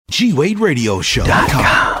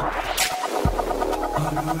GWadeRadioShow.com.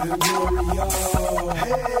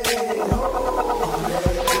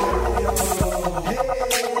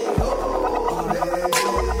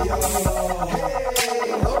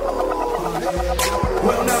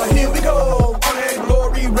 Well, now here we go on that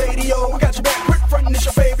Glory Radio. We got your back, quick front, it's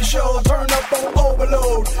your favorite show. Turn up on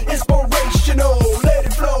overload, inspirational, let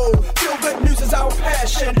it flow. Feel good news is our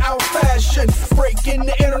passion, our fashion. Breaking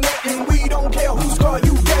the internet and we don't care whose car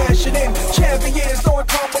you dashing in. Champions throwing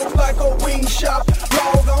combos like a wing shop.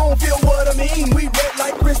 Log on, feel what I mean. We red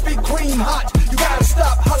like Krispy Kreme hot. You gotta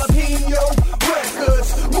stop, jalapeno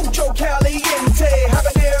records, mucho caliente,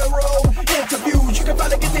 habanero interviews. You can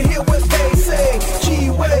finally get to hear what they say.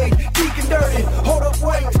 G-Wade, Deacon Dirty, hold up,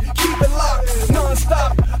 wait, keep it locked,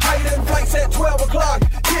 non-stop, hiding flights at 12 o'clock,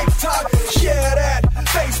 TikTok, share that,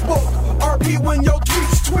 Facebook, RP when your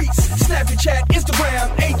tweets, Snapchat, Instagram,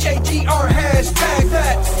 HAGR, hashtag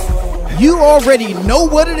that. You already know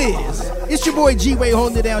what it is. It's your boy G-Wade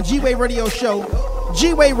holding it down, G-Wade Radio Show,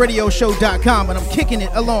 GWadeRadioShow.com, and I'm kicking it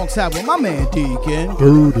alongside with my man Deacon.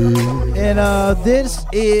 And this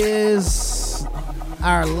is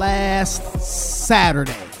our last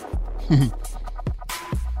Saturday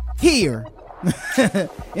here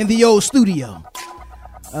in the old studio.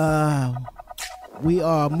 We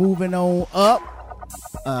are moving on up,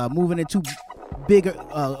 moving into bigger,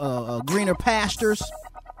 greener pastures.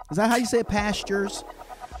 Is that how you say it? Pastures?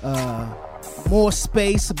 More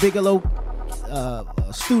space, Bigelow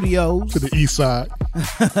Studios. To the east side.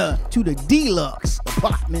 To the deluxe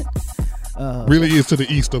apartment. Really is to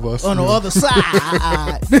the east of us. On the other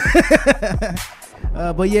side.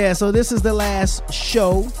 But yeah, so this is the last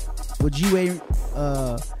show with G-Wade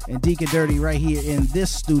and Deacon Dirty right here in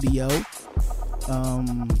this studio.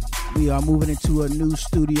 We are moving into a new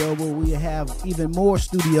studio where we have even more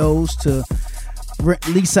studios to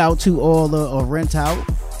lease out to all the, or rent out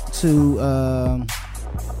to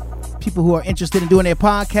people who are interested in doing their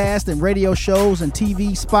podcast and radio shows and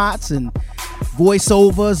TV spots and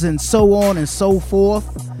voiceovers and so on and so forth.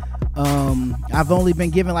 I've only been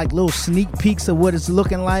given like little sneak peeks of what it's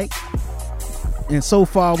looking like, and so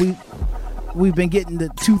far we've been getting the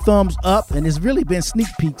 2 thumbs up, and it's really been sneak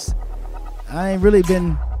peeks. I ain't really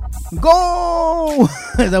been go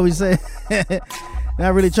is that what you say?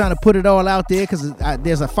 Not really trying to put it all out there because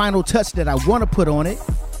there's a final touch that I want to put on it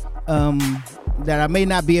that I may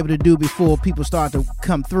not be able to do before people start to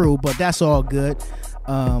come through, but that's all good.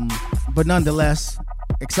 But nonetheless,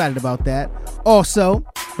 excited about that. Also,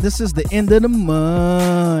 this is the end of the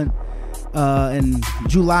month, and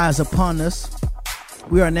July is upon us.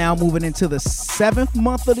 We are now moving into the 7th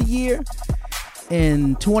month of the year,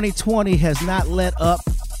 and 2020 has not let up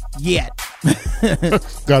yet.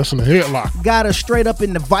 Got us in the headlock. Got us straight up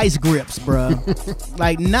in the vice grips, bro.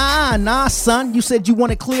 Like, nah, son. You said you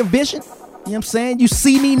wanted clear vision. You know what I'm saying? You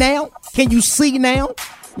see me now? Can you see now? You know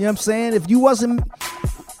what I'm saying? If you wasn't...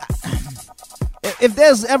 If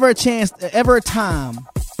there's ever a chance, ever a time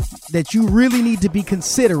that you really need to be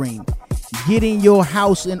considering getting your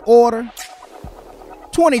house in order,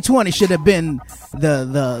 2020 should have been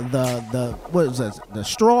the what is that? The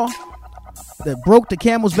straw that broke the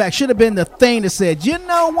camel's back. Should have been the thing that said, you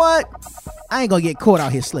know what? I ain't gonna get caught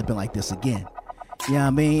out here slipping like this again. You know what I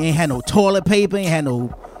mean? Ain't had no toilet paper, ain't had no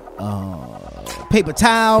paper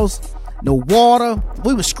towels, no water.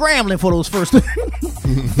 We were scrambling for those first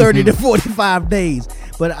 30 to 45 days.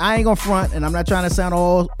 But I ain't gonna front, and I'm not trying to sound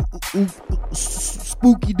all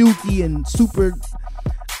spooky dooky and super.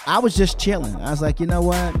 I was just chilling. I was like, you know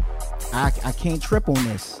what? I can't trip on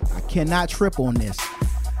this. I cannot trip on this.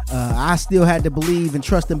 I still had to believe and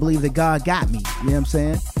trust and believe that God got me. You know what I'm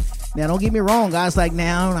saying? Now, don't get me wrong. I was like,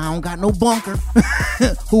 now I don't got no bunker.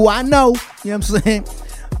 Who I know. You know what I'm saying?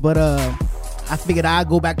 But I figured I'd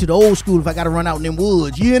go back to the old school if I got to run out in them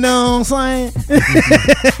woods. You know what I'm saying?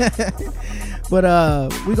 But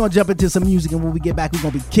we're going to jump into some music, and when we get back, we're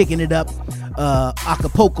going to be kicking it up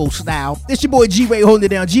Acapulco style. It's your boy G-Wade holding it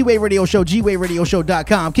down. G-Wade Radio Show,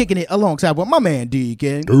 GWadeRadioShow.com, kicking it alongside with my man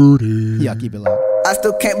Deacon. Dirty. Y'all keep it loud. I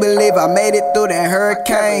still can't believe I made it through that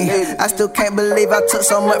hurricane. I still can't believe I took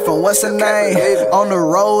so much from what's her name. On the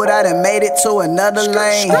road, I done made it to another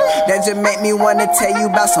lane. That just make me wanna tell you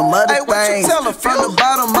about some other things. From the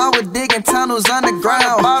bottom, I was digging tunnels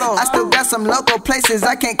underground. I still got some local places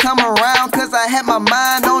I can't come around, cause I had my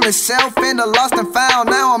mind on the shelf in the lost and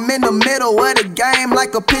found. Now I'm in the middle of the game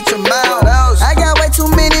like a pitcher mound. I got way too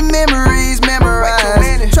many memories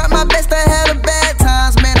memorized. Try my best to have the bad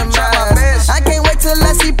times minimized. I can't wait till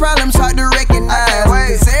I see problems hard to recognize.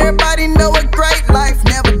 Cause everybody know a great life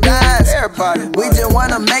never dies. We just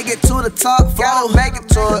wanna make it to the top floor. Make it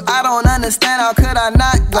to it. Look, I don't understand, how could I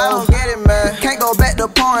not go? I don't get it, man. Can't go back to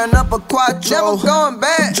pouring up a quattro. Never going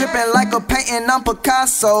back. Dripping like a painting on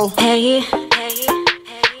Picasso. Hey,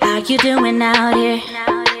 how you doing out here?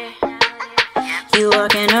 You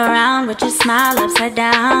walking around with your smile upside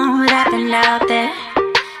down. What happened out there?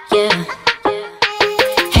 Yeah.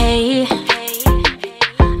 Hey,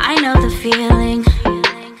 I know the feeling.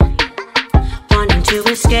 Wanting to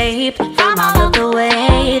escape from all of the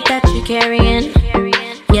weight that you're carrying.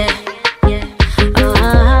 Yeah.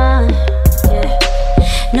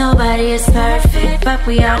 Nobody is perfect, but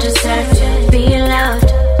we all deserve to be loved.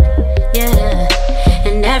 Yeah.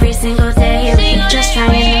 And every single day we just trying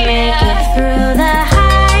to make it through the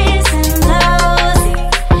highs and lows.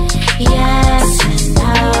 Yes and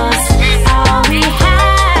no's. All we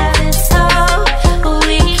have is hope.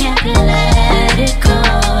 We can't let it go.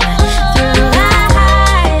 Through the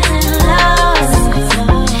highs and lows.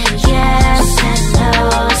 Yes and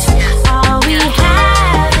no's. All we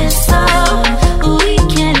have is hope. We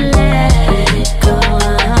can't let it go.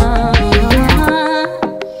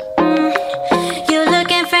 You're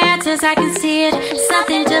looking fantastic, I can see it.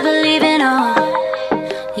 Something to believe in, oh.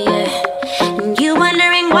 Yeah. And you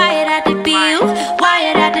wondering why it had to be you. Why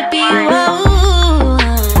it had to be you, oh.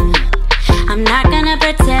 I'm not gonna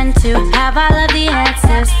pretend to have all of the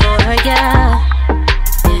answers for ya.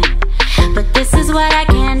 Yeah. But this is what I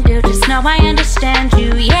can do. Just know I understand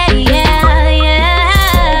you, yeah, yeah, yeah.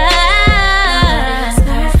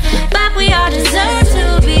 But we all deserve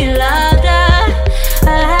to be loved.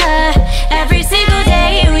 Every single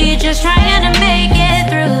day we just trying to make it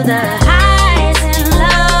through the highs and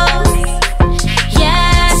lows.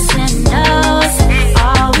 Yes and no's.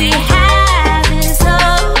 All we have is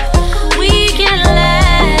hope. We can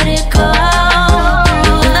let it go.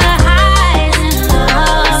 Through the highs and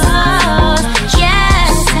lows.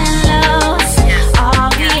 Yes and no's. All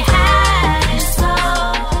we have is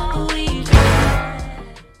hope. We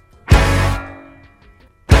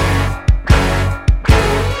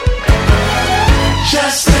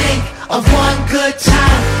Just think of one good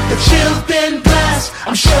time that you've been blessed.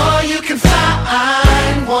 I'm sure you can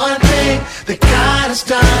find one thing that God has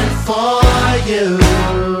done for you.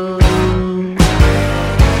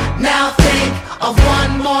 Now think of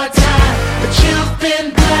one more time that you've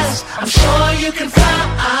been blessed. I'm sure you can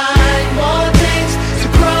find more things to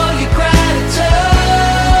grow your gratitude.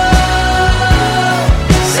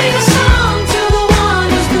 Sing a song to the one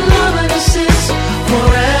who's been loving us since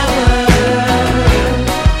forever.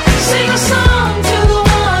 Sing a song to the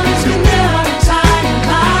one who's been there our entire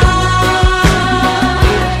life.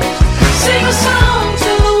 Sing a song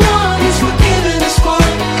to the one who's forgiven us for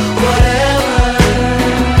whatever.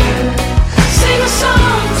 Sing a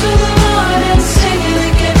song to the Lord and sing it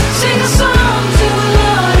again. Sing a song to the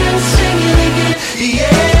Lord and sing it again.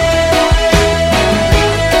 Yeah.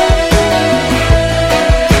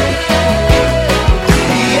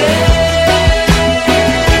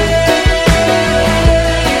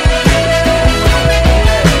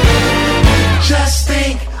 Just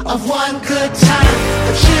think of one good time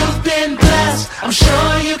that you've been blessed. I'm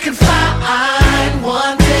sure you can find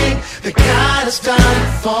one thing that God has done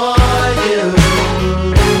for you.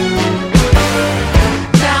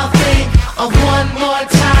 Now think of one more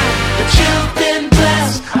time that you've been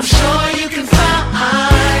blessed. I'm sure you can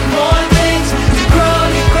find more things to grow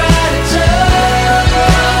your gratitude.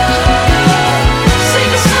 Sing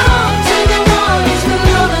a song to the one who's been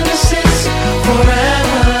loving us since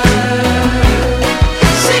forever.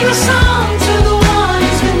 Sing a song to the one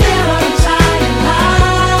who's been there our entire life.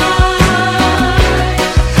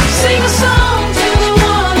 Sing a song to the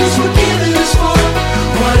one who's forgiven us for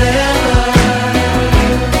whatever.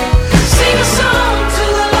 Sing a song to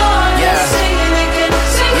the Lord and sing it again.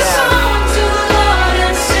 Sing a song to the Lord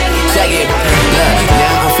and sing it Check it. again. Look,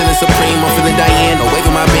 now I'm feeling supreme, I'm feeling Diane, away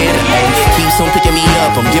from my band. Ay, keeps on picking me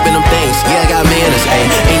up, I'm giving them things. Yeah, I got manners. Ay,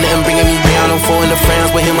 ain't nothing bringing me down. I'm falling to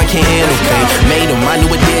friends with him, I can't handle pain. Made him my new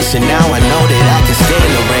addition, now I know that I can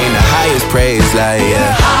stand the rain. The highest praise, like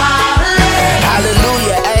yeah.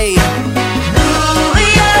 Hallelujah, ayy.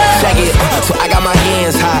 Check it. So I got my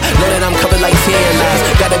hands high, know that I'm covered like 10 lines.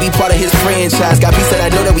 Gotta be part of his franchise. Got peace that I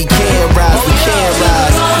know that we can rise, we can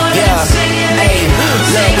rise. Yeah, ayy,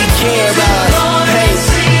 look, we can rise. Hey,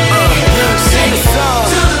 sing a song.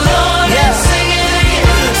 Yeah, sing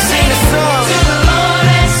a song.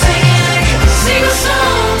 Sing a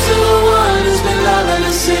song to the one who's been loving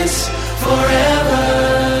us since forever.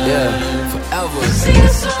 Yeah, forever. Sing a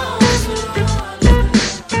song to the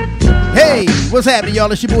one. Hey, what's happening,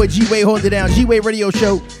 y'all? It's your boy G-Way holding it down. G-Way Radio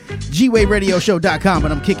Show, GWayRadioshow.com,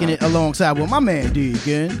 and I'm kicking it alongside with my man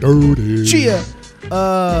Deacon. Dirty. Cheer.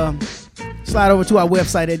 slide over to our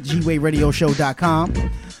website at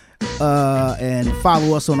gwayRadioshow.com and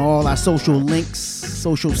follow us on all our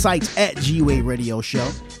social sites at G-Way Radio Show.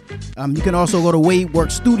 You can also go to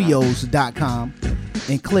WadeWorkStudios.com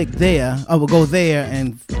and click there. We'll go there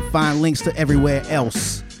and find links to everywhere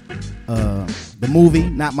else. The movie,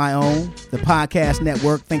 Not My Own, the podcast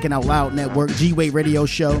network, Thinking Out Loud Network, G-Way Radio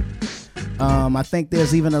Show. I think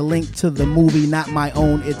there's even a link to the movie Not My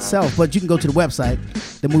Own itself, but you can go to the website.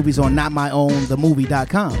 The movie's on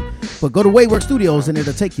notmyownthemovie.com. But go to Waywork Studios and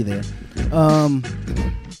it'll take you there.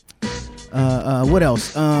 What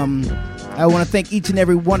else? I want to thank each and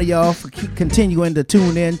every one of y'all for continuing to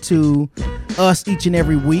tune in to us each and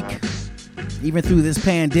every week. Even through this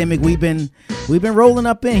pandemic, we've been rolling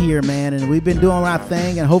up in here, man, and we've been doing our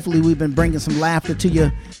thing, and hopefully we've been bringing some laughter to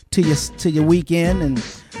your weekend and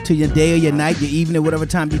to your day or your night, your evening, whatever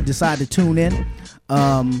time you decide to tune in,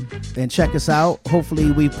 and check us out.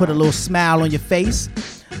 Hopefully we put a little smile on your face.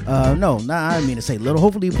 I didn't mean to say little.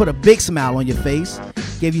 Hopefully we put a big smile on your face,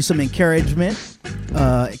 give you some encouragement,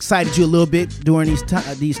 excited you a little bit during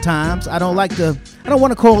these times. I don't want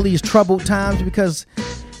to call these troubled times because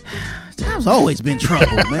times always been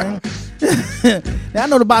trouble, man. Now I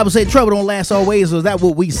know the Bible say trouble don't last always, or is that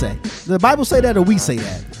what we say? Does the Bible say that, or we say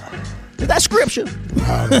that? Is that scripture?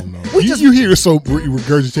 I don't know. You hear it so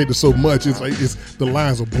regurgitated so much, it's like the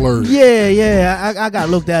lines are blurred. Yeah, I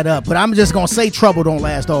gotta look that up. But I'm just gonna say trouble don't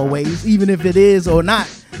last always, even if it is or not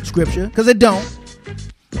scripture, because it don't.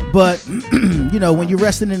 But when you're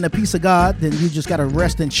resting in the peace of God, then you just gotta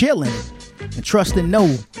rest and chill in it, and trust and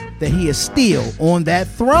know that He is still on that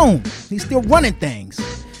throne. He's still running things.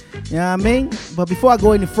 You know what I mean? But before I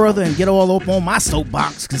go any further and get all up on my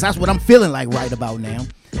soapbox, because that's what I'm feeling like right about now,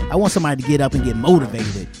 I want somebody to get up and get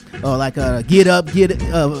motivated. Get up,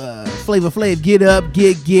 Flavor Flav, get up,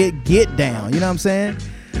 get down. You know what I'm saying?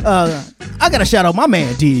 I gotta shout out my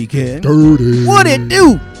man Deacon. Dirty. What it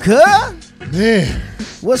do, cuh? Man.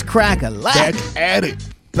 What's crackin' like?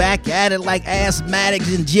 Back at it like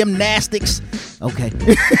asthmatics and gymnastics. Okay.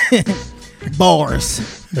 Bars.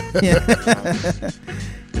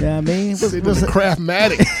 Yeah, I mean, was the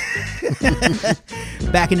Craftmatic.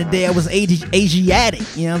 Back in the day, I was Asiatic.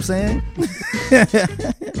 You know what I'm saying?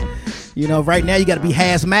 Right now you got to be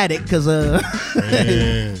hazmatic because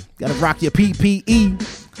got to rock your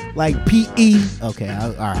PPE like PE. Okay,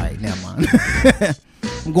 all right, never mind.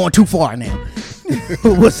 I'm going too far now.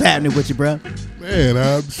 What's happening with you, bro? Man,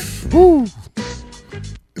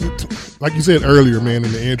 like you said earlier, man,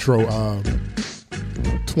 in the intro,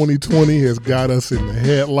 2020 has got us in the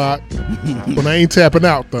headlock, but I ain't tapping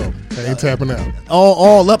out though.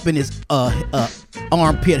 All up in his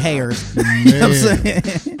armpit hairs. You know what I'm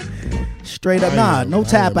saying? Straight up, no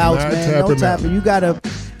tap outs, man. No tap. You gotta.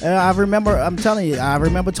 I remember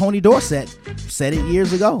Tony Dorsett said it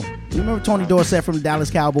years ago. You remember Tony Dorsett from the Dallas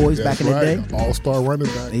Cowboys back in the day? All-star running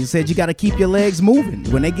back. He said you got to keep your legs moving.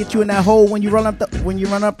 When they get you in that hole, when you run up the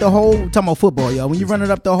hole, we're talking about football, y'all. When you run it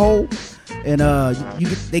up the hole, and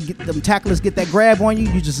them tacklers get that grab on you,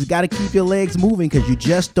 you just got to keep your legs moving because you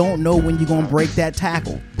just don't know when you're gonna break that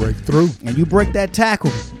tackle. Break through. And you break that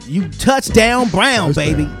tackle, you touchdown Brown,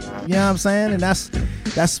 baby. You know what I'm saying? And that's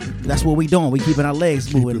what we doing. We keeping our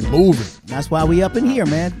legs moving. That's why we up in here,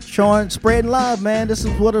 man. Spreading love, man. This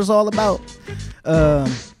is what it's all about.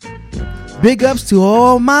 Big ups to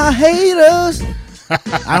all my haters.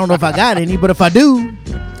 I don't know if I got any, but if I do,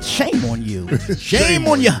 shame on you. Shame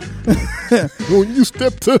on you. When you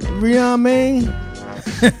step to. You know what I mean?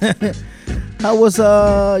 How was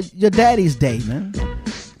your daddy's day, man?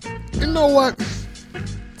 You know what?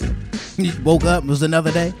 You woke up, it was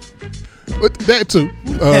another day? But that too.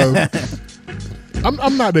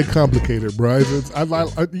 I'm not that complicated, bro.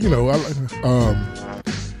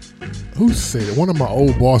 Who said it? One of my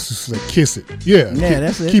old bosses said, "Kiss it." Yeah,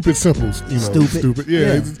 that's it. Keep it simple. Stupid.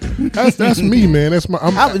 Yeah. That's me, man. That's my.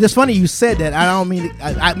 It's funny you said that. I don't mean.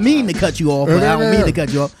 I mean to cut you off, but I don't mean to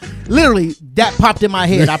cut you off. Literally, that popped in my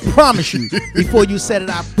head. I promise you. Before you said it,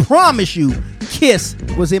 I promise you, Kiss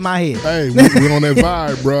was in my head. Hey, we on that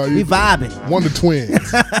vibe, bro. We vibing. Wonder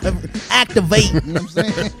Twins. Activate. You know what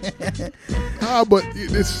I'm saying? But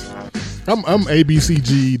it's. I'm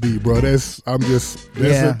ABCGED, bro. That's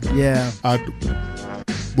it. Yeah. I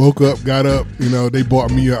woke up, got up. They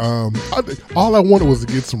bought me all I wanted was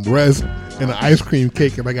to get some rest and an ice cream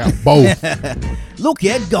cake, and I got both. Look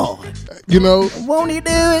at God. Won't he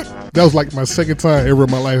do it? That was like my second time ever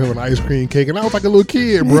in my life having an ice cream cake, and I was like a little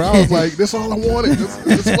kid, bro. I was like, "This all I wanted.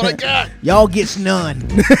 This is what I got." Y'all gets none.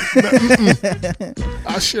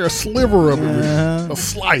 I share a sliver of it, a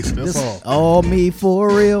slice. That's all. All me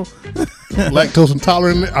for real. Lactose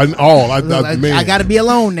intolerant and all. I got to be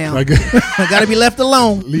alone now. I got to be left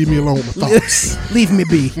alone. Leave me alone with thoughts. Leave me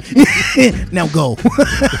be. Now go.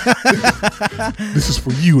 This is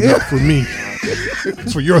for you, not for me.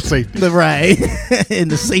 It's for your safety. Right.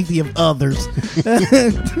 And the safety of others.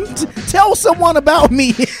 Tell someone about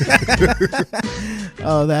me.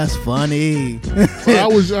 Oh, that's funny.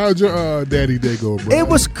 How'd your daddy day go, bro? It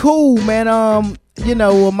was cool, man.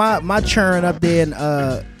 My churn up there in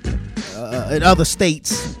other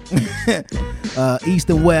states, east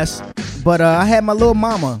and west. But I had my little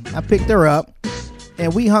mama. I picked her up,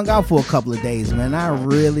 and we hung out for a couple of days, man. I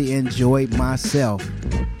really enjoyed myself.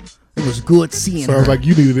 It was good seeing her. Sounds like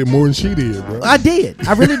you needed it more than she did, bro. I did.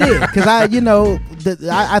 I really did. Because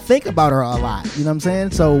I think about her a lot. You know what I'm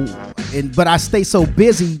saying? So, but I stay so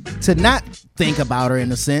busy to not think about her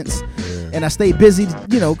in a sense. Yeah. And I stay busy,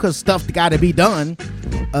 because stuff got to be done.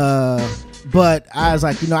 But I was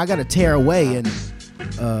like, I got to tear away and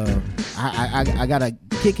I got to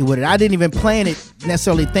kick it with it. I didn't even plan it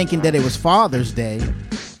necessarily thinking that it was Father's Day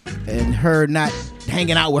and her not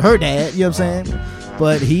hanging out with her dad. You know what I'm saying?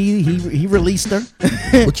 But he released her.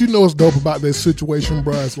 But what's dope about that situation,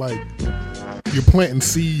 bro? It's like you're planting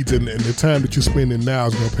seeds, and the time that you're spending now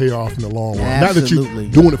is going to pay off in the long run. Absolutely. Not that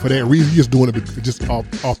you're doing it for that reason. You're just doing it just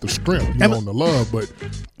off the strength, on the love. But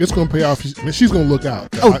it's going to pay off. She's going to look out.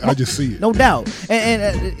 I just see it. No doubt.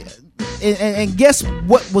 And guess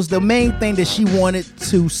what was the main thing that she wanted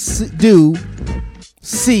to see?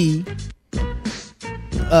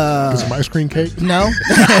 Some ice cream cake? No.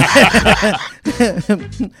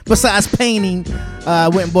 Besides painting, I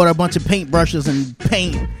went and bought a bunch of paintbrushes and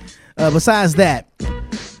paint. Besides that,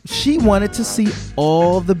 she wanted to see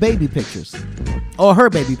all the baby pictures. All her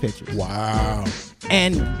baby pictures. Wow.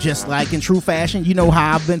 And just like in true fashion, you know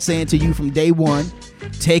how I've been saying to you from day one,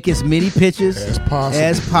 take as many pictures as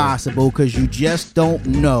possible, because you just don't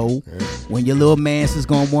know when your little man's is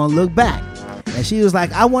going to want to look back. And she was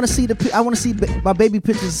like, I want to see my baby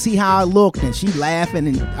pictures to see how I looked. And she laughing,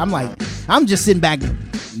 and I'm just sitting back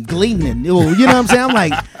gleaning. You know what I'm saying? I'm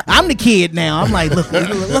like, I'm the kid now. I'm like, look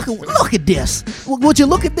at this. Would you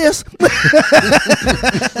look at this?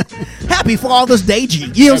 Happy Father's Day, G.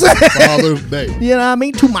 You know what I'm saying? Father's Day. You know what I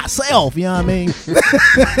mean? To myself. You know what I mean?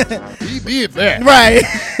 He did that. Right.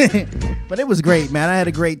 But it was great, man. I had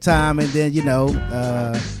a great time, and then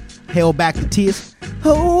held back the tears.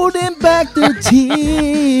 Holding back the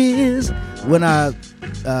tears when I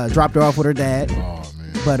dropped her off with her dad. Oh,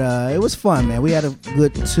 man. But it was fun, man. We had a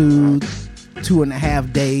good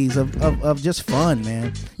 2.5 days of just fun,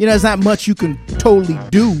 man. There's not much you can totally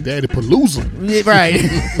do. Daddy Palooza. Right.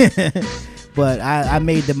 But I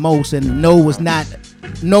made the most, and no was not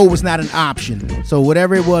an option. So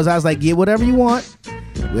whatever it was, I was like, get whatever you want.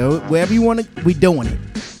 Wherever you want to, we doing it.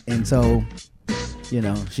 And so, she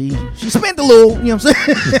spent a little, you know what I'm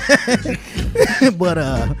saying? But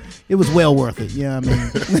it was well worth it, you know what I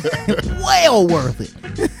mean? Well worth it.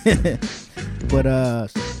 But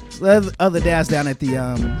the other day I was down at the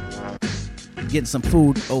getting some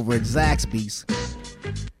food over at Zaxby's.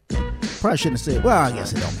 Probably shouldn't have said, well, I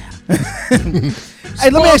guess it don't matter. Hey,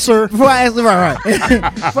 let me ask you,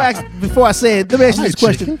 before I say it, let me ask you this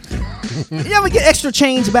question. You ever get extra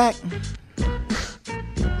change back?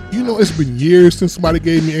 It's been years since somebody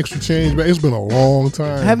gave me extra change, but it's been a long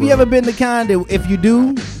time. Have you ever been the kind that if you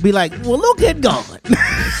do, be like, well, look at God.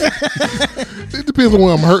 It depends on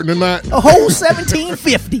whether I'm hurting or not. A whole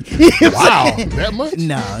 $17.50. Wow, that much?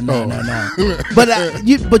 No.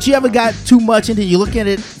 But you ever got too much and then you look at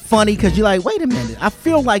it funny because you're like, wait a minute, I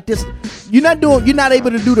feel like this. You're not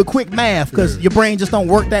able to do the quick math because your brain just don't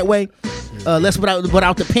work that way. Less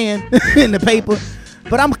without the pen and the paper.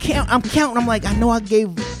 But I'm counting. I'm like, I know I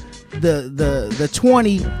gave the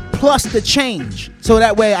 20 plus the change, so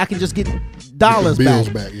that way I can just get dollars bills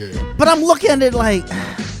back. Yeah. But I'm looking at it like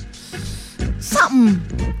something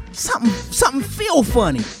feel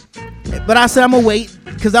funny. But I said I'm gonna wait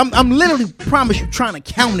because I'm literally promise you trying to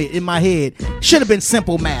count it in my head. Should have been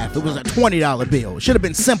simple math. It was a $20 bill. Should have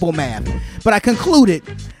been simple math. But I concluded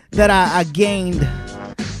that I gained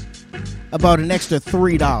about an extra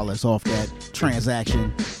 $3 off that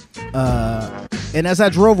transaction. And as I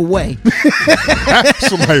drove away,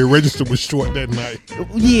 somebody registered was short that night.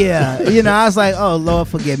 Yeah, I was like, oh Lord,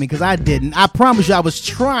 forgive me, because I didn't. I promise you, I was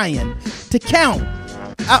trying to count.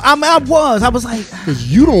 I was like,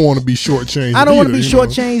 because you don't want to be shortchanged. I don't want to be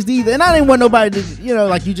shortchanged either, and I didn't want nobody to,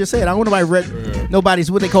 like you just said, I don't want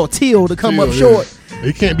nobody's what they call teal to come up short.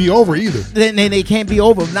 It can't be over either. Then they can't be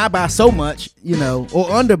over, not by so much,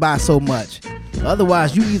 or under by so much.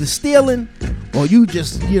 Otherwise, you either stealing Or you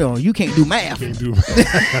just, you can't do math. Can't do You know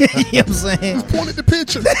what I'm saying? Just point at the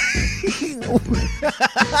picture.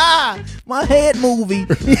 My head movie. You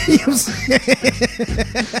know what I'm saying?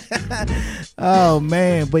 Oh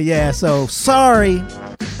man, but yeah, so sorry.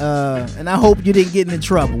 And I hope you didn't get in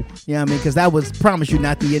trouble. You know what I mean? Because that was, promise you,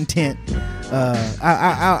 not the intent.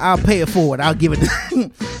 I'll pay it forward. I'll give it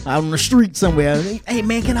out on the street somewhere. Hey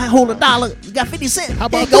man, can I hold $1? You got 50 cents. How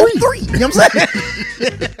about go three? You know what I'm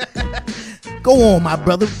saying? Go on, my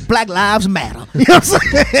brother. Black lives matter. You know what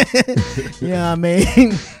I'm saying? You know what I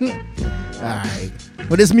mean? All right.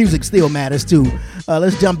 Well, this music still matters too.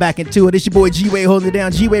 Let's jump back into it. It's your boy G-Way holding it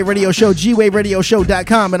down. G-Way Radio Show,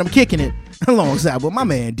 GWayRadioshow.com, and I'm kicking it alongside with my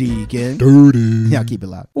man Deacon. Dirty. Yeah, keep it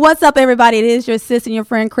loud. What's up, everybody? It is your sis and your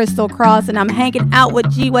friend Crystal Cross, and I'm hanging out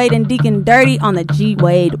with G-Wade and Deacon Dirty on the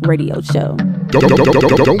G-Wade Radio Show.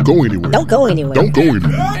 Don't go anywhere. Don't go anywhere. Don't go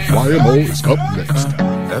anywhere. YMO is up next.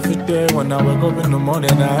 Every day when I wake up in the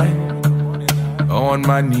morning, I go on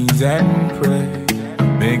my knees and pray.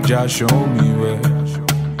 Make Jah show me where.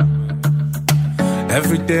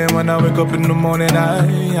 Every day when I wake up in the morning,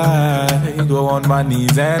 I go on my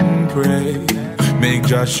knees and pray. Make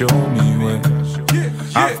Jah show me where.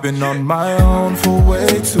 I've been on my own for way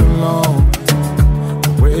too long.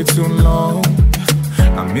 Way too long.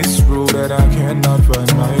 I misrule that I cannot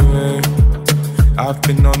find my way. I've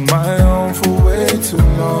been on my own for way too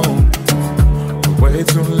long. For way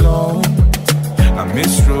too long. I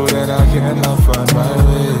misrule that I cannot find my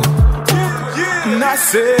way. And I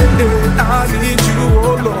say, I need you,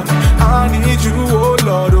 oh Lord. I need you, oh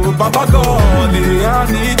Lord. Oh Baba God,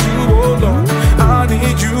 I need you, oh Lord. I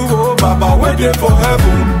need you, oh Baba, waiting for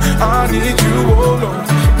heaven. I need you, oh Lord.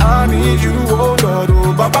 I need you, oh Lord.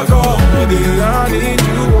 Oh Baba God, I need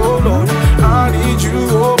you, oh Lord. I need you,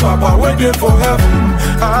 oh Baba, waiting for heaven.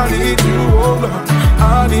 I need you, oh Lord.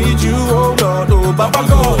 I need you, oh Lord. Oh Baba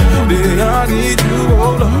God, I need you,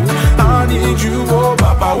 oh Lord. I need you, oh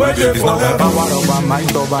Baba, waiting for heaven. It's not by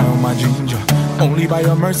might or by my ginger. Only by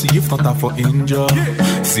your mercy, if not for injure.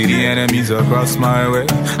 See the enemies across my way.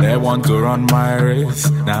 They want to run my race.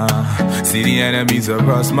 Nah. See the enemies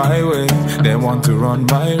across my way. They want to run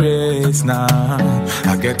my race. Nah.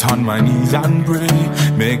 I get on my knees and pray.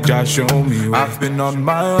 Make Jah show me where. I've been on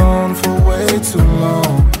my own for way too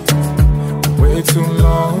long. Way too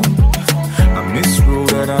long. I misrule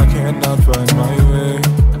that I cannot find my way.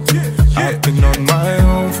 I've been on my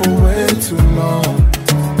own for way too long.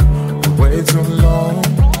 Way too long.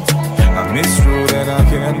 I misrule that I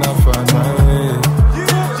cannot find my way.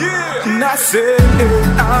 And I say,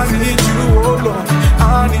 I need you, oh Lord.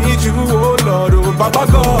 I need you, oh Lord. Oh Baba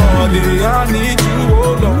God, I need you,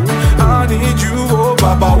 oh Lord. I need you, oh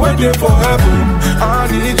Baba, waiting for heaven. I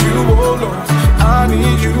need you, oh Lord. I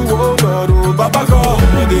need you, oh Lord. Oh Baba God,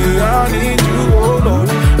 I need you, oh Lord.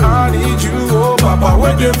 I need you, oh Baba,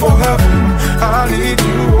 waiting for heaven. I need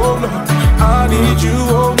you, oh Lord. I need you,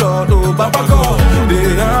 oh Lord. Oh Baba God,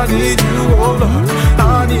 I need you, oh Lord.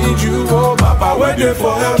 I need you, oh Baba, waiting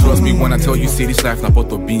for heaven. Trust me when I tell you, say this life not but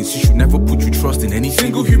the beans. You should never put your trust in any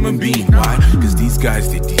single human being. Why? Cause these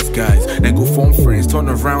guys, they these guys. Then go form friends, turn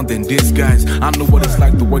around and disguise. I know what it's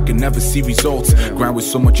like to work and never see results. Grind with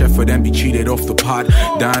so much effort and be cheated off the pot.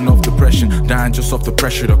 Dying off depression, dying just off the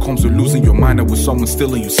pressure that comes with losing your mind and with someone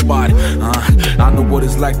still in your spot. I know what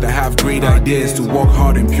it's like to have great ideas, to work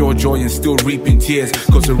hard in pure joy and still reaping tears.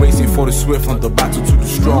 Cause they're racing for the swift, not the battle to the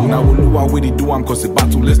strong. Now we'll know how we do them, cause the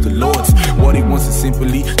battle is the Lord's. What he wants is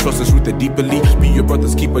simply trust us rooted deeply. Be your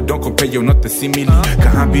brother's keeper, don't compare you not the simile.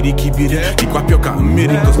 Can't be the keep it, the crap you can't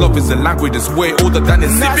admit it. Cause love is a language that's way older than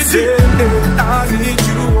its sympathy. I need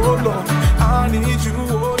you, oh Lord. I need you, oh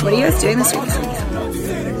Lord. What are you guys doing this weekend?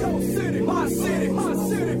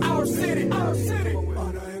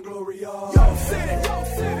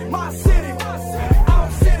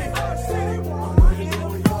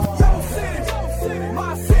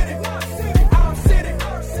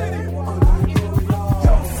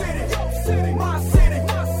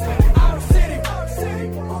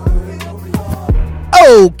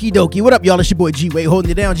 Okie dokie, what up, y'all? It's your boy G-Way holding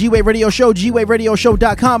it down. G-Way Radio Show,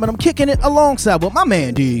 GWayRadioshow.com, and I'm kicking it alongside with my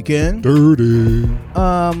man Deacon. Dirty.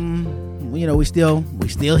 We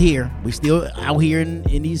still here. We still out here in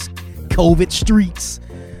these COVID streets.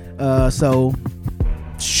 So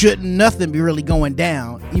shouldn't nothing be really going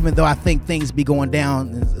down, even though I think things be going down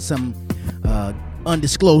in some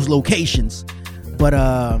undisclosed locations.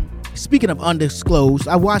 But speaking of undisclosed,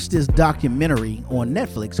 I watched this documentary on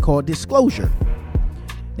Netflix called Disclosure.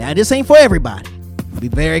 Now, this ain't for everybody. I'll be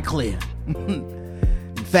very clear.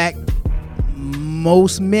 In fact,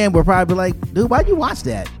 most men were probably like, dude, why'd you watch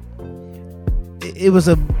that? It was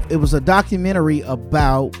it was a documentary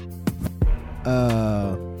about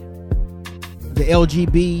the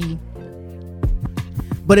LGB,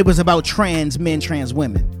 but it was about trans men, trans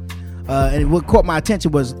women. And what caught my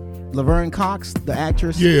attention was Laverne Cox, the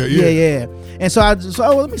actress. Yeah. And so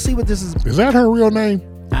let me see what this is. Is that her real name?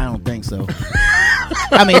 I don't think so.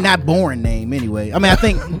 I mean, not born name anyway. I mean, I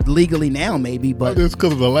think legally now maybe, but it's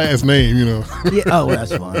because of the last name, you know. Yeah. Oh,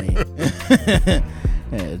 that's funny.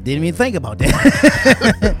 Didn't even think about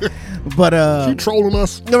that. But she trolling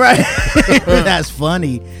us, right? That's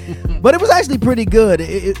funny. But it was actually pretty good.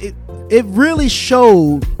 It really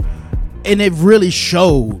showed, and it really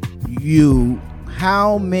showed you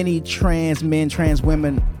how many trans men, trans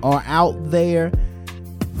women are out there,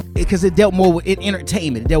 because it dealt more with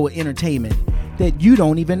entertainment. It dealt with entertainment that you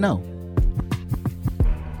don't even know.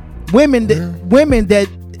 Women that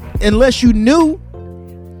unless you knew.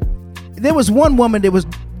 There was one woman that was,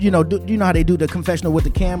 you know how they do the confessional with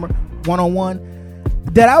the camera, one-on-one,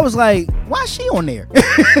 that I was like, why is she on there?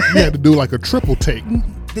 You had to do like a triple take.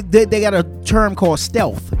 They got a term called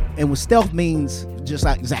stealth, and what stealth means, just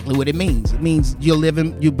like exactly what it means. It means you're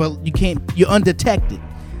living, you're undetected.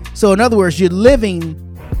 So in other words, you're living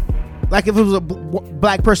like if it was a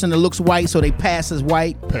black person that looks white, so they pass as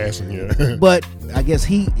white. Passing, yeah. But I guess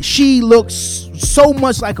she looks so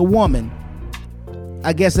much like a woman.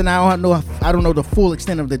 I guess, and I don't know the full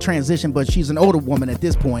extent of the transition, but she's an older woman at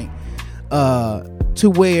this point, to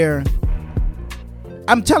where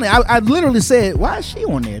I'm telling you, I literally said, why is she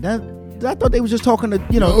on there? I thought they was just talking to,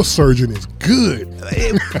 No surgeon is good.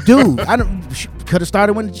 Dude, she could have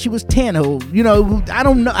started when she was 10. I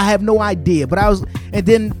don't know. I have no idea. But and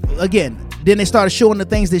then they started showing the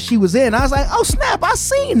things that she was in. I was like, oh snap, I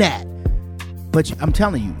seen that. But I'm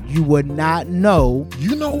telling you, you would not know.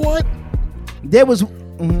 You know what? There was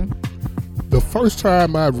the first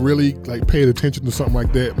time I really paid attention to something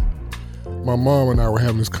like that. My mom and I were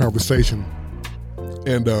having this conversation,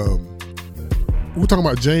 and we were talking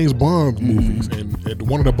about James Bond movies, and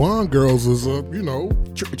one of the Bond girls is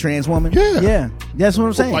trans woman. Yeah, that's what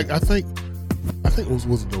I'm saying. I think it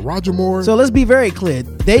was the Roger Moore. So let's be very clear.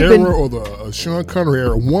 Or the Sean Connery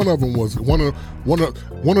era. One of them was one of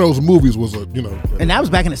those movies was and that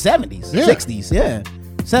was back in the 70s, yeah. 60s, yeah,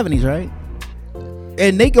 70s, right?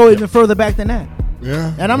 And they go even further back than that.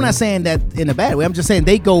 Yeah. And I'm not saying that in a bad way. I'm just saying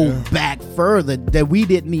they go back further that we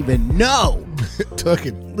didn't even know.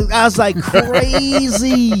 Tucking. I was like,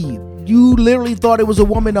 crazy. You literally thought it was a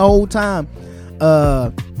woman the whole time.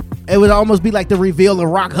 It would almost be like the reveal of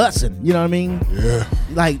Rock Hudson. You know what I mean? Yeah.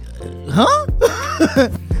 Like, huh?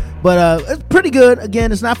 But it's pretty good.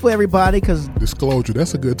 Again, it's not for everybody because Disclosure.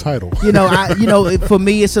 That's a good title. For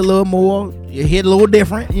me, it's a little more. It hit a little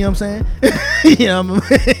different. You know what I'm saying? You know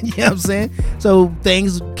what I'm saying? So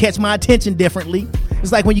things catch my attention differently.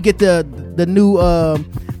 It's like when you get the new.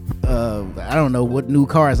 I don't know what new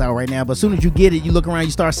car is out right now, but as soon as you get it, you look around,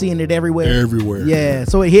 you start seeing it everywhere. Yeah.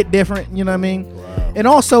 So it hit different. You know what I mean? Wow. And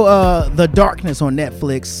also, The Darkness on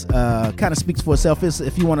Netflix kind of speaks for itself. It's,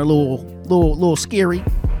 if you want a little scary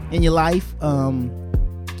in your life,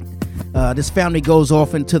 this family goes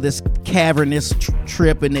off into this cavernous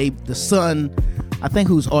trip, and the son, I think,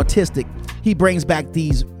 who's autistic, he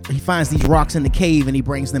finds these rocks in the cave, and he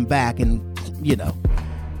brings them back, and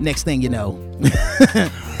next thing you know,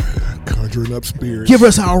 conjuring up spirits. Give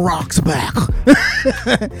us our rocks back.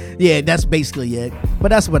 Yeah, that's basically it. But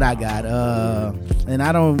that's what I got. And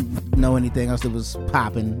I don't know anything else that was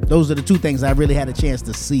popping. Those are the two things I really had a chance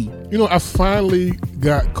to see. I finally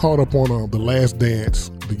got caught up on The Last Dance.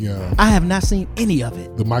 I have not seen any of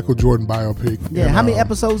it. The Michael Jordan biopic. Yeah, and, how many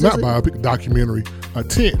episodes is it? Not biopic, documentary.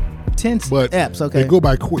 10. 10 but eps, okay. They go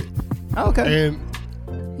by quick. Okay. And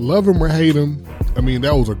love him or hate him, I mean,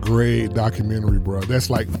 that was a great documentary, bro. That's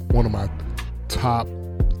like one of my top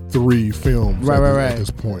 3 films at this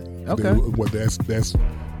point. Okay. That's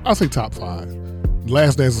I'll say top 5.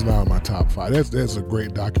 Last Dance is now in my top 5. That's a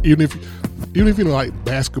great doc. Even if you don't like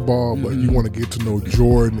basketball, but you want to get to know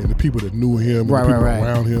Jordan and the people that knew him, and the people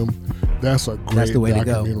around him, that's a great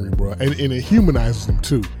documentary, bro. And it humanizes him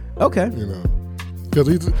too. Okay.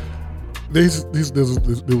 Because there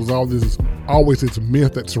was always this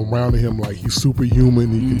myth that surrounded him, like he's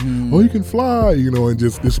superhuman. He can fly, and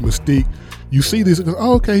just this mystique. You see this,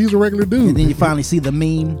 okay, he's a regular dude. And then you finally see the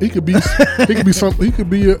meme. He could be something. He could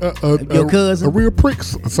be your cousin, a real prick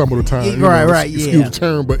some of the time. Right, excuse the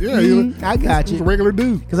term, but I got you. He's a regular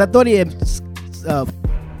dude. Because I thought he had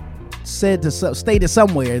stated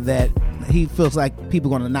somewhere that he feels like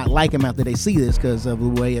people are going to not like him after they see this because of the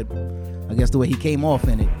way it I guess the way he came off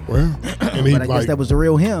in it. Well, and he, but I guess that was the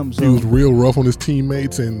real him. So he was real rough on his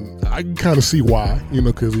teammates, and I can kind of see why.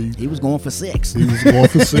 Because he was going for 6. He was going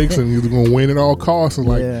for 6, and he was going to win at all costs.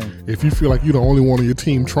 And if you feel like you're the only one on your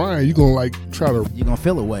team trying, you're gonna you're gonna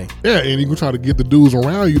feel away. Yeah, and you're gonna try to get the dudes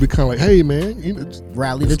around you to kind of like, hey man,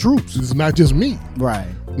 rally the troops. It's not just me, right?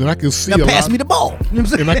 And I can see pass me the ball.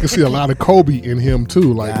 And I can see a lot of Kobe in him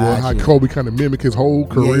too, like how Kobe kind of mimicked his whole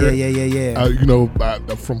career. Yeah.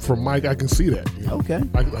 From Mike, I can see that. Okay.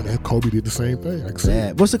 Kobe did the same thing. I can see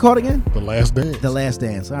it. What's it called again? The Last Dance. The Last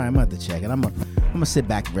Dance. All right, I'm gonna have to check it. I'm gonna sit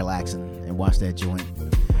back, relax, and watch that joint.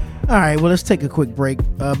 All right, well, let's take a quick break.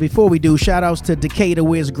 Before we do, shout outs to Decatur,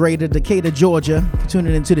 where's greater, Decatur, Georgia, for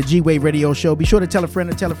tuning into the G-Wade Radio Show. Be sure to tell a friend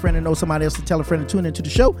and know somebody else to tell a friend and tune into the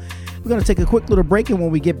show. We're going to take a quick little break, and when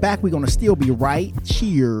we get back, we're going to still be right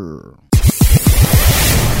here.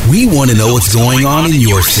 We want to know what's going on in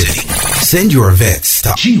your city. Send your events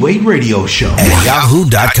to G-Wade Radio Show at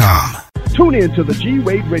yahoo.com. Tune in to the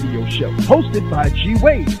G-Wade Radio Show, hosted by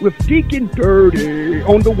G-Wade with Deacon Dirty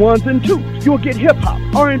on the ones and twos. You'll get hip-hop,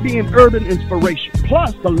 R&B, and urban inspiration,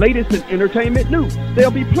 plus the latest in entertainment news.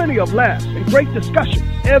 There'll be plenty of laughs and great discussions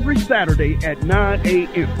every Saturday at 9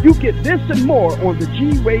 a.m. You get this and more on the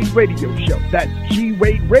G-Wade Radio Show. That's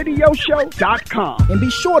GWadeRadioshow.com. And be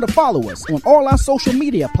sure to follow us on all our social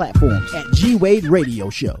media platforms at G-Wade Radio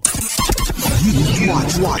Show.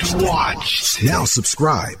 Watch. Now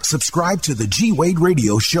subscribe to the G-Wade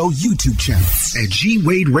Radio Show YouTube channel at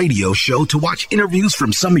G-Wade Radio Show to watch interviews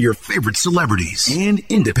from some of your favorite celebrities and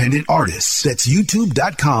independent artists. That's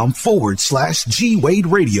youtube.com/G-Wade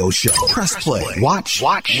Radio Show. Press play, watch,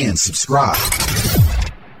 and subscribe.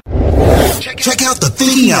 Check out the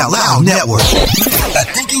Thinking Out Loud Network at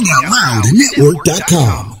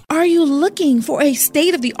thinkingoutloudnetwork.com. Are you looking for a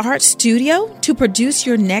state-of-the-art studio to produce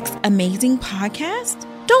your next amazing podcast?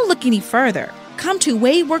 Don't look any further. Come to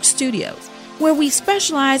WadeWorks Studios, where we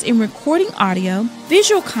specialize in recording audio,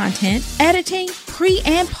 visual content, editing, pre-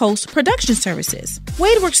 and post-production services.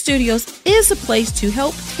 WadeWorks Studios is the place to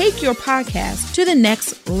help take your podcast to the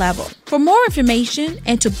next level. For more information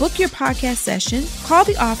and to book your podcast session, call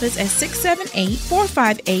the office at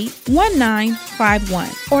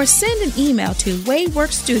 678-458-1951 or send an email to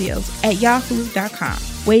wadeworkstudios@yahoo.com.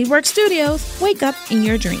 WadeWorks Studios, wake up in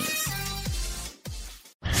your dreams.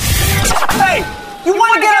 Hey, you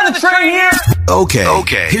want to get on the train here?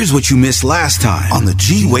 Okay. Here's what you missed last time on the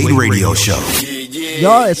G-Wade Radio Show.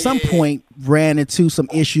 Y'all at some point ran into some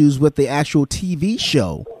issues with the actual TV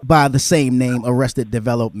show by the same name, Arrested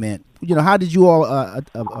Development. How did you all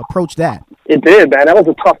approach that? It did, man. That was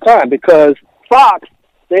a tough time because Fox,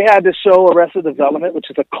 they had this show, Arrested Development, which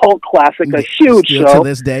is a cult classic, a huge show. To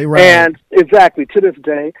this day, right? And exactly, to this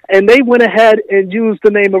day. And they went ahead and used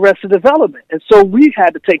the name Arrested Development. And so we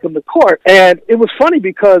had to take them to court. And it was funny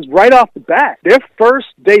because right off the bat, their first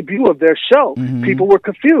debut of their show, people were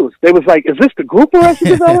confused. They was like, is this the group Arrested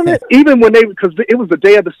Development? Even when because it was the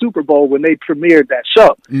day of the Super Bowl when they premiered that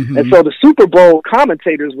show. And so the Super Bowl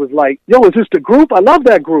commentators was like, yo, is this the group? I love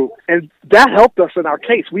that group. And that helped us in our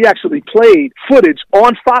case. We actually played footage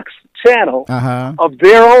on Fox channel of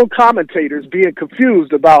their own commentators being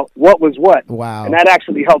confused about what was what. Wow. And that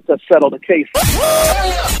actually helped us settle the case.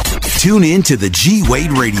 Tune in to the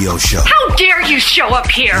G-Wade Radio Show. How dare you show up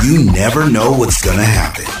here? You never know what's going to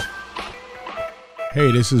happen.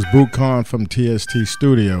 Hey, this is Bukan from TST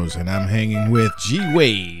Studios, and I'm hanging with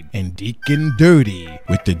G-Wade and Deacon Dirty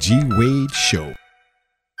with the G-Wade Show.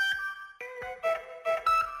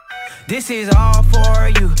 This is all for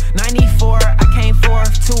you. 94, I came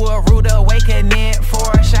forth to a rude awakening,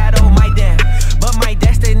 foreshadow my death. But my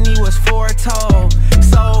destiny was foretold,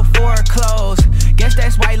 so foreclosed. Guess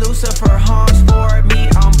that's why Lucifer haunts for me,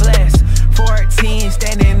 I'm blessed. 14,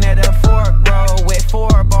 standing at a fork road with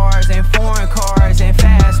 4 bars and foreign cars and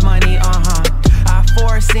fast money, I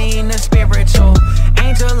foreseen the spiritual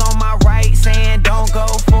angel on my right saying don't go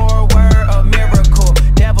forward, a miracle.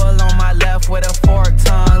 Devil on my left with a forked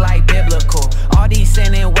tongue like biblical. All these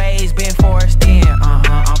sinning ways been forced in,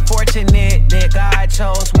 I'm fortunate that God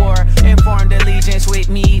chose war and formed allegiance with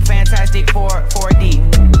me, fantastic 4D.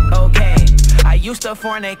 Okay, I used to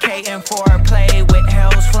fornicate and foreplay with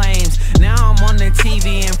hell's flames. Now I'm on the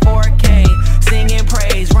TV in 4K, singing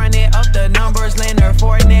praise, running up the numbers, Leonard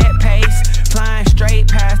Fournette pace, flying straight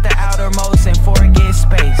past the outermost and forget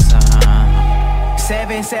space.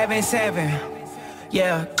 777.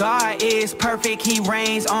 Yeah, God is perfect, he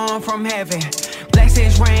reigns on from heaven.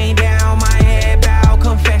 Blessings rain down my head, bow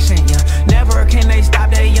confession. Yeah, never can they stop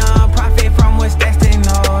the young prophet from what's destined.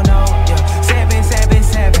 No, yeah,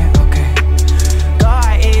 777. Okay,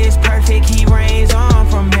 God is perfect, he reigns on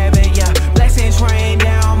from heaven. Yeah,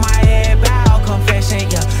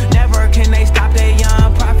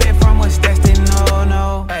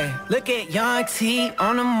 keep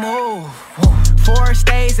on the move. 4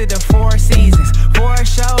 stays at the 4 seasons, 4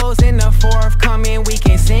 shows in the forthcoming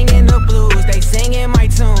weekend. Singing the blues, they singing my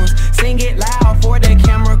tunes. Sing it loud for the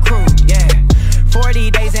camera crew, yeah.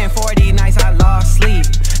 40 days and 40 nights I lost sleep.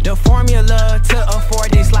 The formula to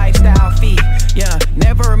afford this lifestyle fee. Yeah,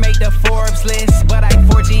 never make the Forbes list, but I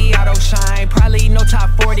 4G auto shine. Probably no top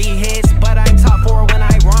 40 hits, but I'm top 4 when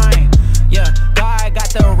I rhyme. Yeah, God got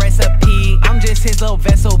the recipe. I'm just his little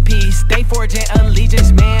vessel piece. Stay forging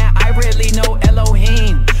allegiance, man. I really know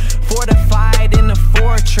Elohim. Fortified in the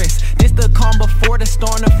fortress. This the calm before the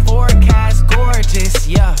storm. The forecast gorgeous.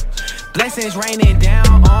 Yeah, blessings raining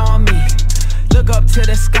down on me. Look up to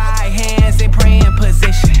the sky, hands in praying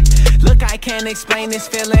position. Look, I can't explain this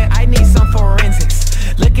feeling. I need some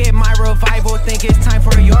forensics. Look at my revival. Think it's time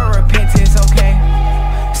for your repentance. Okay,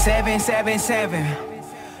 777.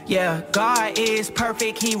 Yeah, God is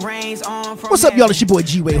perfect. He reigns on from What's up, y'all? It's your boy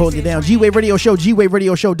G-Wade holding it down. G-Wade Radio Show,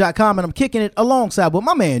 GWadeRadioShow.com, and I'm kicking it alongside with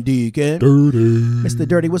my man Deacon. Dirty. Mr.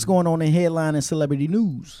 Dirty, what's going on in headline and celebrity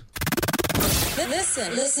news?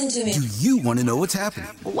 Listen to me. Do you want to know what's happening?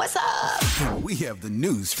 What's up? Well, we have the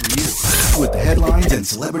news for you with the headlines and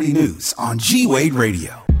celebrity news on G-Wade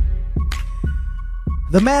Radio.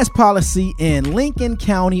 The mask policy in Lincoln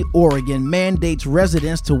County, Oregon mandates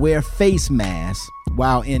residents to wear face masks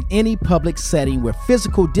while in any public setting where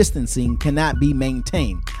physical distancing cannot be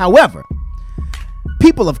maintained. However,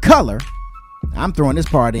 people of color, I'm throwing this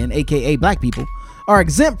part in, aka black people, are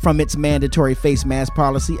exempt from its mandatory face mask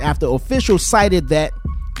policy after officials cited that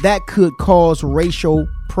could cause racial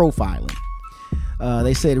profiling.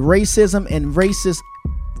 They said racism and racist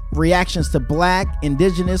reactions to black,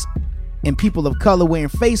 indigenous, and people of color wearing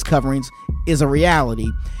face coverings is a reality,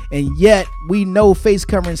 and yet we know face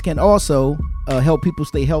coverings can also help people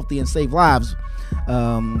stay healthy and save lives.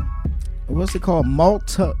 What's it called?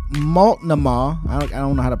 Multnomah. I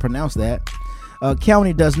don't know how to pronounce that.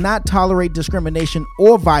 County does not tolerate discrimination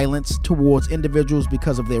or violence towards individuals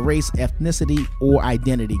because of their race, ethnicity, or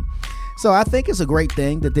identity. So I think it's a great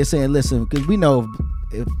thing that they're saying, listen, because we know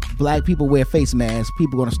if black people wear face masks,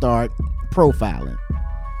 people are going to start profiling.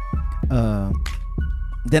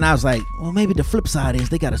 Then I was like, well, maybe the flip side is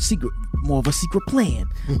they got more of a secret plan.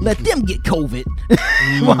 Let them get COVID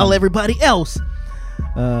while everybody else.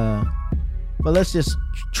 But let's just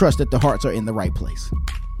trust that the hearts are in the right place.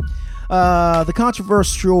 The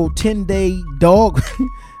controversial 10-day dog.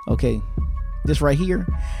 Okay, this right here.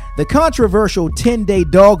 The controversial 10-day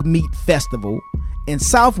dog meat festival in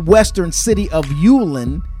southwestern city of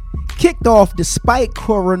Yulin kicked off despite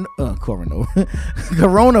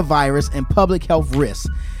coronavirus and public health risks.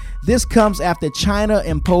 This comes after China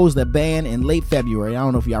imposed a ban in late February, I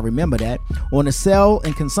don't know if y'all remember that, on the sale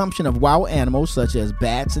and consumption of wild animals such as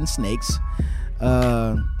bats and snakes.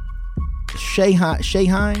 Shanghai, I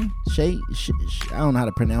don't know how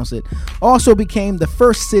to pronounce it, also became the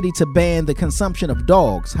first city to ban the consumption of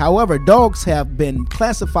dogs. However, dogs have been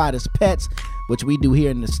classified as pets, which we do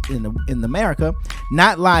here in America,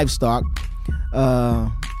 not livestock,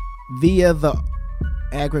 via the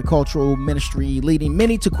agricultural ministry, leading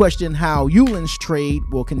many to question how Yulin's trade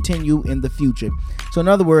will continue in the future. So in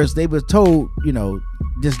other words, they were told,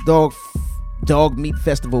 this dog meat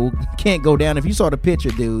festival can't go down. If you saw the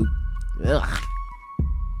picture, dude, ugh.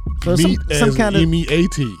 So meat some kind of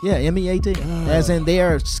M-E-A-T. Yeah, M-E-A-t, as in they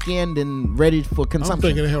are skinned and ready for consumption. I'm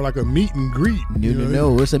thinking they have like a meet and greet.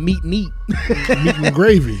 No, it's a meat and eat. Meat and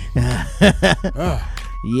gravy. Yeah,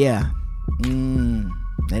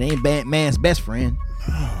 that ain't man's best friend.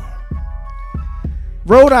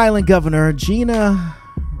 Rhode Island Governor Gina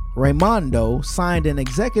Raimondo signed an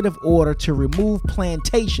executive order to remove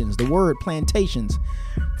plantations, the word plantations,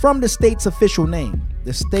 from the state's official name.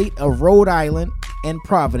 The state of Rhode Island and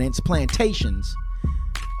Providence plantations.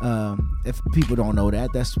 If people don't know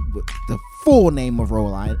that, that's the full name of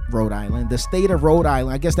Rhode Island. The state of Rhode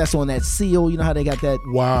Island. I guess that's on that seal. You know how they got that?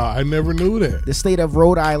 Wow, I never knew that. The state of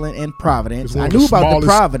Rhode Island and Providence. I knew about the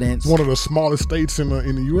Providence. It's one of the smallest states in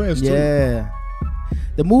the U.S. too. Yeah.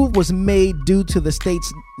 The move was made due to the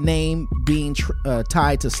state's name being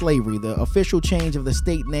tied to slavery. The official change of the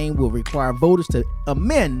state name will require voters to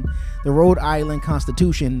amend the Rhode Island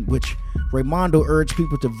Constitution, which Raimondo urged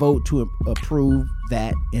people to vote to approve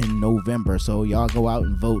that in November. So y'all go out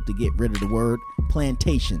and vote to get rid of the word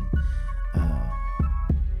plantation.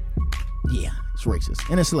 Yeah, it's racist.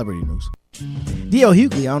 And it's celebrity news. D.L.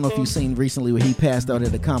 Hughley, I don't know if you've seen recently where he passed out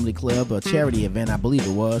at a comedy club, a charity event, I believe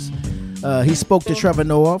it was. He spoke to Trevor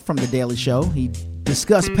Noah from The Daily Show. He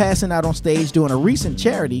discussed passing out on stage during a recent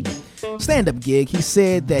charity stand-up gig. He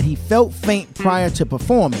said that he felt faint prior to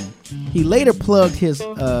performing. He later plugged his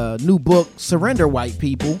new book, Surrender White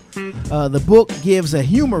People. The book gives a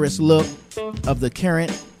humorous look of the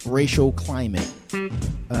current racial climate.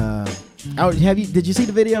 Did you see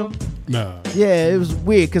the video? Nah. Yeah, it was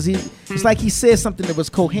weird because it's like he said something that was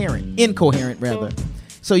incoherent rather.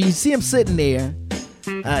 So you see him sitting there.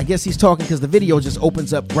 I guess he's talking because the video just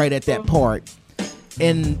opens up right at that part,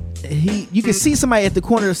 and you can see somebody at the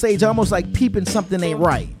corner of the stage almost like peeping something ain't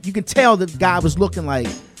right. You can tell the guy was looking like,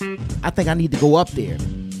 I think I need to go up there.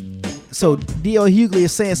 So D.L. Hughley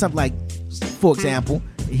is saying something like, for example,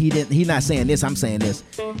 he's not saying this, I'm saying this.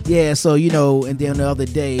 Yeah, so and then the other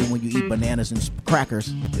day when you eat bananas and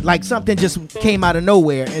crackers, like something just came out of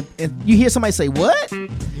nowhere, and you hear somebody say, what?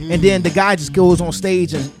 And then the guy just goes on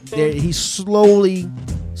stage and he slowly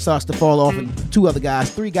starts to fall off, and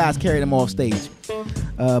three guys carried him off stage.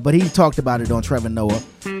 But he talked about it on Trevor Noah,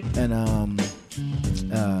 and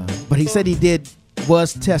but he said he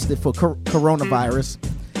was tested for coronavirus,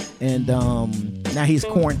 and now he's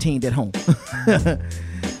quarantined at home.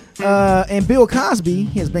 And Bill Cosby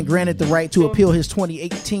has been granted the right to appeal his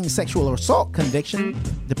 2018 sexual assault conviction.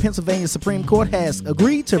 The Pennsylvania Supreme Court has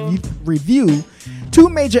agreed to review two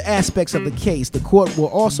major aspects of the case. The court will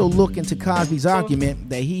also look into Cosby's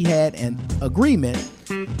argument that he had an agreement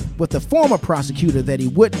with the former prosecutor that he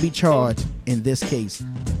wouldn't be charged in this case.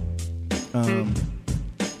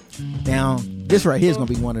 Now, this right here is going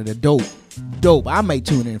to be one of the dope. I may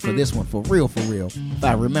tune in for this one for real, if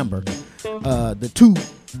I remember. The two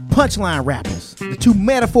punchline rappers, the two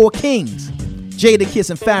metaphor kings, Jadakiss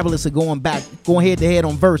and Fabulous, are going head to head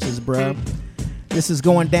on verses, bruh. This is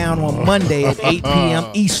going down on Monday at 8 p.m.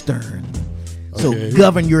 Eastern. So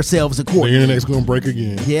govern yourselves accordingly. The internet's going to break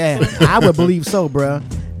again. Yeah, I would believe so, bruh.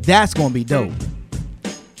 That's going to be dope.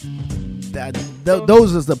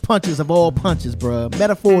 Those are the punches of all punches, bruh.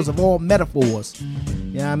 Metaphors of all metaphors.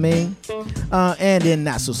 You know what I mean? And in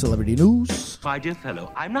not so celebrity news. My dear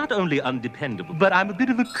fellow, I'm not only undependable, but I'm a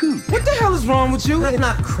bit of a kook. What the hell is wrong with you? I'm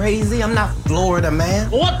not crazy. I'm not Florida,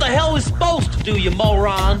 man. What the hell is supposed to do, you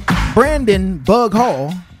moron? Brandon Bug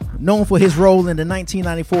Hall, known for his role in the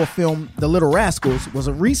 1994 film The Little Rascals, was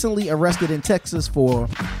recently arrested in Texas for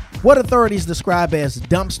what authorities describe as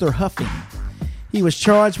dumpster huffing. He was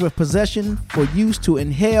charged with possession for use to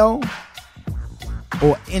inhale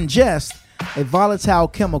or ingest a volatile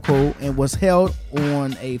chemical and was held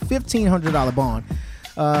on a $1,500 bond.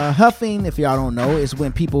 Huffing, if y'all don't know, is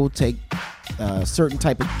when people take certain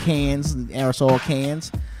type of cans, aerosol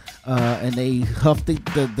cans, and they huff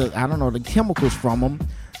the chemicals from them,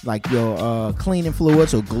 like your cleaning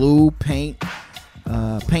fluids or glue, paint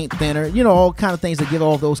thinner, all kind of things that give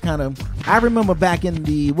all those kind of. I remember back in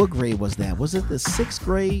what grade was that? Was it the 6th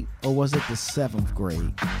grade or was it the 7th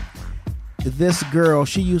grade? This girl,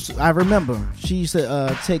 she used to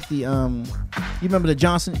take the you remember the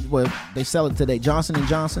Johnson, well, they sell it today, Johnson &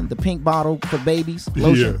 Johnson, the pink bottle for babies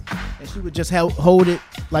lotion. Yeah. And she would just hold it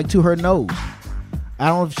like to her nose. I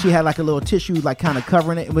don't know if she had like a little tissue like kind of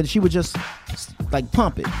covering it, but she would just like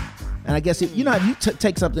pump it. And I guess if you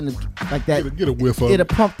take something like that, get a whiff of it'll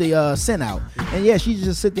pump the scent out. And yeah, she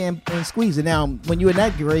just sit there and squeeze it. Now, when you're in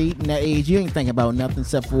that grade, in that age, you ain't thinking about nothing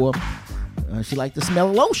except for she liked to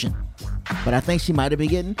smell lotion. But I think she might have been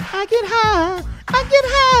getting, I get high.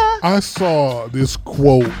 I saw this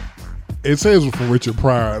quote. It says it was from Richard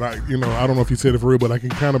Pryor, and I don't know if he said it for real, but I can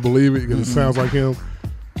kind of believe it because it sounds like him.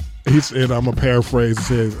 He said, I'm gonna paraphrase. It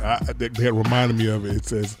says that reminded me of it.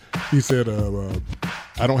 He said,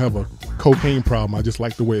 I don't have a cocaine problem. I just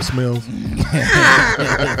like the way it smells.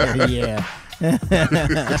 Yeah,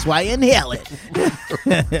 that's why I inhale it.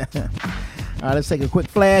 All right, let's take a quick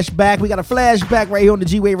flashback. We got a flashback right here on the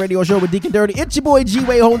G-Wade Radio Show with Deacon Dirty. It's your boy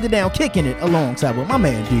G-Wade holding it down, kicking it alongside with my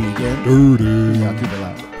man Deacon. Dirty. Y'all keep it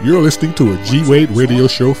loud. You're listening to a G-Wade Radio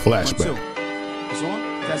Show flashback. It's on.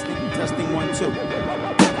 Testing 1 2.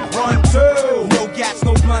 1 2. No gas,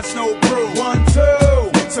 no blunts, no brew. 1 2.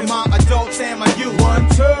 To my adults and my youth. 1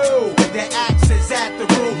 2. Their access at the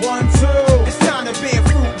root. 1 2. It's time to bear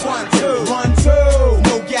fruit. 1 2. 1 2.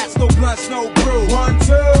 No gas, no blunts, no brew. 1 2.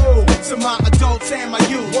 To my adults and my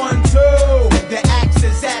youth. 1 2. Their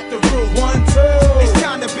access at the root. 1 2. It's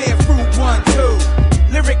time to bear fruit. 1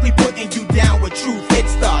 2. Lyrically putting you down with truth.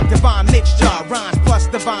 It's the divine mixture. Rhymes plus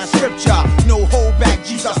divine scripture. No holdback.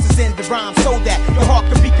 Jesus is in the rhyme so that your heart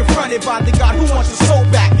can be confronted by the God who wants your soul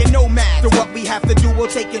back. And no matter what we have to do,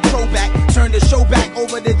 we'll take control back. Turn the show back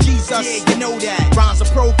over to Jesus. Yeah, you know that. Rhymes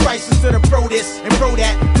are pro-Christ instead of pro-this and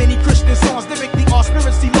pro-that. Many Christian songs lyrically are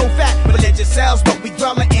spiritually low-fat. Religion sells, but we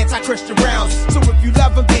dwell in anti-Christian realms. So if you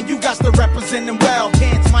love them, then you got to represent them well.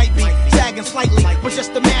 Pants might be sagging slightly, but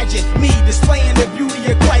just imagine me displaying the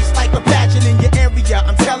beauty of Christ like a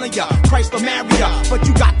ya. Christ will marry ya. But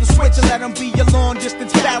you got to switch and let him be your long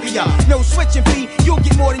distance barrier. No switching fee, you'll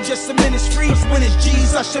get more than just a ministry. When it's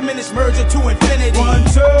G's, usher minutes merging to infinity. 1,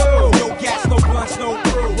 2. No gas, no blunts, no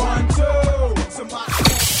crew. 1, 2.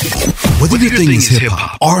 Whether your thing is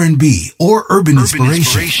hip-hop, R&B, or urban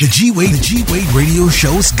inspiration, the G-Wade Radio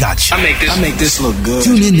Show's got you. I make this look good.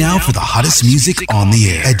 Tune in now for the hottest music on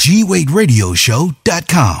the air at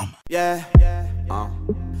gwaderadioshow.com. Yeah,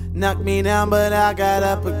 knocked me down, but I got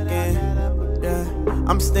up again. Yeah,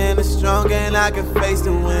 I'm standing strong and I can face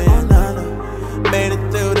the wind. Made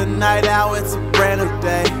it through the night, now it's a brand new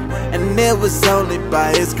day. And it was only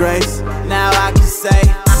by His grace. Now I can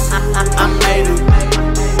say, I made it.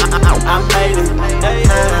 I made it.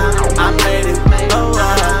 Yeah, I made it. Oh,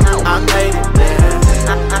 I made it.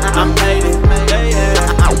 Yeah, I made it.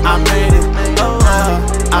 Yeah, I made it. Oh,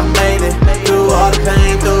 I made it. Through all the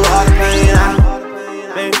pain, through all the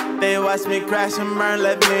pain. They watch me crash and burn,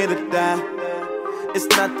 left me to die. It's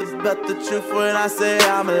nothing but the truth when I say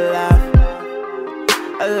I'm alive.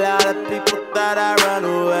 A lot of people thought I run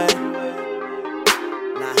away.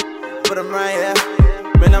 Nah, but I'm right here.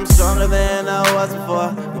 Man, I'm stronger than I was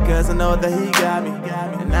before, because I know that He got me.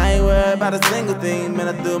 And I ain't worried about a single thing, man,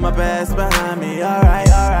 I threw my past behind me. Alright.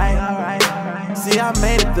 See, I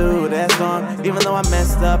made it through that storm, even though I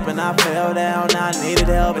messed up and I fell down. I needed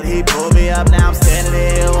help and He pulled me up. Now I'm standing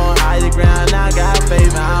here on higher ground. I got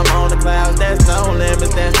faith, now I'm on the clouds. There's no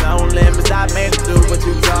limits, there's no limits. I made it through what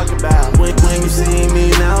you talking about. When you see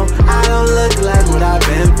me now, I don't look like what I've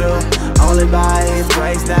been through. Only by His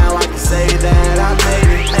grace now I can say that I made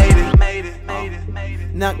it.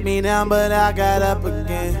 Knocked me down, but I got up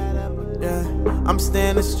again. Yeah, I'm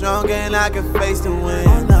standing strong and I can face the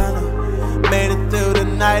wind. Made it through the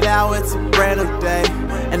night, now it's a brand new day.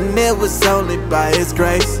 And it was only by His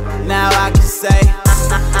grace. Now I can say,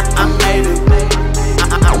 I made it.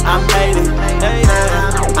 I made it.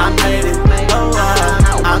 Yeah, I made it. Oh,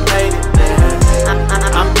 I made it.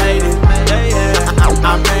 Yeah, I made it. Yeah,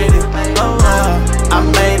 I made it. Oh, I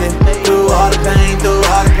made it. Through all the pain, through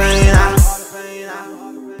all the pain.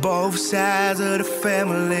 Both sides of the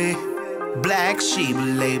family, black sheep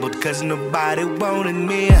labeled cause nobody wanted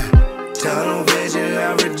me. Tunnel vision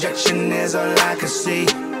of rejection is all I could see.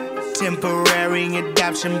 Temporary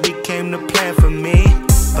adoption became the plan for me.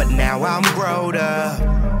 But now I'm grown up,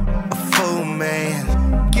 a full man.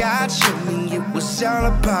 God showed me it was all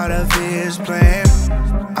a part of His plan.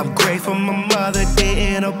 I'm grateful my mother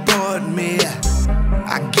didn't abort me.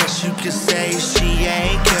 I guess you could say she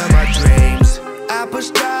ain't killed my dreams. I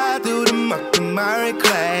pushed hard through the muck and miry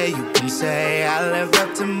clay. You can say I lived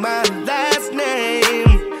up to my last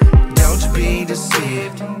name. Don't you be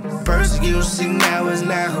deceived. Person you see now is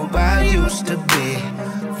not who I used to be.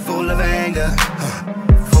 Full of anger,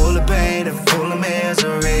 full of pain and full of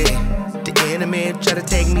misery. The enemy tried to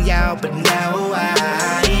take me out, but now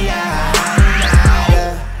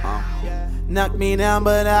knocked me down,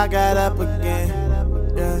 but I got up again.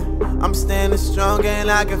 Yeah, I'm standing strong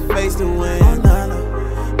and I can face the wind.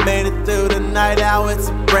 Made it through the night, now it's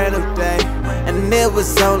a brand new day. And it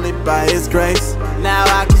was only by His grace. Now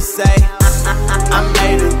I can say, I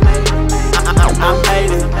made it. I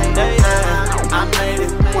made it. Yeah, I made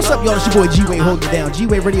it. What's up, y'all? It's your boy G-Wade holding it down.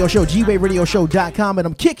 G-Wade Radio Show, gwaderadioshow.com, and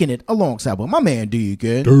I'm kicking it alongside with my man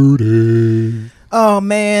Deacon. Dirty. Oh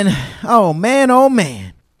man.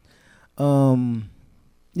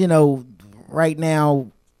 You know, right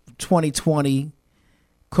now, 2020,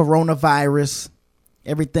 coronavirus,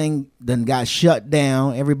 everything done got shut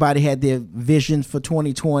down. Everybody had their visions for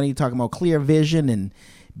 2020, talking about clear vision and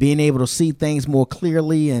being able to see things more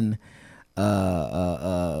clearly and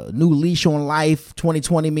new leash on life.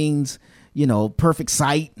 2020 means, you know, perfect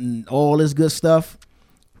sight and all this good stuff.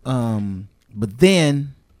 But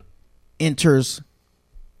then enters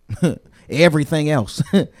everything else.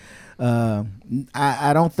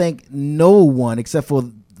 I don't think no one except for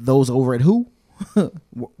those over at WHO,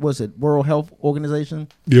 was it World Health Organization?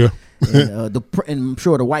 Yeah. And I'm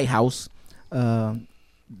sure the White House, that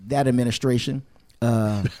administration,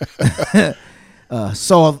 saw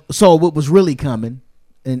what was really coming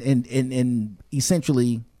and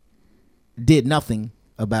essentially did nothing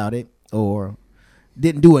about it or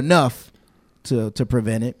didn't do enough to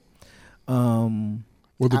prevent it.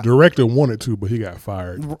 Well, the director wanted to, but he got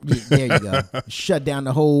fired. There you go. Shut down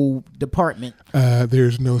the whole department.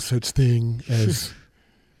 There's no such thing as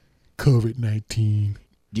COVID-19.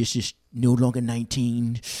 This is no longer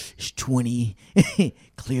 19. It's 20.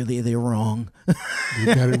 Clearly, they're wrong.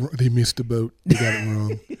 They got it. They missed the boat. They got it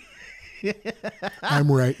wrong.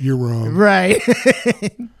 I'm right. You're wrong. Right.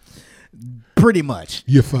 Pretty much.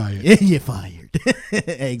 You're fired. You're fired.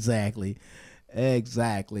 Exactly.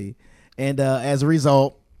 And as a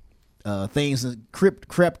result, things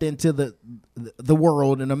crept into the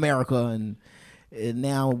world in America, and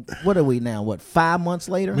now what are we now? What, 5 months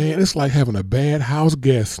later? Man, it's like having a bad house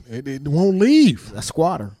guest. It won't leave. A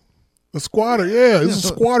squatter. A squatter, yeah. It's a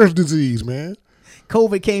squatter's disease, man.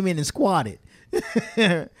 COVID came in and squatted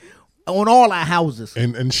on all our houses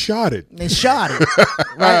and shot it.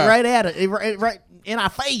 right at it, right in our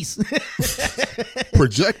face.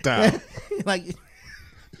 Projectile. Like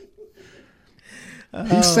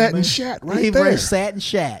he sat and shat right there. He sat and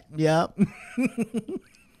shat. Yep.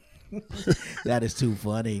 That is too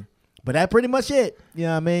funny. But that's pretty much it. You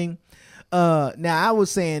know what I mean? Now, I was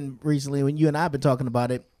saying recently when you and I have been talking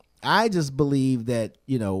about it, I just believe that,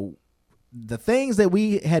 you know, the things that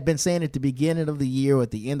we had been saying at the beginning of the year or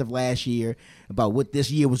at the end of last year about what this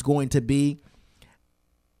year was going to be,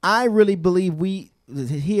 I really believe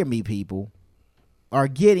hear me, people, are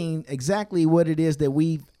getting exactly what it is that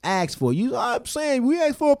we've asked for. I'm saying we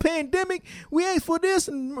asked for a pandemic, we asked for this,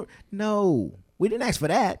 and no, we didn't ask for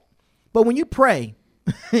that. But when you pray,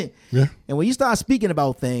 yeah, and when you start speaking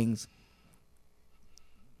about things,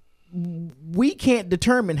 we can't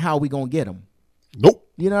determine how we gonna get them. Nope.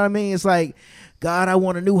 You know what I mean? It's like, God, I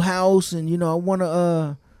want a new house, and I want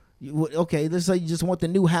to. Okay, let's say you just want the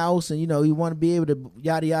new house, and you want to be able to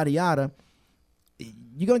yada yada yada.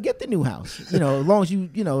 You're gonna get the new house, as long as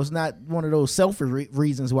it's not one of those selfish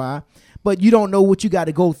reasons why. But you don't know what you got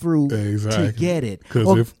to go through to get it.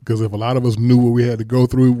 Because if a lot of us knew what we had to go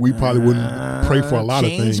through, we probably wouldn't pray for a lot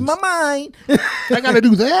of things. Change my mind. I got to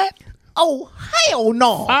do that? Oh, hell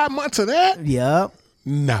no. 5 months of that? Yep.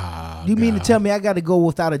 Nah. You mean to tell me I got to go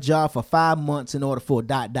without a ... for 5 months in order for ...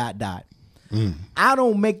 I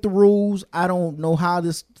don't make the rules. I don't know how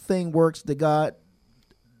this thing works that God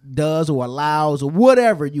does or allows or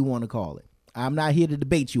whatever you want to call it. I'm not here to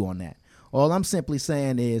debate you on that. All I'm simply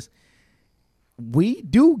saying is we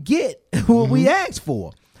do get what we ask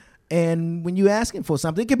for. And when you're asking for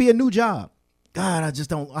something, it could be a new job. God,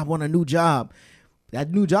 I want a new job. That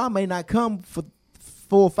new job may not come for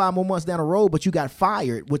 4 or 5 more months down the road, but you got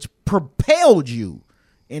fired, which propelled you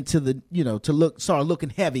into the, to start looking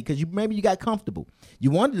heavy because maybe you got comfortable. You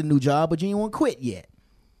wanted a new job, but you didn't want to quit yet.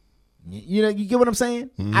 You get what I'm saying?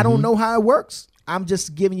 Mm-hmm. I don't know how it works. I'm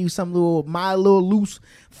just giving you my little loose,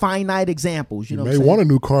 finite examples. You may want a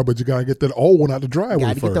new car, but you got to get that old one out the driveway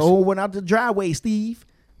first. Got to get the old one out the driveway, Steve.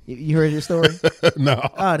 You heard his story? No.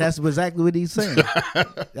 Oh, that's exactly what he's saying.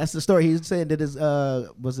 That's the story he's saying that his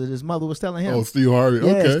mother was telling him. Oh, Steve Harvey.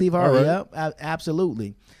 Yeah, okay. Steve Harvey. Right. Yep,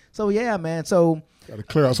 absolutely. So yeah, man. So got to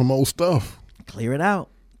clear out some old stuff. Clear it out.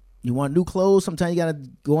 You want new clothes? Sometimes you got to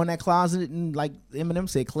go in that closet and, like Eminem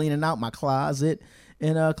said, cleaning out my closet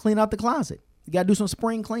and clean out the closet. You got to do some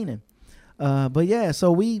spring cleaning. But yeah,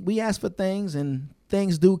 so we ask for things and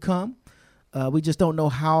things do come. We just don't know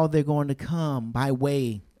how they're going to come by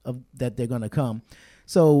way of that they're going to come.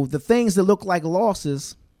 So the things that look like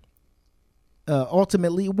losses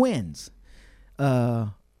ultimately wins,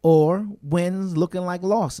 or wins looking like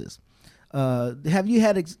losses. Have you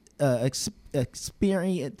had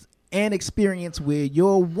experience where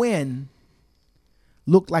your win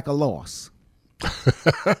looked like a loss?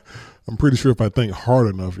 I'm pretty sure if I think hard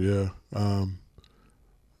enough, yeah.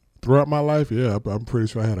 Throughout my life, yeah, I'm pretty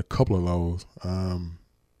sure I had a couple of those.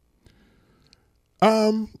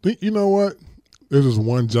 You know what? There's this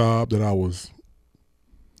one job that I was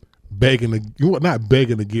not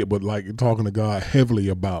begging to get, but like talking to God heavily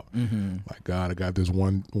about. Mm-hmm. Like, God, I got this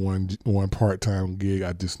one part-time gig.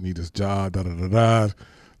 I just need this job.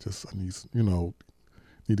 Just I need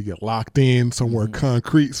to get locked in somewhere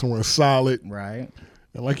concrete, somewhere solid. Right.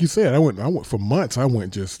 And like you said, I went for months. I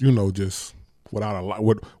went just without a lot,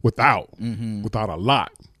 without a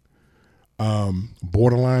lot.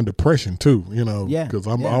 Borderline depression too, because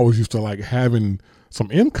I'm always used to like having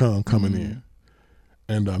some income coming in.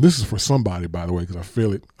 And this is for somebody, by the way, because I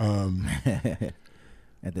feel it.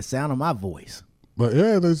 At the sound of my voice. But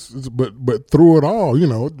yeah, but through it all,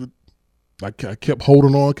 I kept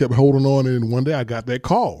holding on, and one day I got that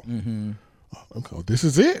call. Mm-hmm. Okay, this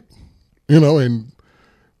is it, and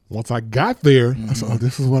once I got there, I said,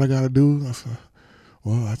 this is what I got to do. I said,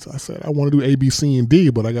 I said I want to do A, B, C, and D,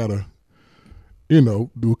 but I got to, do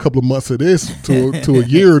a couple of months of this to a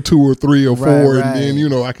year or 2 or 3 or 4, right. And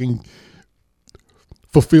then, I can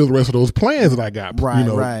fulfill the rest of those plans that I got,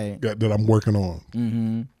 that I'm working on.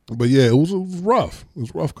 Mm-hmm. But yeah, it was rough. It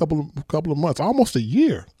was rough couple of months, almost a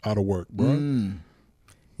year out of work, bro.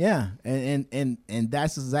 Yeah, and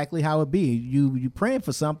that's exactly how it be. You praying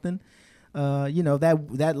for something,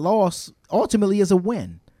 that loss ultimately is a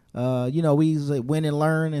win. We use win and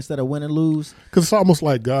learn instead of win and lose. Because it's almost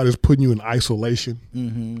like God is putting you in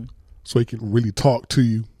isolation, so He can really talk to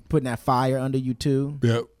you. Putting that fire under you too.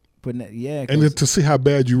 Yep. Putting that, and then to see how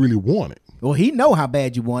bad you really want it. Well, He know how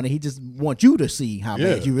bad you want it. He just wants you to see how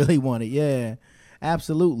bad you really want it. Yeah,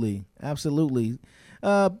 absolutely.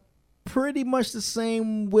 Pretty much the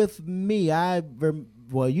same with me.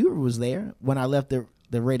 You was there when I left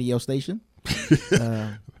the radio station.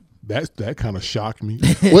 That kind of shocked me.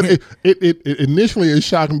 Well, it initially it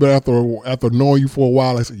shocked me, but after knowing you for a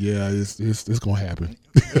while, I said, "Yeah, it's gonna happen."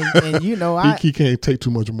 And he can't take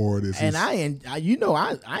too much more of this. And I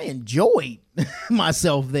enjoyed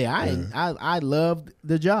myself there. I loved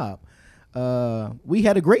the job. We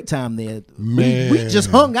had a great time there. Man, we just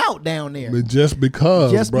hung out down there. But just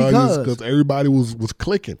because everybody was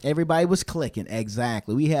clicking. Everybody was clicking,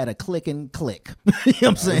 exactly. We had a click and click. You know what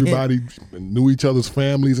I'm saying? Everybody knew each other's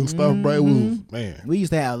families and stuff, bro. It was, man. We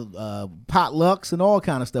used to have potlucks and all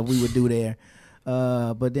kind of stuff we would do there.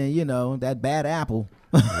 But then, that bad apple.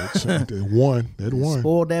 that one.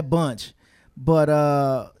 Spoiled that bunch. But,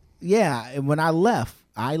 and when I left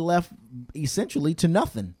essentially to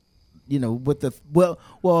nothing. With the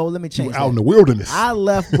let me change. Out in the wilderness. I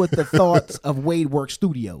left with the thoughts of WadeWorks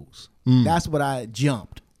Studios. That's what I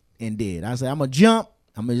jumped and did. I said, I'm gonna jump.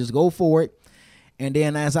 I'm gonna just go for it. And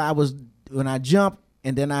then when I jumped,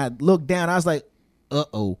 and then I looked down, I was like,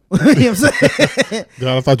 uh-oh. You know what I'm saying?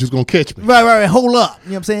 God, I thought you was gonna catch me. Right. Hold up.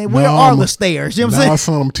 You know what I'm saying? Where are the stairs? You know what I'm saying?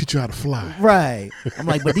 Son, I'm gonna teach you how to fly. Right. I'm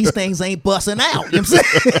like, but these things ain't busting out. You know what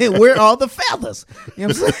I'm saying? Where are the feathers? You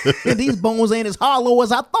know what I'm saying? These bones ain't as hollow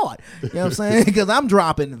as I thought. You know what I'm saying? Because I'm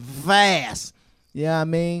dropping fast. You know what I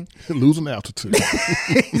mean? Losing altitude.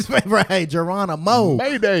 Right. Geronimo.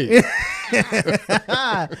 Mayday.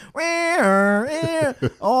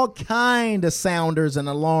 All kind of sounders and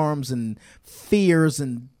alarms and fears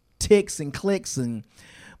and ticks and clicks and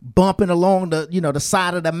bumping along the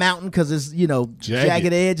side of the mountain because it's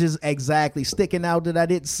jagged edges exactly sticking out that I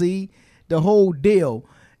didn't see, the whole deal.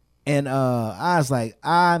 And I was like,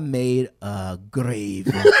 I made a grave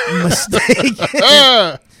mistake.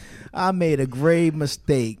 I made a grave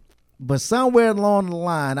mistake. But somewhere along the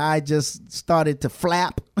line, I just started to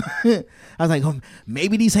flap. I was like,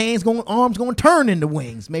 maybe these arms gonna turn into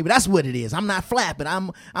wings. Maybe that's what it is. I'm not flapping.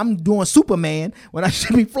 I'm doing Superman when I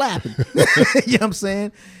should be flapping. You know what I'm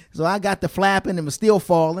saying? So I got the flapping and was still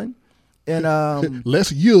falling. And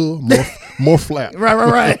less yield, more flap.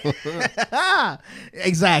 Right.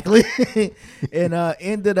 Exactly. And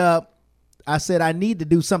ended up, I said I need to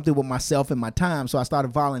do something with myself and my time. So I started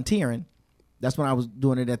volunteering. That's when I was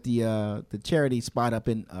doing it at the charity spot up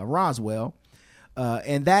in Roswell.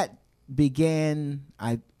 And that began,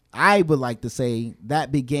 I would like to say,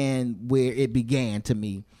 that began where it began to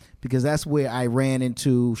me. Because that's where I ran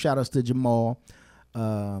into, shout outs to Jamal,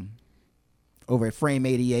 over at Frame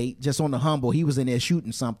 88, just on the humble. He was in there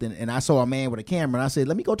shooting something, and I saw a man with a camera, and I said,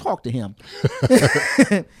 let me go talk to him.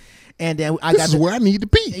 And then this is where I need to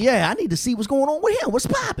be. Yeah, I need to see what's going on with him. What's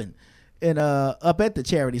popping? And up at the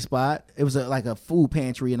charity spot, it was like a food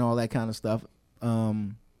pantry and all that kind of stuff.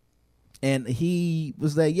 And he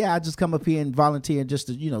was like, yeah, I just come up here and volunteer just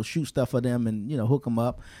to, shoot stuff for them and, hook them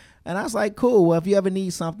up. And I was like, cool. Well, if you ever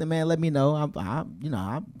need something, man, let me know. I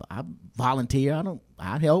volunteer.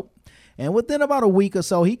 I help. And within about a week or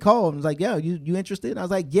so, he called and was like, yo, you interested? And I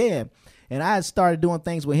was like, yeah. And I had started doing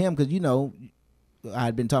things with him because, I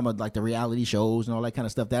had been talking about like the reality shows and all that kind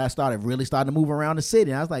of stuff that I started to move around the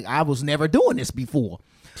city. And I was like, I was never doing this before.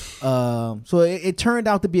 So it turned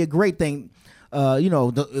out to be a great thing. The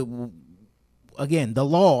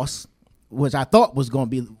loss, which I thought was going to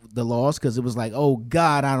be the loss because it was like, oh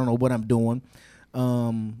God, I don't know what I'm doing.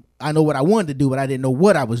 I know what I wanted to do, but I didn't know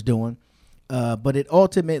what I was doing. But it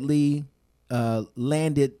ultimately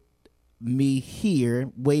landed me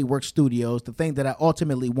here, WadeWorks Studios, the thing that I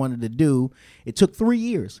ultimately wanted to do. It took 3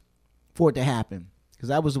 years for it to happen because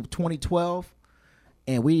that was 2012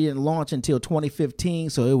 and we didn't launch until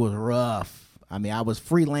 2015, so it was rough. I mean, I was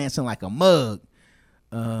freelancing like a mug,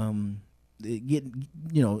 working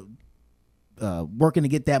to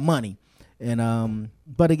get that money. And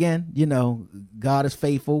but again, God is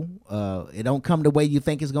faithful. It don't come the way you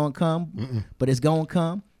think it's gonna come, but it's gonna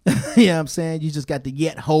come. You know what I'm saying? You just got to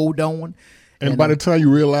yet hold on. And by the time you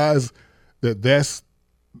realize that's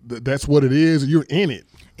what it is, you're in it.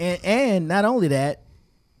 And not only that,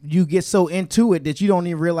 you get so into it that you don't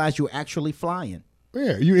even realize you're actually flying.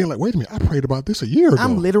 Yeah, you ain't like, wait a minute, I prayed about this a year ago.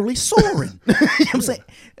 I'm literally soaring. You know what I'm saying?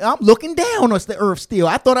 I'm looking down on the earth still.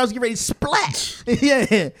 I thought I was getting ready to splat.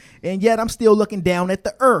 Yeah. And yet I'm still looking down at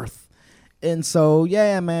the earth. And so,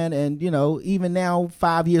 yeah, man. And, even now,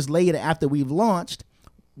 5 years later, after we've launched,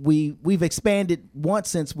 we've expanded twice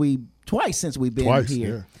since we've been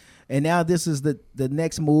here. Yeah. And now this is the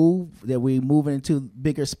next move that we're moving into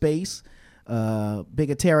bigger space,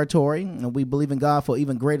 bigger territory. And we believe in God for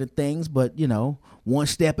even greater things, but, one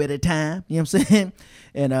step at a time. You know what I'm saying?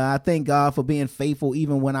 And I thank God for being faithful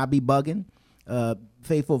even when I be bugging,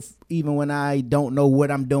 faithful even when I don't know what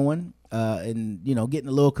I'm doing. And getting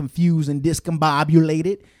a little confused and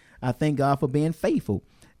discombobulated. I thank God for being faithful.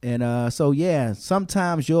 And so yeah,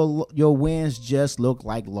 sometimes your wins just look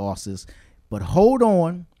like losses, but hold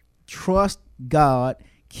on, trust God,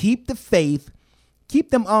 keep the faith,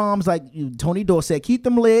 keep them arms, like Tony Doe said, keep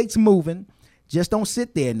them legs moving. Just don't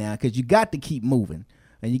sit there now, because you got to keep moving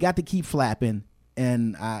and you got to keep flapping.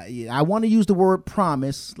 And I want to use the word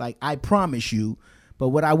promise, like I promise you, but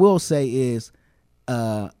what I will say is,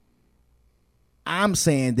 I'm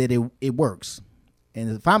saying that it works. And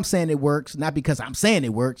if I'm saying it works, not because I'm saying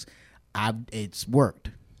it works, it's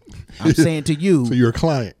worked. I'm saying to you. So you're a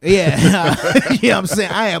client. Yeah. Yeah, I'm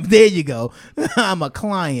saying I am. There you go. I'm a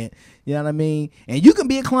client. You know what I mean? And you can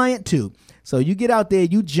be a client too. So you get out there,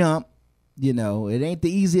 you jump. It ain't the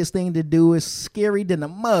easiest thing to do. It's scary than a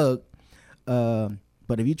mug.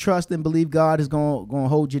 But if you trust and believe God is going to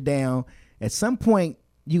hold you down, at some point,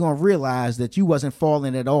 you're going to realize that you wasn't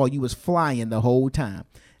falling at all. You was flying the whole time.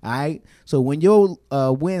 All right. So when your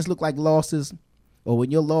wins look like losses, or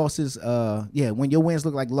when your losses, when your wins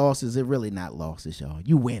look like losses, they're really not losses, y'all.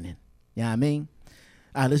 You winning. You know what I mean?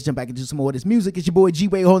 All right, let's jump back into some more of this music. It's your boy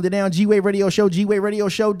G-Wade holding it down. G-Wade Radio Show,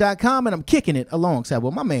 GWadeRadioShow.com, and I'm kicking it alongside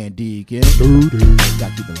with my man Deacon.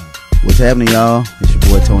 Gotta keep it low. What's happening, y'all? It's your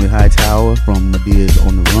boy Tony Hightower from Medea's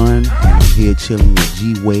On the Run, and I'm here chilling with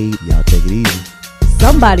G-Wade. Y'all take it easy.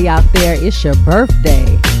 Somebody out there, it's your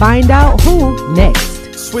birthday. Find out who next.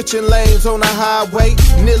 Switching lanes on the highway,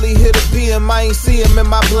 nearly hit a PM, I ain't see him in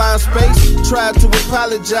my blind space. Tried to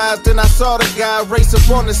apologize, then I saw the guy race up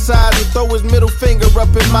on the side and throw his middle finger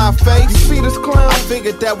up in my face. You see this clown? I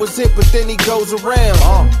figured that was it, but then he goes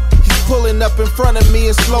around. He's pulling up in front of me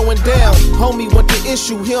and slowing down. Homie, what the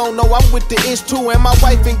issue? He don't know I'm with the ish too, and my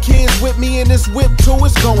wife and kids with me in this whip too.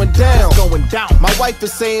 It's going down. My wife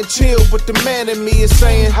is saying chill, but the man in me is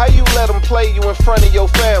saying, how you let him play you in front of your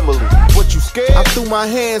family? What, you scared? I threw my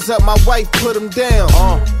hands up, my wife put him down.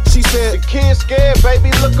 She said, the kid's scared,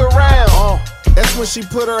 baby, look around. That's when she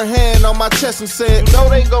put her hand on my chest and said, you know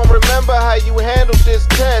they gon' remember how you handled this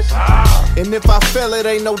test. And if I fail, it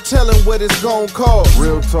ain't no telling what it's gon' cause.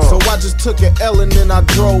 Real talk. So I just took an L and then I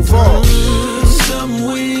drove off. Some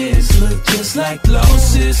wins look just like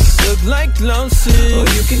losses. Look like losses. Or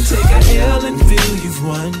you can take a L and feel you've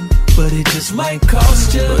won, but it just might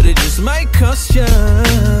cost you. Who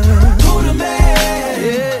the man?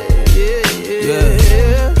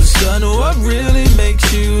 Yeah. Son, what really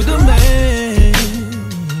makes you the man?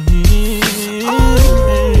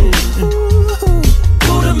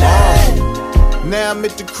 Now I'm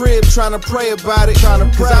at the crib trying to pray about it.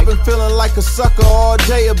 Cause I've been feeling like a sucker all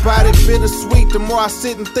day about it. Bittersweet, the more I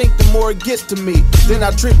sit and think, the more it gets to me. Then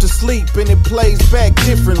I drift to sleep and it plays back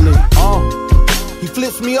differently. He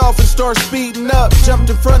flips me off and starts speeding up.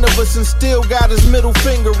 Jumped in front of us and still got his middle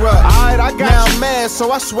finger up. Now I'm mad,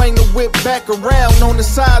 so I swing the whip back around on the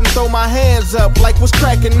side and throw my hands up like what's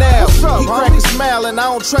cracking now. He crack a smile and I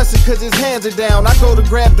don't trust it cause his hands are down. I go to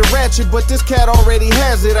grab the ratchet, but this cat already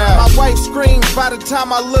has it out. My wife screams, by the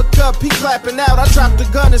time I look up, he clapping out. I dropped the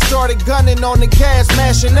gun and started gunning on the gas,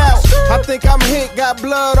 mashing out. I think I'm hit, got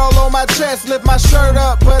blood all on my chest. Lift my shirt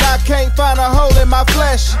up, but I can't find a hole in my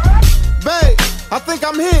flesh. Babe, I think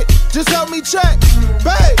I'm hit, just help me check.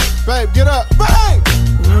 Babe, get up. Babe!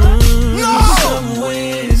 No! Some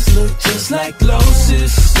wins look just like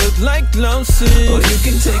losses. Or you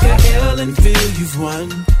can take a L and feel you've won,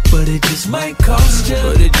 but it just might cost you.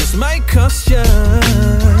 Who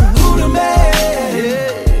the man?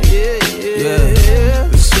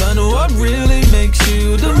 Yeah. Son, what really makes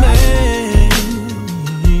you the man?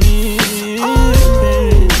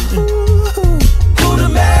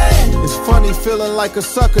 Funny feeling like a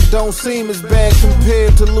sucker don't seem as bad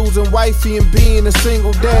compared to losing wifey and being a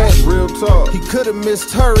single dad. Real talk. He could've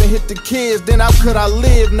missed her and hit the kids, then how could I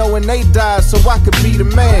live knowing they died so I could be the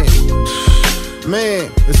man?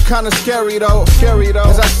 Man, it's kinda scary though.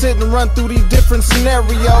 As I sit and run through these different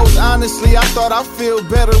scenarios, honestly, I thought I'd feel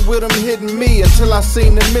better with them hitting me until I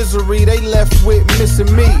seen the misery they left with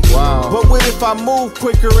missing me. Wow. But what if I move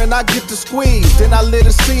quicker and I get to squeeze? Then I let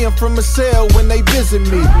her see them from a cell when they visit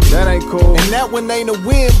me. That ain't cool. And that one ain't a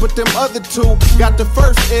win, but them other two got the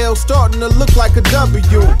first L starting to look like a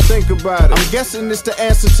W. Think about it. I'm guessing it's the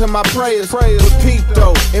answer to my prayers. But Pete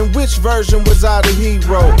though, in which version was I the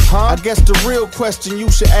hero? I guess the real question you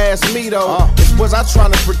should ask me though is, was I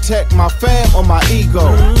trying to protect my fam or my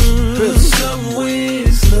ego? Some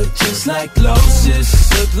wins look just like losses.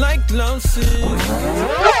 Look like losses.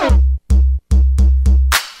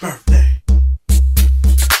 Birthday.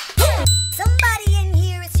 Somebody in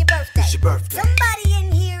here, it's your birthday. It's your birthday. Somebody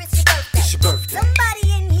in here, it's your birthday. It's your birthday.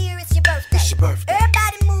 Somebody in here, it's your birthday. It's your birthday.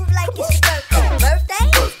 Everybody move like it's your birthday. Birthday.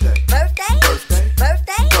 Birthday. Birthday. Birthday.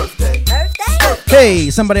 Birthday. Birthday. Birthday. Hey,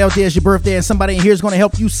 somebody out there, it's your birthday, and somebody in here is going to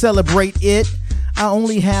help you celebrate it. I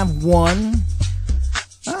only have one.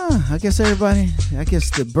 I guess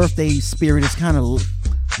the birthday spirit is kind of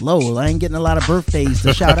low. I ain't getting a lot of birthdays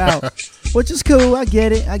to shout out, which is cool. I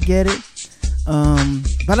get it.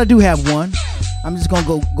 But I do have one. I'm just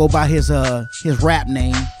gonna go by his rap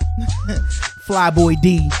name, Flyboy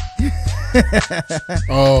D.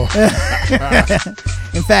 Oh.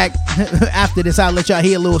 In fact, after this, I'll let y'all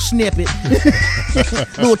hear a little snippet,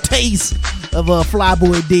 little taste of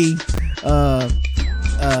Flyboy D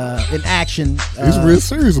in action. He's real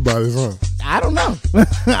serious about it, huh? I don't know.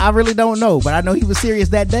 I really don't know, but I know he was serious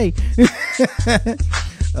that day.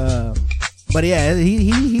 But yeah,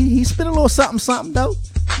 he spit a little something though.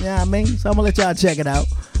 Yeah, I mean, so I'm gonna let y'all check it out.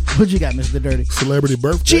 What you got, Mr. Dirty? Celebrity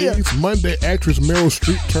birthdays. Cheers. Monday, actress Meryl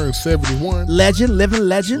Streep turned 71. Living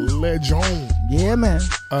legend. Legend. Yeah, man.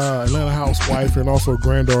 Atlanta housewife and also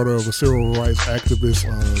granddaughter of a civil rights activist,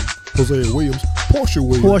 Hosea Williams. Portia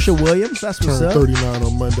Williams. That's what's up. Turned 39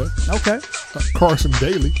 on Monday. Okay. Carson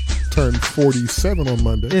Daly turned 47 on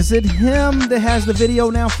Monday. Is it him that has the video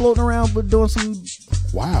now floating around but doing some...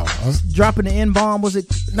 Wow. Dropping the N-bomb? Was it...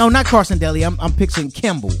 No, not Carson Daly. I'm picturing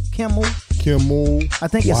Kimmel. I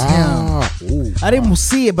think it's him. Ooh, I didn't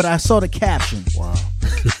see it, but I saw the caption. Wow.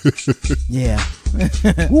 Yeah.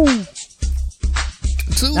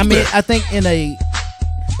 Tuesday. I mean, I think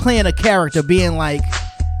playing a character, being like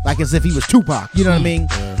as if he was Tupac, you know what I mean?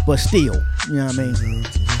 Yeah. But still, you know what I mean?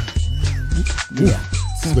 Yeah.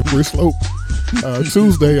 Slippery slope.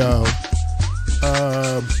 Tuesday,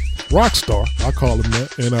 rock star, I call him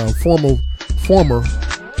that, and former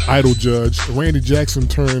Idol judge Randy Jackson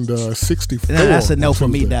turned 64. Now, that's a no for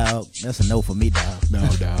me, dog. That's a no for me, dog. No,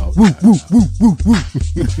 dog. Woo, woo, woo, woo, woo.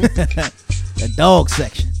 The dog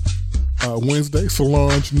section. Wednesday,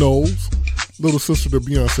 Solange Knowles, little sister to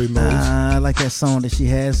Beyonce Knowles. I like that song that she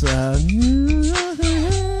has. I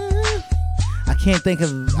can't think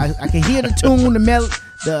of. I can hear the tune, the melody.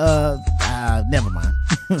 Never mind.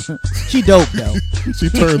 She dope though. She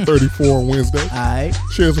turned 34 on Wednesday. All right.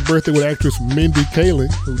 Shares a birthday with actress Mindy Kaling,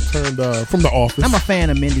 who turned from The Office. I'm a fan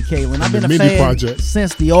of Mindy Kaling. I've been a Mindy fan Project.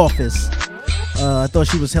 since The Office. I thought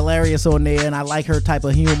she was hilarious on there, and I like her type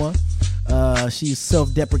of humor. She's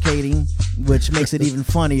self-deprecating, which makes it even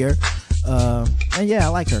funnier. And yeah, I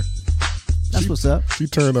like her. That's what's up. She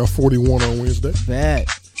turned 41 on Wednesday. Bad.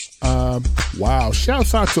 Wow.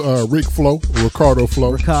 Shouts out to Ricardo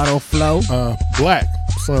Flo. Black.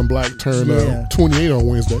 Son Black turned 28 on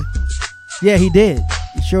Wednesday. Yeah, he did.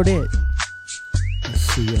 He sure did. Let's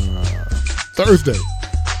see. Thursday.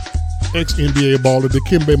 Ex-NBA baller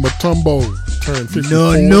Dikembe Mutombo turned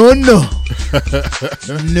 54.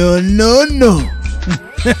 No.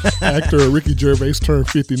 Actor Ricky Gervais turned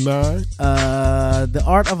 59. The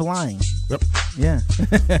Art of Lying. Yep. Yeah.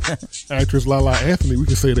 Actress Lala Anthony, we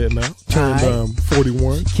can say that now, turned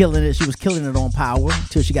 41. She was killing it on Power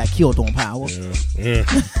until she got killed on Power. Yeah.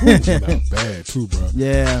 That bad too, bro.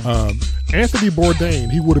 Yeah. Anthony Bourdain,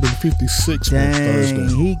 he would have been 56 on Thursday.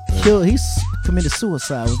 He committed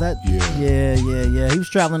suicide. Was that? Yeah. He was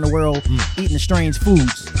traveling the world eating strange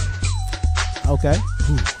foods. Okay.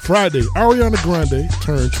 Friday, Ariana Grande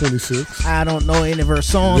turned 26. I don't know any of her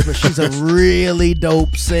songs, but she's a really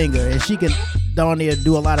dope singer, and she can darn near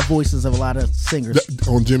do a lot of voices of a lot of singers.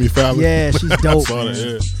 On Jimmy Fallon. Yeah, she's dope. I saw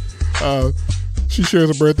that, yeah. She shares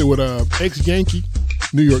a birthday with ex-Yankee,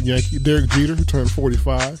 New York Yankee, Derek Jeter, who turned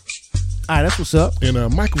 45. All right, that's what's up. And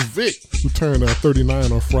Michael Vick, who turned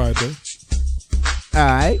 39 on Friday. All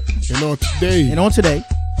right. And on today,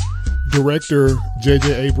 director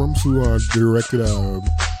J.J. Abrams, who directed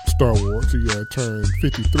Star Wars, he turned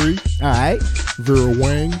 53. All right.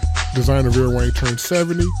 Designer Vera Wang turned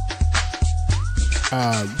 70.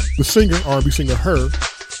 The singer, R&B singer, Her,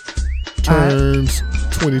 turns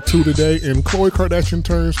 22 today, and Khloe Kardashian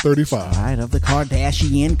turns 35. All right, of the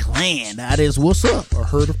Kardashian clan. That is what's up. A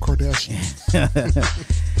herd of Kardashians.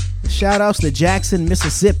 Shout outs to Jackson,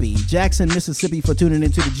 Mississippi. Jackson, Mississippi, for tuning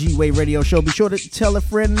into the G-Wade Radio Show. Be sure to tell a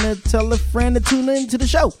friend to tune into the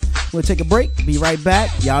show. We'll take a break. Be right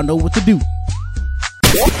back. Y'all know what to do.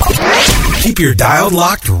 Keep your dial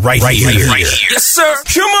locked right here. Yes, sir.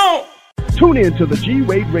 Come on. Tune in to the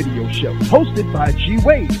G-Wade Radio Show, hosted by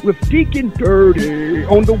G-Wade with Deacon Dirty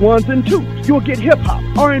on the ones and twos. You'll get hip-hop,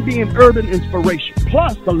 R&B, and urban inspiration,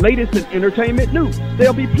 plus the latest in entertainment news.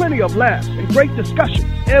 There'll be plenty of laughs and great discussions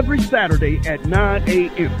every Saturday at 9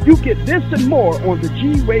 a.m. You get this and more on the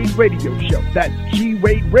G-Wade Radio Show. That's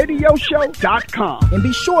GWadeRadioshow.com. And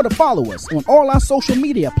be sure to follow us on all our social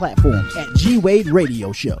media platforms at G-Wade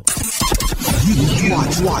Radio Show.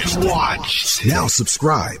 Watch. Now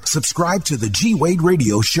subscribe to the G-Wade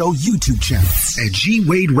Radio Show YouTube channel at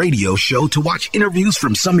G-Wade Radio Show to watch interviews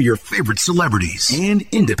from some of your favorite celebrities and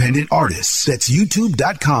independent artists. That's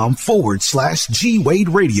youtube.com/G-Wade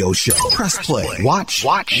Radio Show. Press play, watch,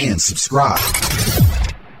 and subscribe.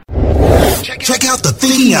 Check out the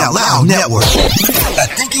Thinking Out Loud Network at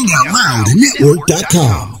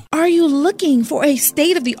thinkingoutloudnetwork.com. Are you looking for a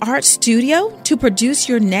state-of-the-art studio to produce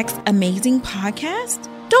your next amazing podcast?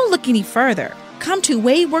 Don't look any further. Come to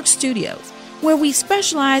WadeWorks Studios, where we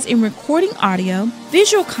specialize in recording audio,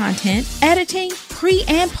 visual content, editing, pre-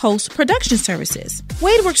 and post-production services.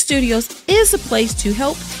 WadeWorks Studios is the place to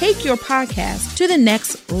help take your podcast to the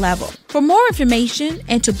next level. For more information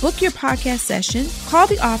and to book your podcast session, call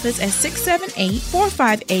the office at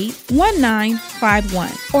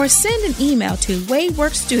 678-458-1951 or send an email to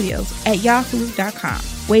wadeworkstudios@yahoo.com.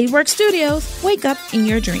 WadeWorks Studios, wake up in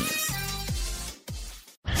your dreams.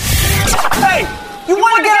 Hey, you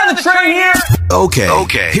want to get on the train here?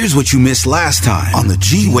 Okay. Here's what you missed last time on the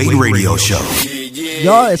G-Wade Radio Show.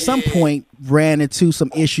 Y'all at some point ran into some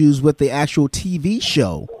issues with the actual TV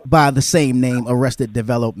show by the same name, Arrested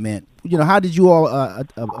Development. You know, how did you all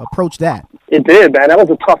approach that? It did, man. That was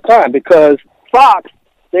a tough time because Fox,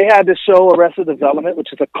 they had this show, Arrested Development,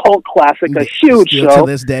 which is a cult classic, a huge show. To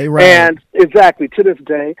this day, right? And exactly, to this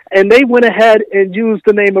day. And they went ahead and used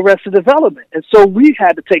the name Arrested Development. And so we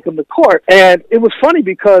had to take them to court. And it was funny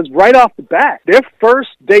because right off the bat, their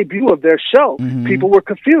first debut of their show, people were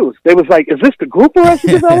confused. They was like, is this the group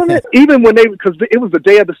Arrested Development? Even when because it was the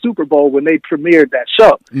day of the Super Bowl when they premiered that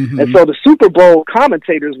show. And so the Super Bowl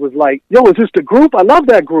commentators was like, yo, is this the group? I love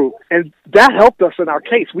that group. And that helped us in our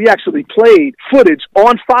case. We actually played footage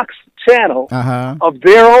on Fox channel of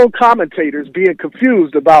their own commentators being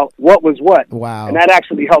confused about what was what. Wow. And that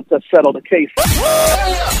actually helped us settle the case.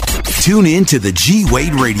 Tune in to the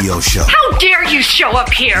G-Wade Radio Show. How dare you show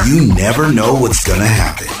up here? You never know what's gonna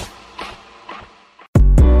happen.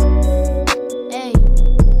 Hey,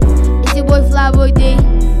 it's your boy Flyboy D.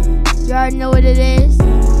 You already know what it is.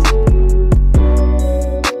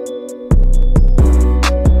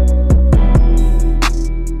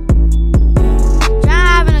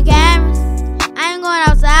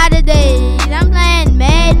 Outside today, I'm playing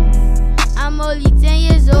Madden. I'm only 10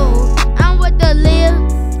 years old. I'm with the Lil,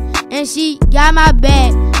 and she got my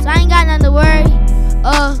back, so I ain't got nothing to worry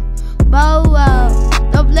about.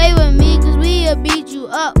 Don't play with me, cause we'll beat you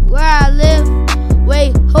up where I live.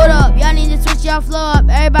 Wait, hold up, y'all need to switch y'all flow up.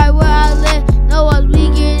 Everybody where I live, know us, we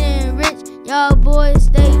getting rich. Y'all boys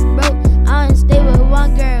stay broke. I only stay with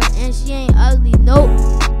one girl, and she ain't ugly, nope.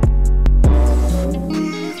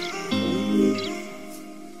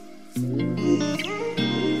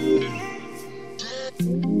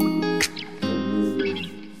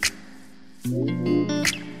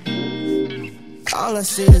 All I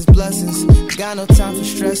see is blessings, got no time for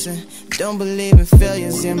stressing. Don't believe in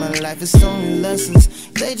failures in my life, it's only lessons.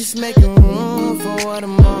 They just making room for what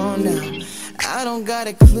I'm on now. I don't got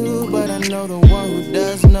a clue, but I know the one who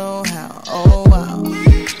does know how. Oh wow,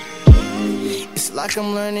 it's like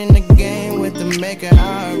I'm learning the game with the maker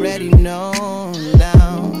I already know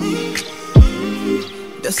now.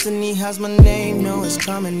 Destiny has my name, know it's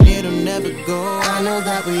coming, it'll never go. I know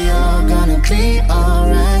that we all gonna be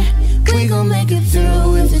alright. We gon' make it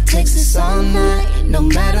through if it takes us all night. No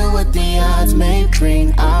matter what the odds may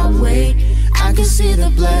bring our way, I can see the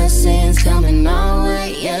blessings coming our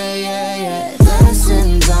way. Yeah.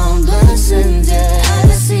 Blessings on blessings, yeah. I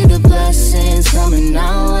can see the blessings coming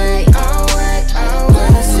our way.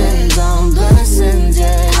 Blessings on blessings,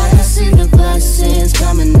 yeah. I can see the blessings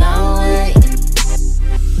coming our way.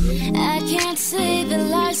 I can't say that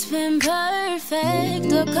life's been perfect.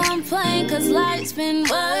 perfect or complain, cause life's been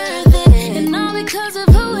worth it. And all because of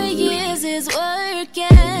who he is working.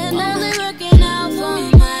 Only working out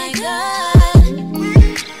for my God.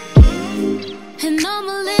 And no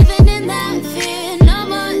more living in that fear. No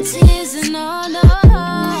more tears and no.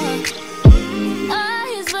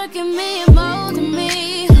 Oh, he's working me and molding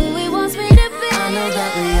me who he wants me to be. I know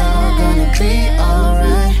that we all gonna be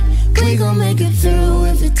alright. We gon' make it through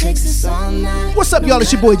if it takes us all night. What's up, y'all?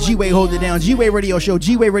 It's your boy G-Way, hold it down. G-Way Radio Show,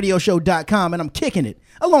 GWayRadioShow.com, and I'm kicking it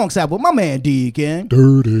alongside with my man Deacon.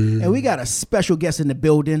 Dirty. And we got a special guest in the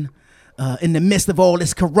building in the midst of all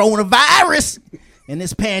this coronavirus and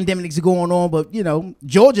this pandemic is going on. But, you know,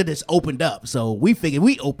 Georgia just opened up, so we figured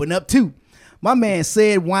we open up too. My man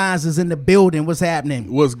said Wynez is in the building. What's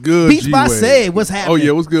happening? What's good, Beats by G-Way? Said, what's happening? Oh,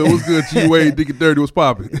 yeah, what's good? What's good, G-Way? Deacon Dirty, what's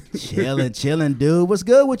popping? Chilling, dude. What's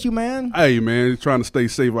good with you, man? Hey, man, trying to stay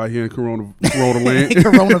safe out here in Corona land.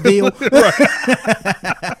 Coronaville.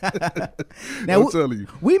 Now, I'm telling you.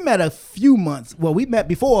 We met a few months. Well, we met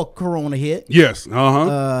before Corona hit. Yes,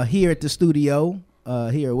 here at the studio.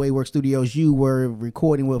 Here at Waywork Studios, you were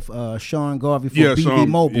recording with Sean Garvey for BB Sean,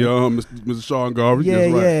 Mobile. Yeah, Mr. Sean Garvey. Yeah,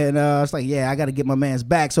 that's right. and it's like, I got to get my man's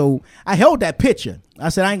back. So I held that picture. I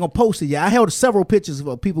said, I ain't going to post it yet. I held several pictures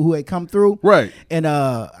of people who had come through. Right. And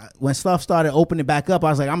when stuff started opening back up, I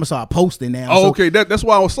was like, I'm going to start posting now. Oh, so, okay. That's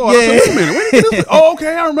why I saw Yeah. it. I said, wait a minute. Wait a minute. Oh,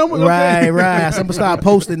 okay. I remember. Okay. Right. So I'm going to start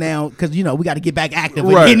posting now because, you know, we got to get back active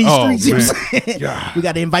in these streets. You know what I'm saying? We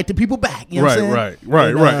got to invite the people back. You know what I'm saying?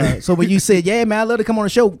 Right. So when you said, yeah, man, I'd love to come on the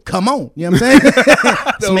show, come on. You know what I'm saying?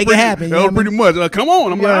 Let's make it happen. That was pretty much. Come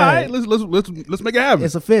on. I'm like, all right, let's make it happen.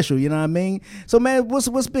 It's official. You know what I mean? So, man,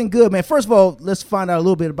 what's been good, man? First of all, let's find out a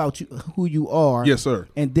little bit about you, who you are. Yes, sir.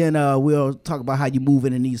 And then we'll talk about how you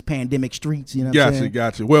moving in these pandemic streets. You know what I'm saying?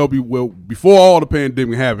 Gotcha. Well, before all the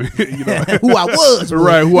pandemic happened, you know, who I was.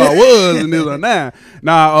 Right, who I was, and this or now.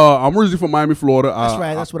 Now, I'm originally from Miami, Florida. That's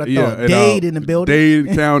right. That's what I thought. Dade in the building.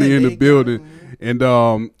 Dade County in the building. And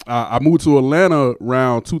I moved to Atlanta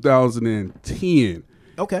around 2010.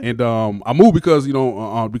 Okay. And I moved because, you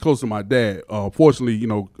know, be close to my dad. Fortunately, you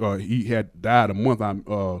know, he had died a month I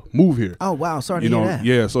moved here. Oh, wow. Sorry to hear that.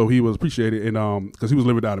 Yeah, so he was appreciated, and because he was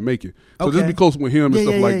living down in Macon. So Okay. just be close with him and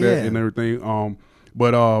stuff like that and everything.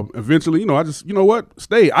 But eventually, you know, I just, you know what,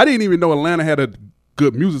 stayed. I didn't even know Atlanta had a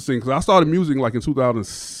good music scene because I started music like in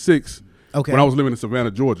 2006. Okay. When I was living in Savannah,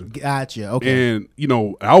 Georgia. Gotcha. Okay. And, you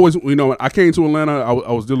know, I always, you know, I came to Atlanta.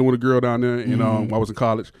 I was dealing with a girl down there, and I was in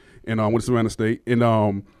college, and I went to Savannah State,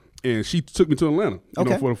 and she took me to Atlanta, you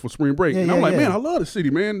know, for spring break. And I'm like, man, I love the city,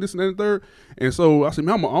 man, this and that and third. And so I said,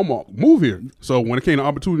 man, I'm gonna move here. So when it came to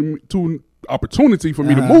opportunity for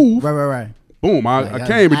me to move, right. Boom, I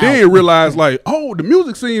came and then realized like, oh, the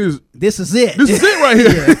music scene is this is it right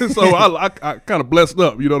here. So I kind of blessed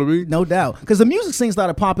up, you know what I mean? No doubt, because the music scene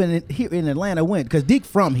started popping here in Atlanta. When because Dick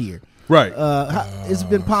from here, right? It's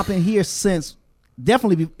been popping here since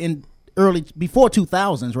definitely before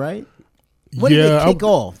 2000s, right? When did it kick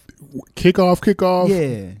off? Kick off.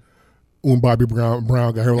 Yeah. When Bobby Brown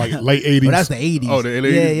got her like late 80s. Well, that's the 80s. Oh, the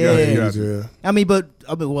 80s. Yeah. I mean,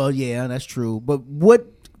 well, yeah, that's true.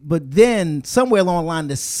 But then somewhere along the line,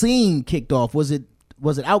 the scene kicked off. Was it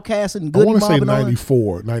Outkast and Goody Mob? I want to say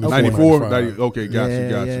 94. 94. Okay,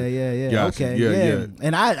 gotcha. Yeah. Okay, yeah.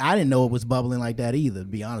 And I didn't know it was bubbling like that either, to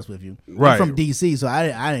be honest with you. Right. I'm from DC, so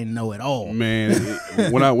I didn't know at all. Man,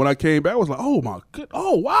 when I came back, I was like, oh my god,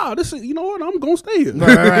 oh wow, this is, you know what, I'm gonna stay here.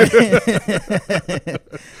 Right.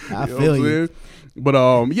 I feel you. But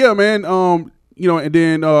yeah, man. You know, and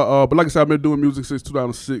then, but like I said, I've been doing music since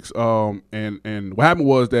 2006. And what happened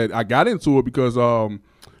was that I got into it because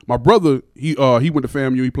my brother, he went to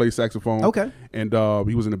FAMU. He played saxophone. Okay. And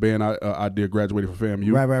he was in the band I did, graduated from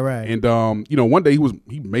FAMU. Right. And you know, one day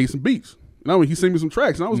he made some beats. And he sent me some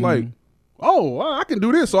tracks, and I was like, oh, I can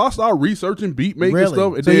do this. So I started researching beat making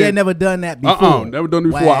stuff. And so you had never done that before? Never done it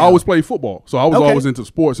before. Wow. I always played football, so I was always into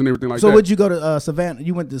sports and everything like that. So would you go to Savannah?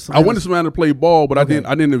 You went to Savannah? I went to Savannah to play ball, but I didn't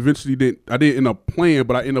end up playing,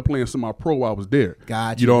 but I ended up playing semi-pro while I was there.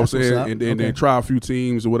 Gotcha. You know what I'm saying? And then try a few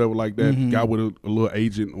teams or whatever like that. Got with a little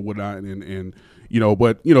agent or whatnot, and you know,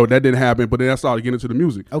 but you know that didn't happen. But then I started getting into the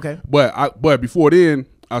music. Okay. But before then,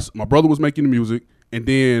 my brother was making the music, and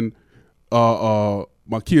then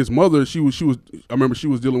my kid's mother, she was. I remember she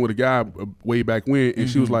was dealing with a guy way back when, and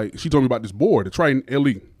she was like, she told me about this board, the Triton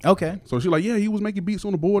LE. Okay. So she's like, yeah, he was making beats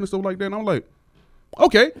on the board and stuff like that. And I'm like,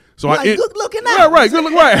 okay. So good looking out. Yeah, right. Good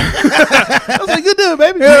looking, right. I was like, good dude,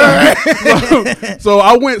 baby. Yeah, right. So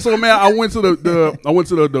I went to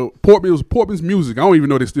the Portman's Music. I don't even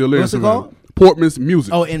know they still live. What's it called? Portman's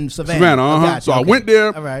Music. Oh, in Savannah. So I went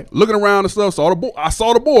there, all right, looking around and stuff. I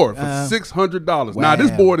saw the board for $600. Wow. Now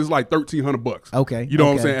this board is like $1,300. Okay, you know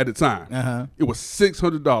what I'm saying at the time. It was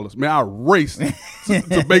 $600. Man, I raced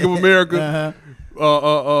to Bank of America.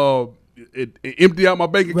 It emptied out my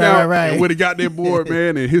bank account and went and got that board,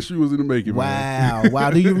 man. And history was in the making. Wow, man.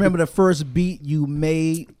 wow. Do you remember the first beat you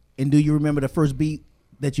made, and do you remember the first beat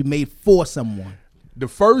that you made for someone? The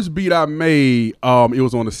first beat I made, it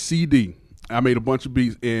was on a CD. I made a bunch of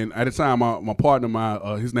beats, and at the time, my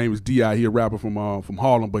partner, his name is Di. He a rapper from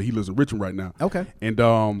Harlem, but he lives in Richmond right now. Okay.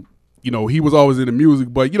 And he was always into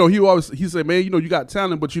music, but he said, man, you got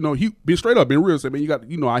talent, but he be straight up, being real, said, man, you got,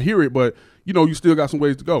 I hear it, but you still got some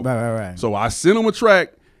ways to go. Right. So I sent him a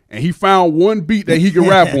track, and he found one beat that he could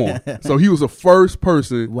rap on. So he was the first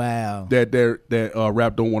person that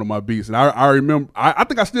rapped on one of my beats. And I remember, I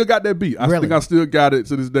think I still got that beat. I think I still got it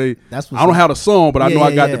to this day. I don't have the song, but I know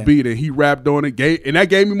I got the beat, and he rapped on it, and that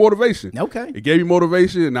gave me motivation. Okay. It gave me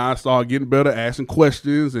motivation, and I started getting better, asking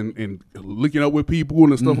questions, and looking up with people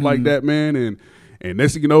and stuff like that, man. And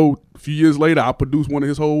next thing you know, a few years later, I produced one of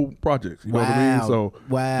his whole projects. You know what I mean? So,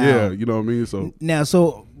 yeah, you know what I mean? So now,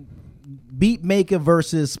 beat maker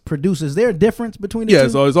versus producer, is there a difference between the two? Yeah,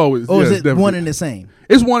 so it's always, or is it one and the same?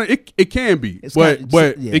 It's one. It can be,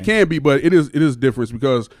 it can be, but it is difference,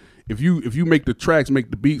 because if you make the tracks, make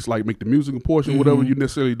the beats, like make the musical portion, whatever, you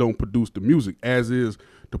necessarily don't produce the music. As is,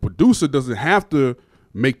 the producer doesn't have to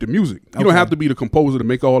make the music. You don't have to be the composer to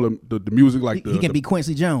make all the music. Like he can be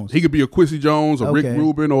Quincy Jones. He could be a Quincy Jones or Rick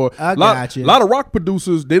Rubin, or a lot of rock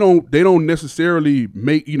producers. They don't necessarily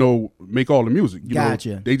make all the music.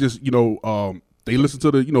 They just they listen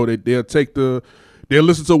to they'll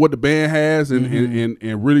listen to what the band has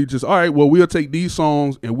and really just, all right, well, we'll take these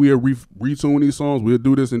songs and we'll retune these songs. We'll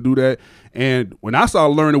do this and do that. And when I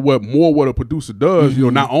started learning what a producer does,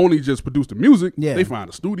 not only just produce the music, they find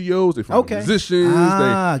the studios, they find the musicians,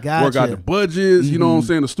 they work out the budgets, you know what I'm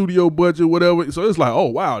saying, the studio budget, whatever. So it's like, oh,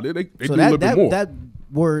 wow, they do a little bit more. That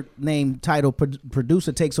word name title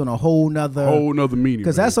producer takes on a whole nother meaning,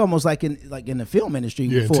 because that's almost like in the film industry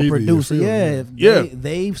for TV, a producer.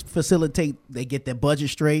 They facilitate, they get their budget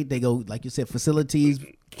straight, they go, like you said, facilities,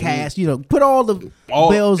 cast, put all the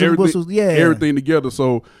bells and whistles, everything together.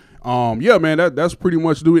 So man, that's pretty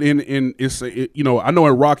much do it. And it's I know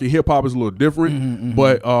in rock and hip hop is a little different,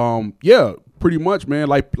 but pretty much, man,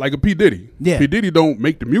 like a P. Diddy. Yeah. P. Diddy don't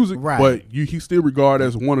make the music, but he still regarded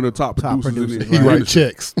as one of the top producers. He write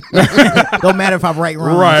checks. Don't matter if I write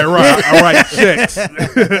wrong. Right. I write checks.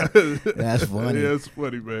 That's funny. Yeah, it's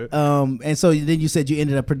funny, man. And so then you said you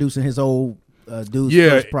ended up producing his old dude's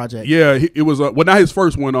first project. Yeah, it was not his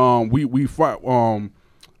first one. We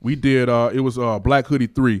did it was Black Hoodie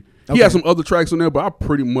 3. He had some other tracks on there, but I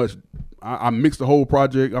pretty much I mixed the whole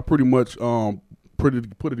project. I pretty much put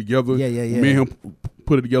it together. Yeah. Me and him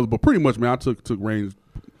put it together, but pretty much, man, I took reins.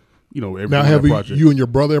 Every now, have you and your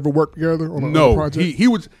brother ever worked together on a project? He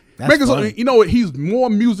was making something. You know what? He's more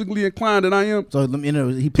musically inclined than I am. So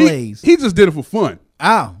he plays. He just did it for fun.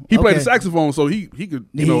 Oh, he played the saxophone, so he could.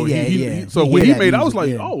 So when he made, I was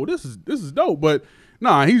like, oh, this is dope. But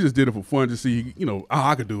nah, he just did it for fun to see.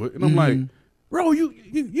 I could do it, and I'm like, bro, you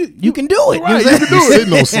can do it. Right, you can do it.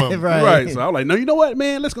 Sitting on something. Right. So I was like, no, you know what,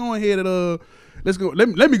 man? Let's go ahead and let's go.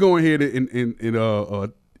 Let me go ahead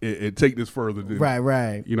and take this further.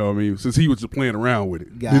 Right. You know what I mean? Since he was just playing around with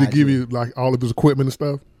it. Gotcha. Did he give you like all of his equipment and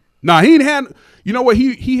stuff? Nah, he had. You know what?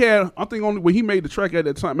 He had. I think only when he made the track at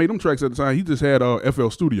that time, made them tracks at the time. He just had FL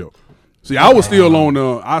Studio. See, I was still on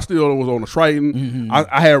the. I still was on the Triton.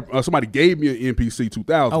 I had somebody gave me an MPC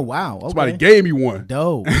 2000. Oh wow! Okay. Somebody gave me one.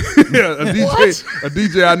 Dope. Yeah, a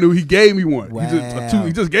DJ I knew. He gave me one. Wow.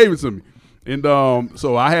 He just gave it to me. And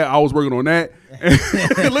so I was working on that.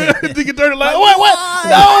 Deacon turned like, what?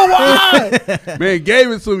 No, why? Man,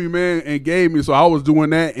 gave it to me, man, and gave me. So I was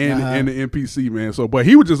doing that and the MPC, man. So, but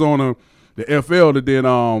he was just on the FL that then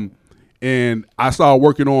and I started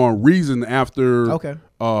working on Reason after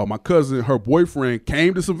my cousin, her boyfriend,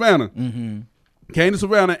 came to Savannah. Came to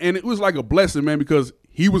Savannah, and it was like a blessing, man, because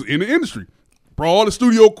he was in the industry. Brought all the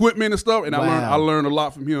studio equipment and stuff, and I learned a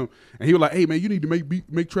lot from him. And he was like, hey, man, you need to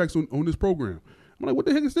make tracks on this program. I'm like, what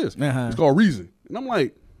the heck is this? It's called Reason. And I'm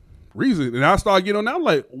like, Reason. And I started getting on that. I'm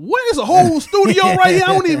like, what is a whole studio right here?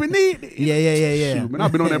 I don't even need it. Yeah. Shoot, man,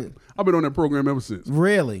 I've been on that program ever since.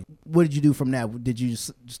 Really? What did you do from that? Did you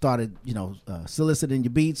started, soliciting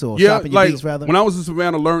your beats or shopping your beats rather? When I was in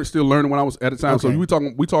Savannah, still learning when I was at the time. So we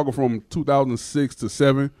talking from 2006 to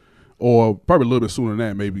 7. or probably a little bit sooner than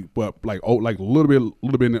that, maybe, but like a little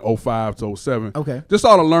bit in 05 to 07. Okay. Just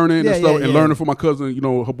started learning and stuff, and learning from my cousin, you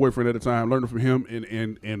know, her boyfriend at the time, learning from him,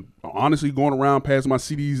 and honestly going around passing my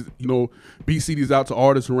CDs, you know, beat CDs out to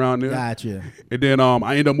artists around there. Gotcha. And then I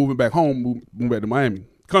ended up moving back home, moving back to Miami.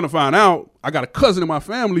 Come to find out, I got a cousin in my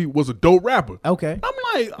family was a dope rapper. Okay. I'm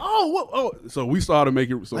like, so we started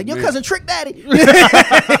making like your cousin Trick Daddy.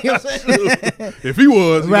 If he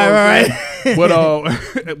was, right.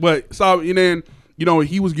 But so and then you know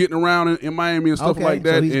he was getting around in Miami and stuff like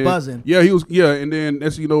that. So he's buzzing. Yeah, he was. Yeah, and then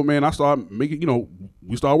that's man, I started making. You know,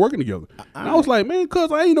 we started working together. And I was like, man, cuz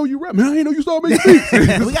I ain't know you rap, man. I ain't know you started making beats.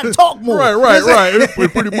 We got to talk more. Right.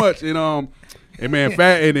 Pretty much, and man,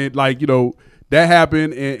 and then like you know. That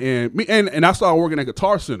happened, and I started working at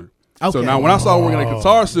Guitar Center. Okay. So now when I started working at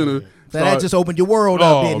Guitar Center, that just opened your world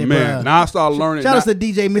up. Oh man! Bro. Now I started learning. Shout out to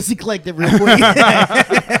DJ Missy Collective real quick.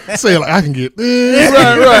 Say like I can get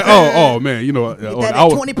right. Oh man, you know I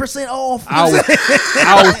was 20% off. I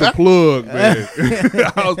was the plug, man.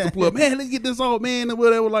 I was the plug, man. Let's get this off, man, and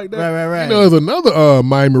whatever like that. Right. You know, there's another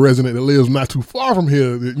Miami resident that lives not too far from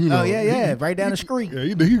here. That, you know, oh yeah, right down the street. Yeah,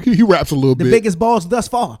 he raps a little bit. The biggest balls thus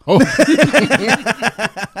far. Oh.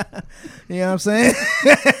 You know what I'm saying?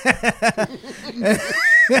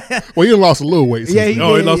 Well, he lost a little weight. Yeah, he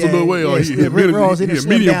lost a little weight. Oh, he had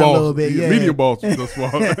medium balls. Medium balls thus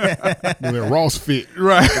far. Then Ross fit.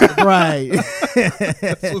 Right.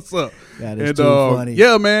 That's what's up. That is too funny.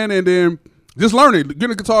 Yeah, man, and then just learning,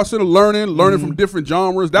 getting a Guitar Center, learning from different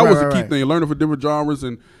genres. That was the key thing, learning from different genres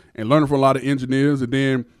and learning from a lot of engineers. And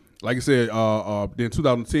then, like I said, then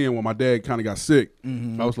 2010 when my dad kind of got sick,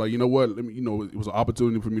 I was like, you know what? It was an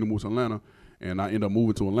opportunity for me to move to Atlanta, and I ended up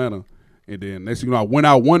moving to Atlanta. And then next thing you know, I went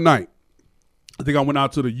out one night. I think I went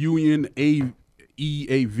out to the Union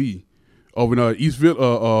EAV over in East Village.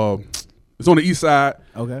 It's on the east side.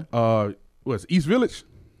 Okay. What's East Village?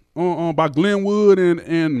 By Glenwood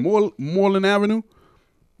and Moreland Avenue.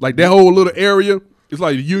 Like that whole little area. It's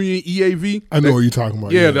like the Union EAV. I know what you're talking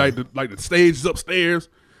about. Yeah, like the stage is upstairs.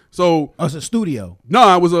 So it's a studio.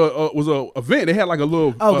 No, it was a event. They had like a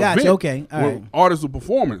little gotcha. event Okay. All right. Artists were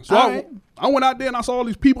performing. So I went out there and I saw all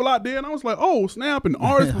these people out there and I was like, oh, snap, and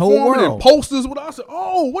artists performing and posters. I said,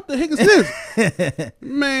 oh, what the heck is this?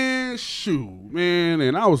 Man, shoot, man.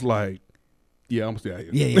 And I was like, yeah, I'm still out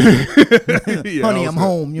here. Yeah. Honey, I'm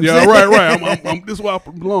home. You know right. I'm this is where I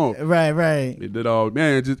belong. Right. It did all,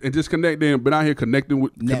 man, just connecting. Been out here connecting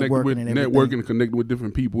with networking and connecting with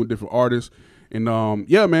different people and different artists. And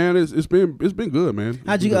yeah, man, it's been good, man.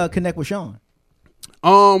 How'd you connect with Sean?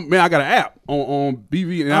 Man, I got an app on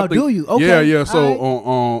BV. And do you? Okay. Yeah.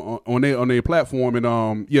 So on their platform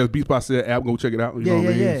and Beats by Set app. Go check it out. You know what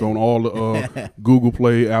I mean? It's on all the Google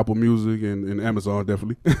Play, Apple Music, and Amazon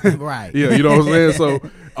definitely. Right. Yeah, you know what I'm saying. So,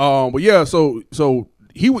 but yeah, so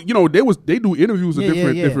he, you know, they do interviews with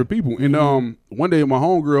different people. And one day my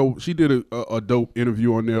homegirl, she did a dope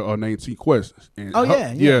interview on there named T Quest. And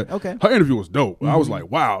okay. Her interview was dope. I was like,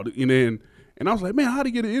 wow. And I was like, man, how'd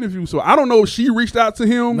he get an interview? So I don't know if she reached out to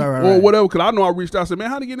him or whatever, because I know I reached out and said,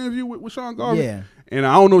 man, how'd he get an interview with Sean Garvey? Yeah. And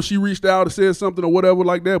I don't know if she reached out and said something or whatever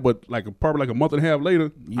like that, but probably like a month and a half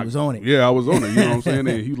later. You was on it. Yeah, I was on it. You know what I'm saying?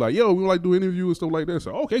 And he was like, yo, we like do interviews and stuff like that.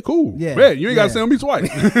 So, okay, cool. Yeah. Man, you ain't got to send me twice.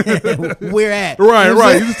 Where at?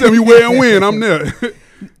 Right. You just tell me where and when. I'm there.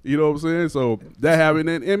 You know what I'm saying? So that happened.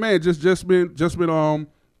 And man, just been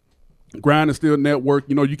grinding, still network.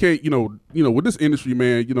 You know, you can't, you know, with this industry,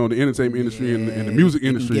 man, you know, the entertainment industry and the music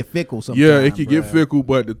industry. It can get fickle sometimes. Yeah, it can get fickle,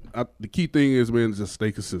 but the key thing is, man, just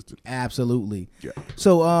stay consistent. Absolutely. Yeah.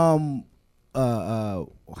 So,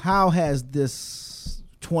 how has this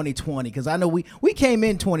 2020? Because I know we came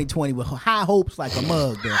in 2020 with high hopes like a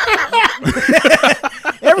mug.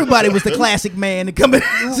 Everybody was the classic man to come in.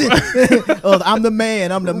 I'm the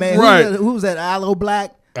man. Right. Who's that? Aloe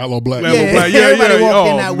Black. Aloe Black. Everybody walked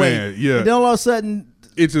in that way. Man, yeah. And then all of a sudden,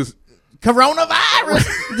 it's just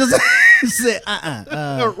coronavirus. Just said,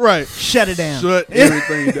 right. Shut it down. Shut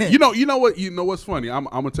everything down. You know what? You know what's funny? I'm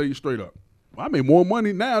gonna tell you straight up. I made more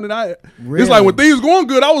money now than I. Really? It's like when things going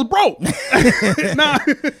good, I was broke. now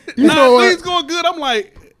things going good, I'm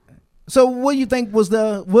like. So what do you think was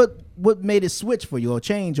what made it switch for you or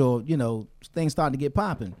change or things starting to get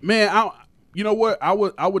popping? Man, you know what? I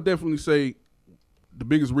would definitely say the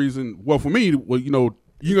biggest reason. Well, for me, you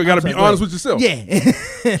got to be honest with yourself. Yeah.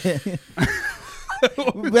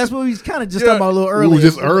 That's what we was kind of just talking about a little earlier. We were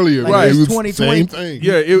just earlier, like right? It was 2020. Same thing.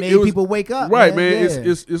 Yeah, it was, people wake up, right, man.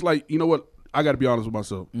 Yeah. It's like, you know what? I got to be honest with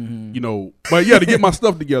myself, But yeah, to get my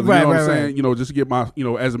stuff together, right, you know what I'm right. saying? Just to get my,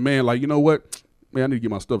 as a man, like, you know what? Man, I need to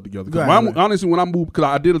get my stuff together. Honestly, when I moved, because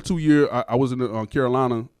I did a 2-year, I was in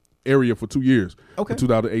Carolina area for 2 years. Okay. From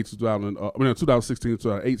 2016 to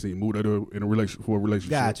 2018, moved out in a relationship.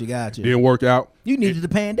 Gotcha. Didn't work out. You needed the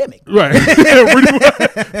pandemic. Right.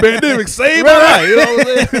 Pandemic saved my life. You know what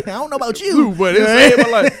I'm saying? I don't know about you, but it saved my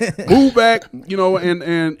life. Moved back, you know, and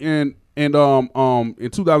in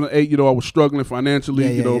 2008, you know, I was struggling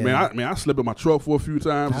financially. Man, I slept in my truck for a few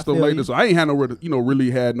times and stuff like this. So I ain't had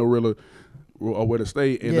really had no real where to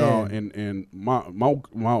stay. And and my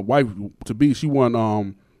wife to be, she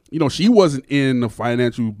wasn't she wasn't in the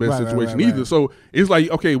financial best situation either. So it's like,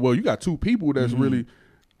 okay, well, you got two people that's really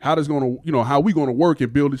how we gonna work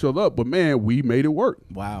and build each other up. But man, we made it work.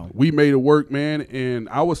 Wow. We made it work, man. And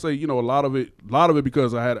I would say, you know, a lot of it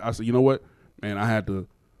because I said, you know what, man, I had to,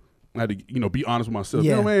 you know, be honest with myself.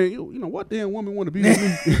 Yeah. You know, man, you know, what damn woman want to be with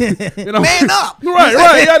me? You know? Man up. Right.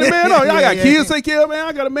 You got to man up. I got kids to take care of, man.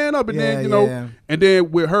 I got to man up. And then, you know, and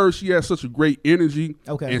then with her, she has such a great energy.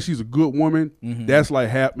 Okay. And she's a good woman. That's like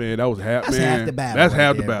half, man. That was half, That's man. half the battle. That's right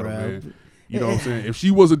half there, the battle, bro. man. You know what I'm saying? If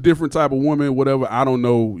she was a different type of woman, whatever, I don't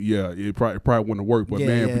know. Yeah, it probably wouldn't have worked. But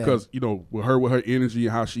man, because, you know, with her energy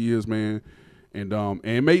and how she is, man. And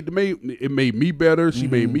it made me better. She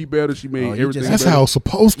made me better. She made everything. That's better. how it's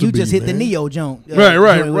supposed to be. You just hit man. the Neo jump.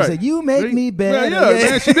 Right. Said, you make me better. Yeah,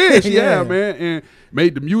 man, she did. Yeah, man, and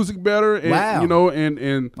made the music better. And, wow. You know,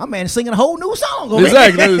 and my man is singing a whole new song. Over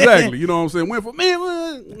exactly. You know what I'm saying? Went for man.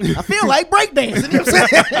 I feel like breakdancing.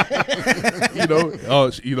 You know what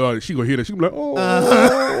I'm saying? you know, she gonna hear that. She gonna be like,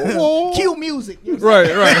 oh, cue music. You know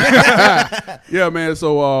right. Yeah, man.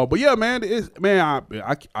 So, but yeah, man,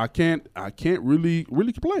 I can't really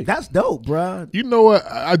complain. That's dope, bro. You know what?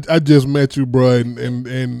 I just met you, bro,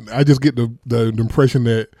 and I just get the impression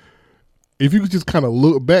that if you could just kind of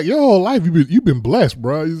look back, your whole life you've been blessed,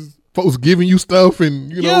 bro. Folks giving you stuff, and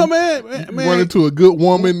you know, man, running to a good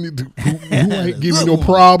woman who ain't giving you no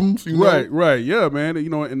problems. You know? Right, yeah, man. You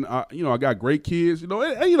know, and I got great kids. You know,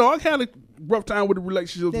 and you know, I had a rough time with the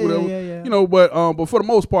relationships, whatever. Yeah. You know, but for the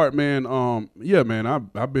most part, man, yeah, man,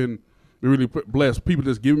 I've been really blessed. People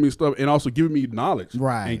just giving me stuff and also giving me knowledge,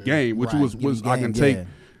 and game, which was I can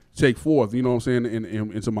take forth. You know what I'm saying,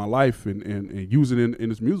 into my life and use it in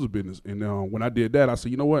this music business. And when I did that, I said,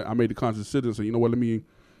 you know what, I made the conscious decision. So you know what,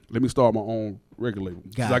 let me start my own record label.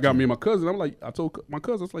 Because I got me and my cousin. I told my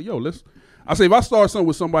cousin, I was like, yo, I say if I start something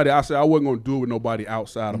with somebody, I said I wasn't gonna do it with nobody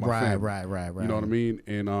outside of my family. Right. You know what I mean?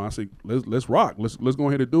 And I said, let's rock. Let's go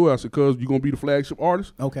ahead and do it. I said, cuz you're gonna be the flagship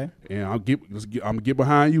artist. Okay. And I'm gonna get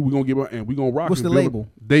behind you. We're gonna rock. What's the label?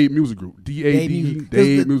 Dade Music Group. DAD.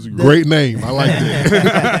 Dade Music Group. Great name. I like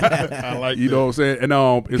that. I like you know what I'm saying?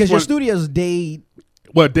 And because your studio's Dade.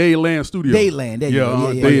 Well, Dadeland Studio. Dadeland, there you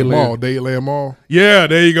go. Dadeland Mall. Yeah,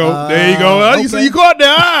 there you go. You see, you caught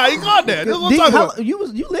that. You caught that. That's what I'm talking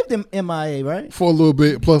about. You lived in MIA, right? For a little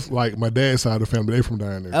bit. Plus, like my dad's side of the family, they from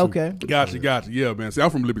down there. Okay. Gotcha. Yeah, man. See, I'm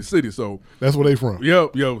from Liberty City, so that's where they from. Yo.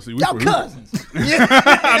 See, y'all cousins.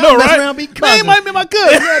 I know, right? Around be cousins. Man, might be my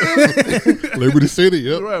cousin. Liberty City.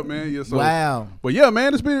 Yep. Right, man. Yeah. So, wow. But yeah,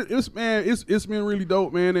 man, it's been really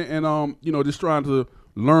dope, man, and you know, just trying to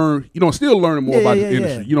learn, you know, still learning more about the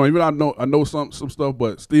industry. You know, even I know some stuff,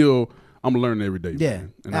 but still I'm learning every day. Yeah,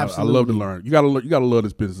 man. And absolutely. I love to learn. You gotta love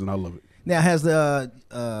this business, and I love it. Now, has the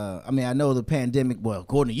I mean, I know the pandemic. Well,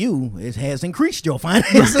 according to you, it has increased your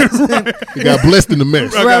finances. You got blessed in the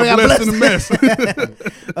mess. I got blessed in the mess.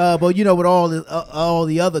 But you know, with all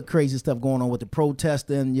the other crazy stuff going on with the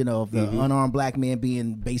protesting, you know, of the unarmed black men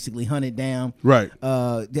being basically hunted down. Right.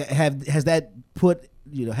 Has that put?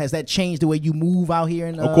 You know, has that changed the way you move out here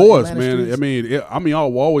in of course, Atlanta man. streets? I've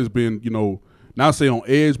always been, you know, not say on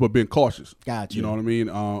edge, but been cautious. Gotcha. You know what I mean?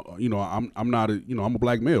 You know, I'm not a, you know, I'm a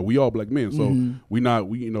black male. We all black men, so we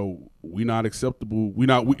not acceptable.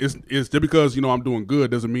 It's just because, you know, I'm doing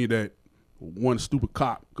good doesn't mean that one stupid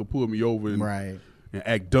cop could pull me over and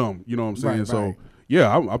act dumb. You know what I'm saying? So.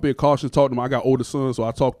 Yeah, I've been cautious, talking to them. I got older sons, so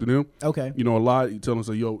I talk to them. Okay. You know, a lot. You tell them,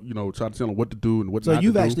 say, yo, you know, try to tell them what to do and what not to do. So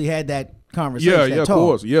you've actually had that conversation, of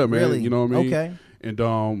course. Yeah, man. Really? You know what I mean? Okay.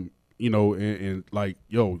 And, you know, and like,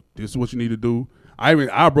 yo, this is what you need to do.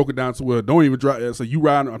 I broke it down to where don't even drive. So you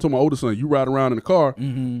ride, I told my older son, you ride around in the car,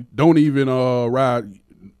 don't even ride.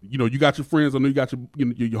 You know, you got your friends, I know you got your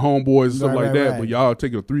homeboys and stuff like that, but y'all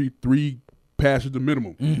taking a three passenger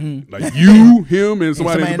minimum. Like you, him, and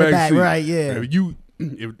somebody in the back seat. Right, yeah.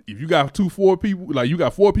 If you got 4 people, like you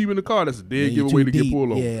got 4 people in the car, that's a dead giveaway to get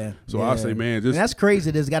pulled over. Yeah. So I say, man, just that's crazy.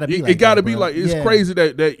 There's got to be. It got to be like it's crazy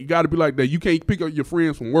that you got to be like that. You can't pick up your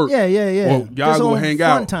friends from work. Yeah. Well, y'all go hang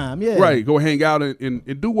out. Time. Yeah. Right. Go hang out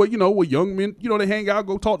and do what, you know, what young men, you know, they hang out,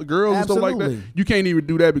 go talk to girls and stuff like that. You can't even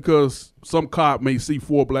do that because some cop may see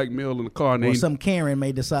 4 black males in the car, and or some Karen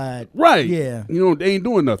may decide, right? Yeah, you know, they ain't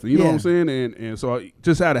doing nothing. You know what I'm saying? And so I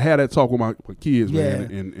just had to have that talk with my kids,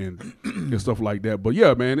 man, and stuff like that. But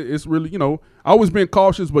yeah, man, it's really, you know, I always been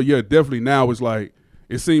cautious, but yeah, definitely now it's like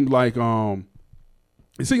it seems like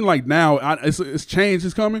now it's change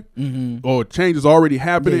is coming, or change is already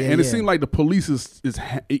happening, and it seems like the police is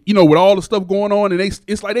you know, with all the stuff going on, and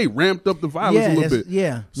it's like they ramped up the violence a little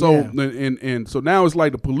bit. So and so now it's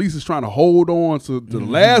like the police is trying to hold on to the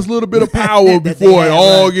last little bit of power before it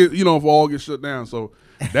all get, you know, if all gets shut down. So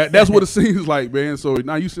that's what it seems like, man. So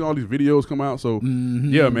now you see all these videos come out. So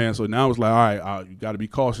yeah, man. So now it's like, all right, you got to be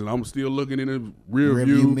cautious. I'm still looking in the rear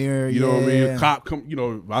view mirror. You know what I mean? Cop come. You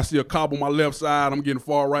know, if I see a cop on my left side, I'm getting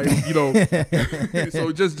far right. You know,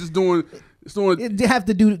 so just doing. You have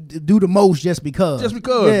to do the most just because. Just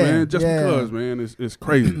because, man. Just because, man. It's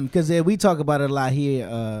crazy. Because we talk about it a lot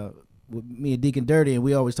here with me and Deacon Dirty, and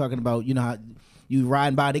we always talking about, you know, how you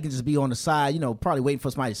riding by, they can just be on the side, you know, probably waiting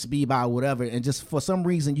for somebody to speed by or whatever, and just for some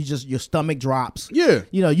reason your stomach drops. Yeah.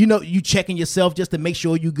 You know, you checking yourself just to make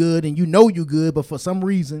sure you good, and you know you good, but for some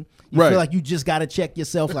reason you feel like you just gotta check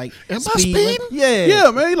yourself, like, am I speeding?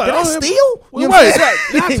 Yeah, man. Like, did I steal? Well, right.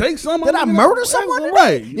 Did I take something? Did I murder someone?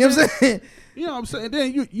 Right. You know what I'm saying? You know what I'm saying?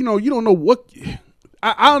 Then you know, you don't know what.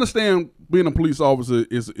 I understand being a police officer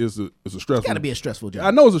is a stressful. It's got to be a stressful job.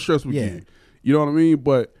 I know it's a stressful gig. You know what I mean?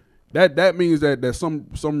 But that means that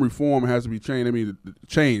some reform has to be changed. I mean,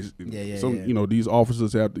 changed. You know, these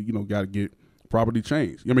officers have to, you know, got to get properly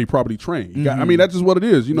changed. I mean, properly trained. You got, I mean, that's just what it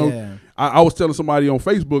is. You know, I was telling somebody on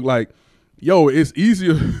Facebook, like, yo, it's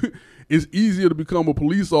easier to become a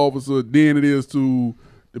police officer than it is to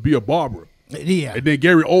be a barber. Yeah. And then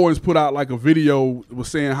Gary Owens put out like a video was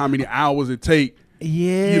saying how many hours it take.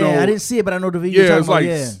 Yeah, you know, I didn't see it, but I know the video. Yeah, it's like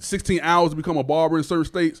 16 hours to become a barber in certain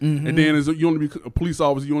states, and then you only be a police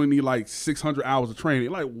officer. You only need like 600 hours of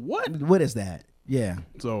training. Like what? What is that? Yeah.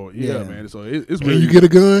 So man. So it's really. And you get a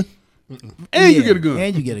gun. And you get a gun.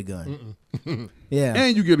 And you get a gun. Yeah.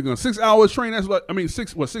 And you get a gun. 6 hours training. That's what I mean.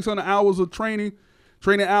 600 hours of training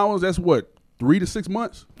hours. That's what, 3 to 6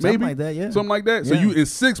 months, maybe something like that. Yeah, something like that. Yeah. So you in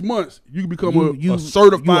 6 months you can become a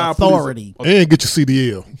certified authority police. And get your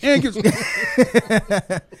CDL. And get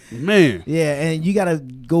man. Yeah, and you got to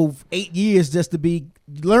go 8 years just to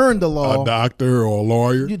learn the law. A doctor or a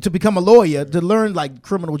lawyer to become a lawyer, to learn like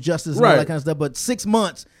criminal justice and all that kind of stuff. But 6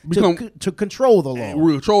 months to control the law.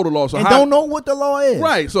 Control the law. So and don't know what the law is.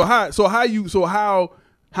 Right. So how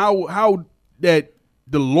that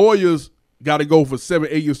the lawyers got to go for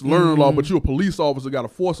 7-8 years to learn the law, but you a police officer got to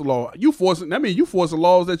force the law. You forcing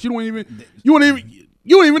laws that you don't even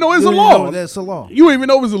know it's a law. That's a law. You don't even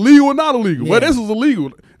know if it's illegal or not illegal. Well, this is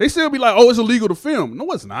illegal. They still be like, oh, it's illegal to film. No,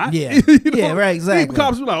 it's not. Yeah, you know? yeah, right, exactly.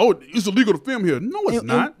 Cops be like, oh, it's illegal to film here. No, it's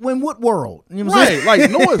not. In what world? You know what I'm saying? Like,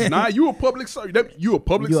 no, it's not. You a public servant. You a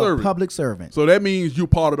public servant. A public servant. So that means you're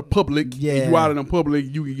part of the public. Yeah. If you out in the public,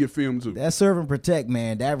 you can get filmed too. That serve and protect,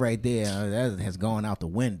 man. That right there, that has gone out the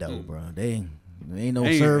window, bro. They ain't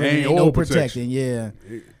no serving, ain't no protecting. Yeah.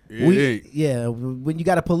 When you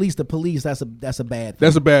got to police the police, that's a bad thing.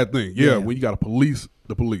 That's a bad thing. Yeah, when you got to police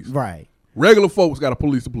the police. Right. Regular folks got to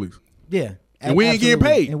police the police. Yeah. And we ain't getting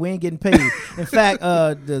paid. And we ain't getting paid. In fact,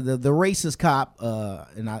 the racist cop,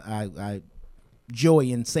 and I joy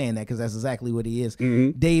in saying that because that's exactly what he is.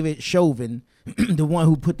 Mm-hmm. David Chauvin, the one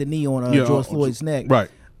who put the knee on George Floyd's neck. Right.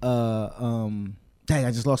 Dang,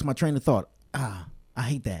 I just lost my train of thought. I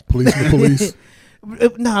hate that. Police the police.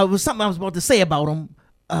 No, it was something I was about to say about him,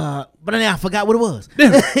 but then I forgot what it was.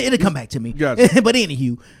 It'll come back to me. Gotcha. But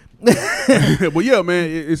anywho. But yeah, man,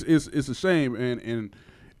 it's a shame, and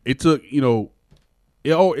it took, you know,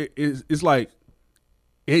 it's like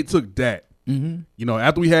it took that. Mm-hmm. You know,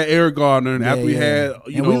 after we had Eric Gardner, and after we had,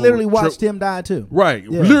 you know, we literally watched him die too. Right, yeah.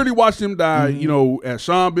 We literally watched him die. You know, as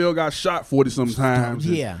Sean Bell got shot 40-some times.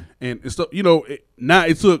 Yeah, and stuff. You know, now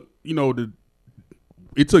it took, you know,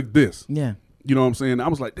 it took this. Yeah. You know what I'm saying? I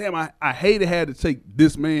was like, damn, I hated had to take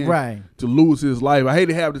this man to lose his life. I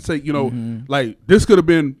hated have to take, you know, like this could have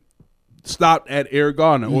been stopped at Eric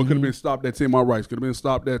Gardner, or it could have been stopped at Tamar Rice, could have been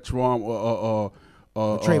stopped at Trayvon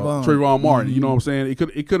Martin. You know what I'm saying? It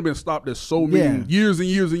could have been stopped at so many years and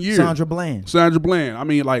years and years. Sandra Bland. I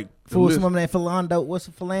mean, like someone named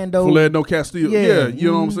Philando Castillo. Yeah,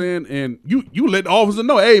 you know what I'm saying? And you let the officer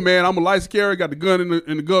know, hey man, I'm a licensed carrier, got the gun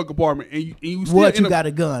in the gun compartment, and you still got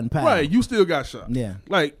a gun, pal. Right? You still got shot. Yeah,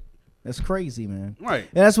 like that's crazy, man. Right.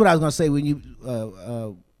 And that's what I was gonna say when you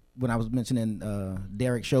when I was mentioning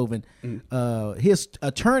Derek Chauvin. His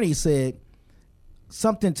attorney said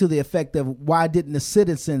something to the effect of, why didn't the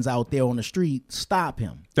citizens out there on the street stop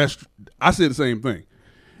him? I said the same thing.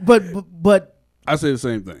 But I say the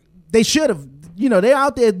same thing. They should have. You know, they're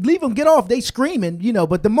out there. Leave them get off. They screaming. You know,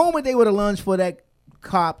 but the moment they would have lunged for that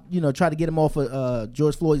cop, you know, try to get him off of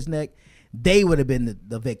George Floyd's neck, they would have been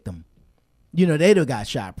the victim. You know, they'd have got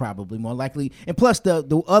shot probably more likely. And plus,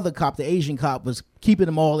 the other cop, the Asian cop, was keeping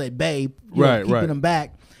them all at bay, keeping them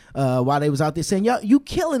back while they was out there saying, "Yo, you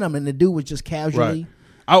killing them," and the dude was just casually.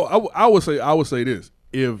 Right. I would say this,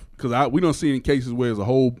 because we don't see in cases where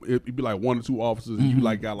it'd be like 1 or 2 officers and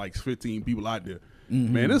you got like 15 people out there.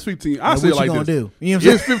 Man, there's 15. I say it like this. Do? You know what I'm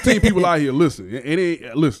There's 15 people out here. Listen,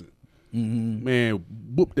 listen. Man,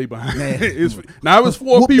 whoop they behind. Now if it's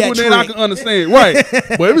 4 people, then I can understand, right?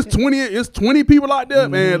 But if it's 20 people out there,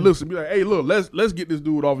 man. Listen, be like, hey, look, let's get this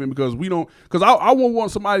dude off him because we don't. Because I won't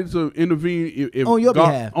want somebody to intervene if on your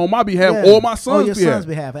behalf, on my behalf, or my son's behalf.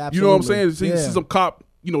 Absolutely. You know what I'm saying? See some cop,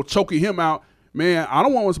 choking him out. Man, I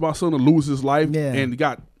don't want my son to lose his life and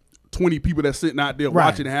got 20 people that's sitting out there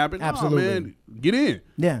watching it happen. Absolutely, man, get in.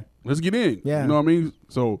 Yeah, let's get in. Yeah, you know what I mean.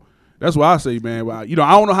 So that's why I say, man. I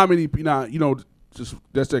don't know how many. Just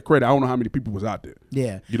that's that credit. I don't know how many people was out there.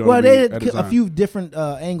 Yeah, you know. Well, they had a few different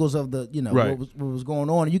angles of the right. what was going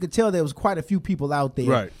on. And you could tell there was quite a few people out there.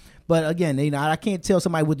 Right. But again, I can't tell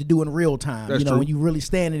somebody what to do in real time. That's true. When you really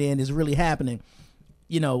standing there and it's really happening.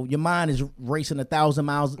 Your mind is racing 1,000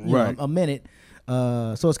 miles a minute.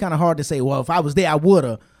 So it's kind of hard to say, well, if I was there, I would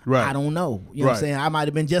have. Right. I don't know. You know what I'm saying? I might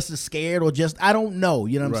have been just as scared or I don't know.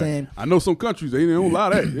 You know what I'm saying? I know some countries, they don't allow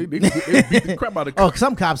that. They beat the crap out of cops. Oh,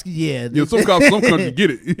 some cops, yeah. Some countries get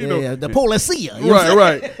it. Yeah, the policia.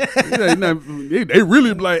 Right. They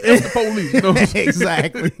really like, F the police. You know what I'm saying?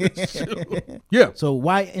 Exactly. Yeah. So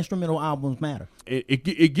why instrumental albums matter?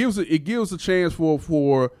 It gives a chance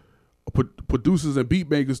for producers and beat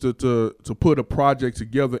makers to put a project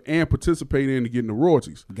together and participate in getting the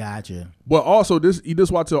royalties. Gotcha. But also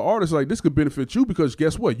this why I tell artists like this could benefit you because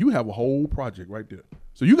guess what? You have a whole project right there.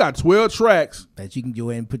 So you got 12 tracks that you can go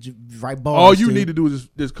in and put your right bars. All you need to do is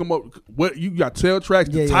just come up. What you got 12 tracks.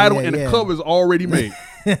 The title and the cover is already made.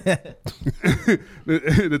 the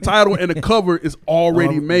title and the cover is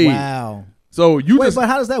already made. Wow. So but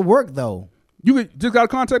how does that work though? You just got to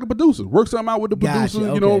contact the producer. Work something out with the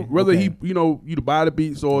producer, whether he, you to buy the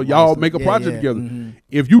beats or y'all make a project together. Mm-hmm.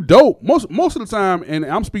 If you dope, most of the time, and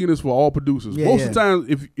I'm speaking this for all producers, most of the time,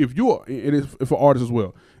 if you're, it is for artists as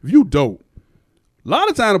well, if you dope, a lot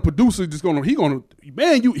of time the producer just gonna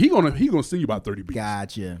send you about 30 beats.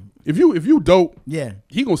 Gotcha. If you dope,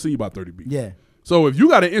 he gonna send you about 30 beats. Yeah. So if you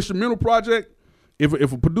got an instrumental project, if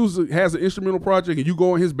a producer has an instrumental project and you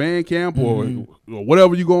go on his Bandcamp or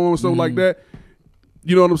whatever you go on, something like that,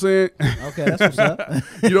 you know what I'm saying? Okay, that's what's up.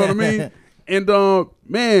 You know what I mean? And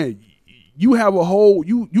man, you have a whole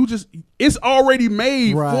it's already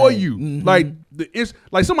made for you. Mm-hmm.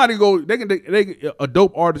 Like somebody a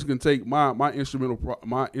dope artist can take my instrumental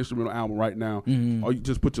album right now, or you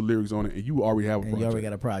just put your lyrics on it, and you already have a project. You already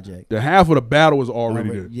got a project. The half of the battle is already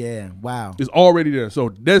there. Yeah, wow. It's already there. So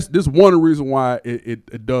that's one of the reasons why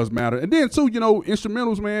it does matter. And then too,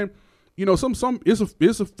 instrumentals, man.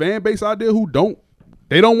 It's a fan base out there who don't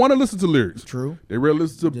want to listen to lyrics. True. They really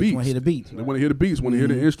listen to beats. They want to hear the beats. They want to hear the beats. Want to hear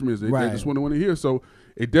the instruments. They just want to hear. So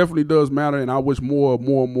it definitely does matter. And I wish more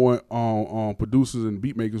producers and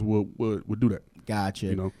beat makers would do that.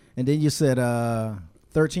 Gotcha. And then you said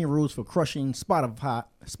 13 rules for crushing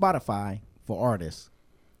Spotify for artists.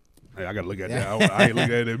 Hey, I gotta look at that. I ain't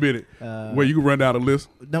looked at it in a minute. Well, you can run down the list.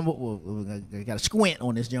 I got to squint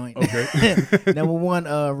on this joint. Okay. Number 1,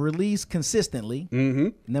 release consistently.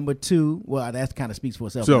 Mm-hmm. Number 2, well, that kind of speaks for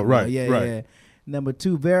itself. So right. Yeah. Number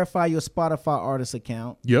 2, verify your Spotify artist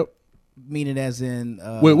account. Yep. Meaning as in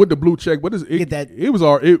with the blue check, what is it? Get that. It was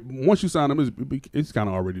already once you sign them, it's kind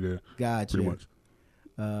of already there. Gotcha. Pretty much.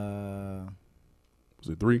 Was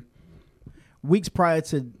it 3? Weeks prior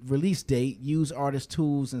to release date, use artist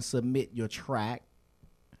tools and submit your track.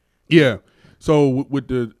 Yeah. So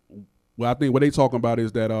I think what they talking about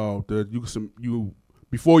is that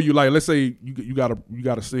before you let's say you got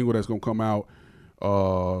a single that's gonna come out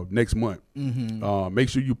next month. Mm-hmm. Make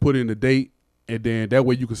sure you put in the date, and then that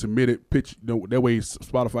way you can submit it. That way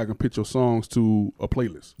Spotify can pitch your songs to a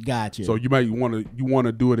playlist. Gotcha. So you might want to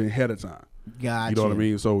do it ahead of time. Gotcha. You know what I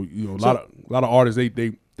mean? So a lot of artists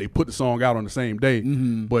they put the song out on the same day,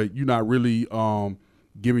 but you're not really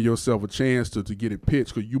giving yourself a chance to get it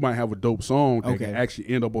pitched because you might have a dope song that can actually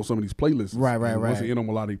end up on some of these playlists. Right. Once you end up on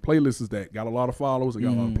a lot of these playlists that got a lot of followers and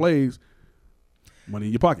got a lot of plays, money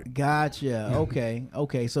in your pocket. Gotcha.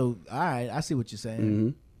 Okay. So all right, I see what you're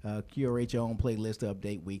saying. Curate your own playlist to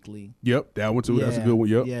update weekly. Yep, that one too. Yeah. That's a good one.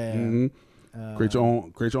 Yep. Yeah. Create your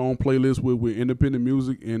own playlist with independent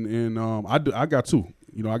music, and I got 2.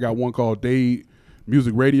 You know, I got one called Day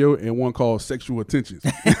Music Radio and one called Sexual Attentions.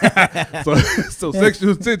 so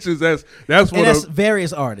Sexual Attentions, that's what. And that's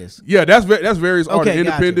various artists. Yeah, that's various artists,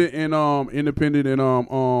 independent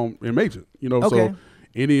gotcha. and major. You know, Okay. so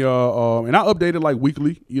any and I update it like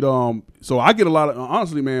weekly. You know, so I get a lot of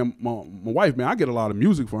honestly, man. My wife, man, I get a lot of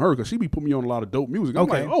music from her because she be putting me on a lot of dope music. I'm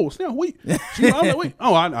Okay. like, oh, snap, wait. I'm like, wait,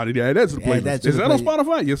 I did add that to the playlist. Is that on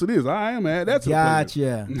Spotify? Yes, it is. I am add that to the playlist.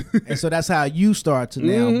 Gotcha. And so that's how you start to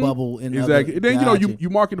now bubble in. Exactly. And then Gotcha. you know you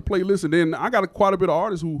market the playlist, and then I got quite a bit of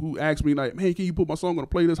artists who ask me like, man, can you put my song on the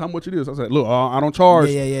playlist? How much it is? I said, look, I don't charge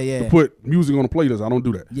to put music on the playlist. I don't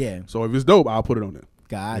do that. Yeah. So if it's dope, I'll put it on there.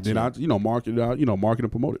 Gotcha. And then I market it out. Market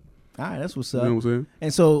and promote it. All right, that's what's up. You know what I'm saying?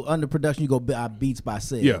 And so under production, you go Beats by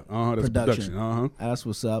Sid. Yeah, that's production. That's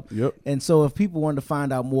what's up. Yep. And so if people wanted to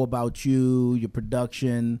find out more about you, your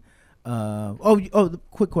production,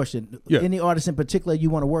 quick question. Yeah. Any artists in particular you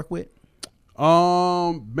want to work with?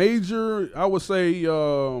 Major, I would say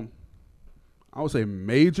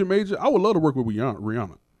major. I would love to work with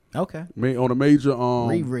Rihanna. Okay. On a major.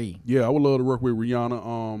 Riri. Yeah, I would love to work with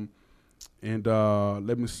Rihanna. And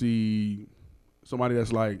let me see. Somebody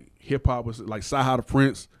that's like hip hop, like Sci-Hi the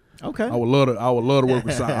Prince. Okay. I would love to work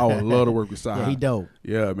with Sci-Hi. I would love to work with Sci-Hi. Yeah, he dope.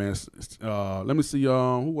 Yeah, man. Let me see.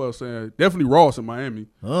 Who else? Definitely Ross in Miami.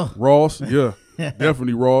 Oh. Ross, yeah,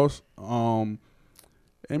 definitely Ross. Let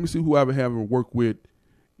me see who I haven't worked with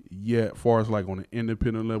yet, as far as like on an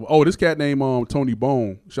independent level. Oh, this cat named Tony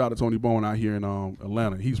Bone. Shout out to Tony Bone out here in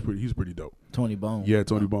Atlanta. He's pretty dope. Tony Bone. Yeah,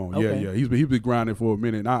 Tony Bone. Okay. Yeah. He's been grinding for a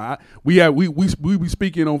minute. We be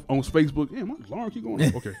speaking on Facebook. Yeah, my alarm keep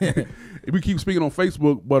going. Okay. We keep speaking on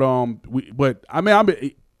Facebook, but I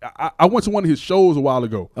went to one of his shows a while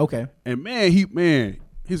ago. Okay. And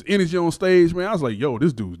his energy on stage, man, I was like, yo,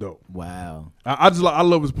 this dude's dope. Wow. I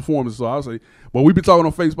love his performance. So I was like, but we've been talking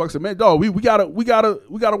on Facebook. I said, man, dog, we gotta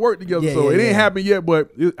work together. Yeah, so yeah, it ain't happened yet, but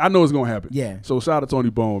I know it's gonna happen. Yeah. So shout out to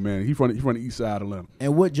Tony Bone, man. He from the east side of Atlanta.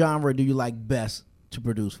 And what genre do you like best to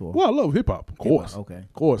produce for? Well, I love hip hop, of course. Okay.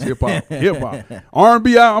 Of course, hip hop.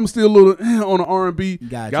 R&B, I'm still a little on the R&B.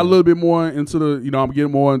 Gotcha. Got a little bit more into the, I'm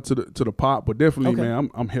getting more into the pop, but definitely, Okay. man,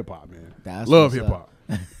 I'm hip hop, man. That's love what's hip hop.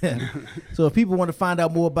 So if people want to find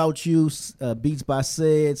out more about you, Beats by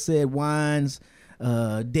Sid Wynez,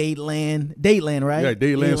 Dateland, right? Yeah,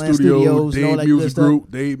 Dateland Studios, and all that Dave good Music stuff.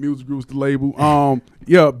 Group. Dave Music Group's the label.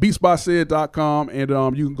 beatsbysid.com,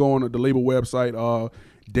 and you can go on the label website,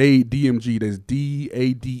 Dade DMG. That's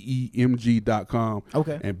DADEMG.com.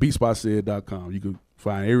 Okay. And beatsbysid.com. You can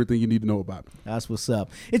find everything you need to know about it. That's what's up.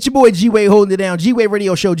 It's your boy G-Wade holding it down. G-Wade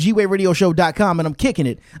Radio Show, GWadeRadioShow.com, and I'm kicking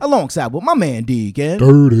it alongside with my man Deacon.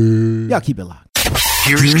 Dirty. Y'all keep it locked.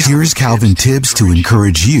 Here's Calvin Tibbs to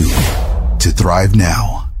encourage you to thrive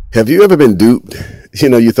now. Have you ever been duped?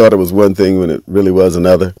 You thought it was one thing when it really was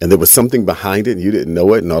another, and there was something behind it and you didn't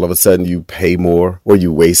know it, and all of a sudden you pay more or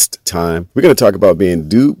you waste time. We're going to talk about being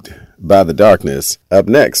duped by the darkness up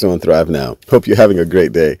next on Thrive Now. Hope you're having a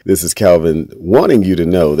great day. This is Calvin wanting you to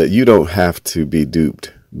know that you don't have to be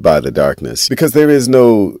duped by the darkness, because there is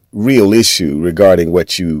no real issue regarding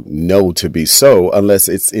what you know to be so unless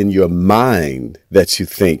it's in your mind that you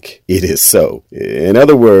think it is so. In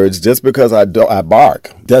other words, just because I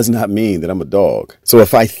bark does not mean that I'm a dog. So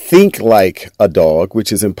if I think like a dog,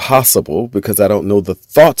 which is impossible because I don't know the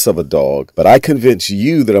thoughts of a dog, but I convince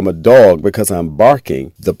you that I'm a dog because I'm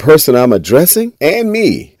barking, the person I'm addressing and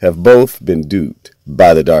me have both been duped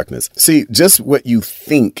by the darkness. See, just what you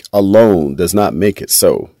think alone does not make it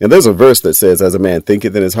so. And there's a verse that says, as a man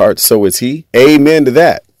thinketh in his heart, so is he. Amen to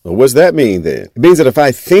that. Well, what's that mean then? It means that if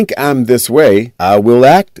I think I'm this way, I will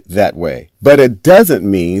act that way. But it doesn't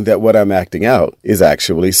mean that what I'm acting out is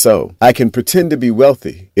actually so. I can pretend to be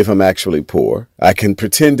wealthy if I'm actually poor. I can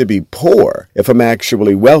pretend to be poor if I'm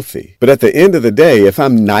actually wealthy. But at the end of the day, if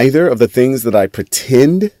I'm neither of the things that I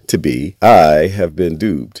pretend to be, I have been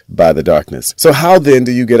duped by the darkness. So how then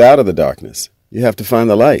do you get out of the darkness? You have to find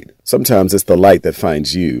the light. Sometimes it's the light that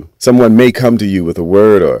finds you. Someone may come to you with a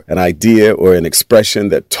word or an idea or an expression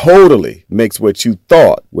that totally makes what you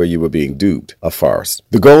thought where you were being duped a farce.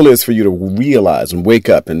 The goal is for you to realize and wake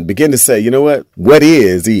up and begin to say, you know what? What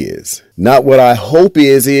is. Not what I hope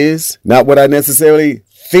is. Not what I necessarily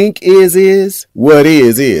think is. What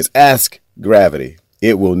is. Ask gravity.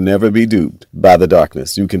 It will never be duped by the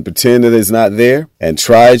darkness. You can pretend that it's not there and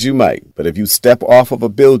try as you might, but if you step off of a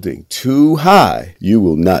building too high, you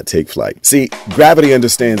will not take flight. See, gravity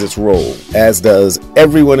understands its role, as does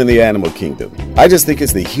everyone in the animal kingdom. I just think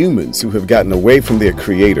it's the humans who have gotten away from their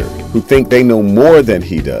creator, who think they know more than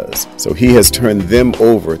he does. So he has turned them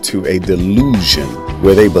over to a delusion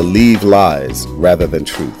where they believe lies rather than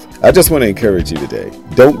truth. I just want to encourage you today.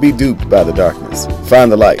 Don't be duped by the darkness.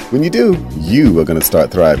 Find the light. When you do, you are going to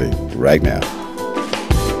start thriving right now.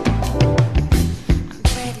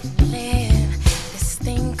 This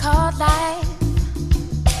thing called life.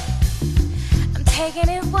 I'm taking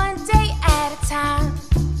it one day at a time.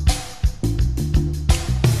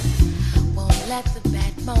 Won't let the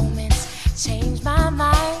bad moments change my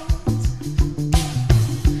mind.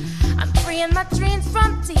 I'm freeing my dreams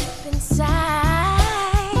from deep inside.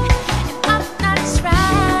 And I'm not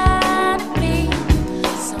trying to be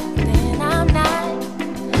something I'm not.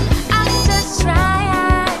 I'm just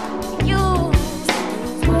trying to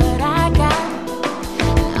use what I got.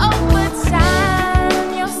 And over time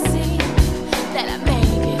you'll see that I make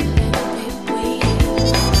it a little bit weird.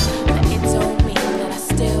 But it don't mean that I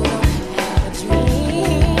still don't have a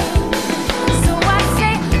dream. So I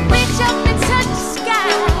say, reach up and touch the sky,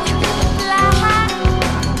 fly high.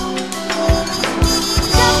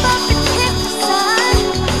 Jump up and hit the sun,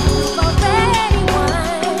 you've already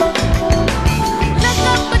won. Look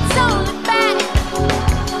up what's holding back,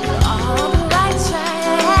 you're on the right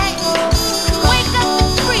track. Wake up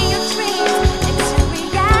and free your dreams into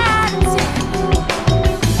reality.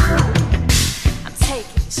 I'm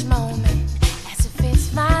taking each moment as if it's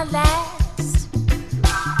my last.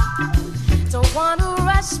 Don't wanna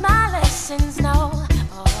rush my lessons, no.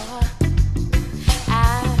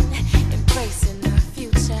 I'm embracing the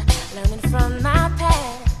future, learning from my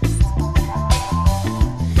past.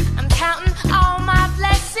 I'm counting all my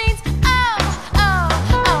blessings. Oh, oh,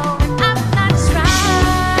 oh. I'm not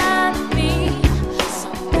trying to be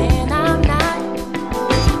something I'm not.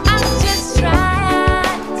 I'm just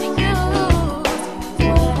trying to use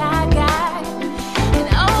what I got. And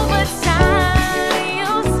over time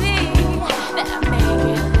you'll see that I make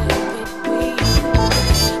it a little bit weird.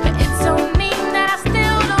 But it don't mean that I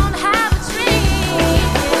still don't have a dream.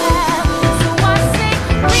 So I say,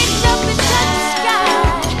 reach up and touch the sky,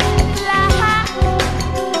 fly high.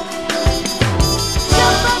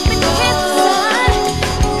 Jump up and hit the sun,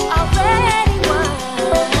 you already won.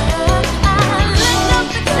 Look up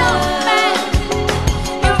and don't back,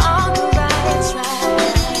 you're on the right track.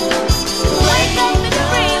 Wake up and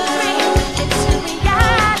free your dreams into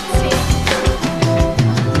reality.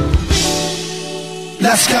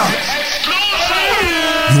 Let's go.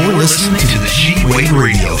 You're listening to the G-Wade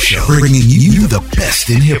Radio Show, bringing you the best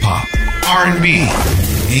in hip-hop, R&B,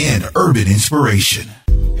 and urban inspiration.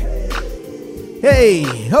 Hey,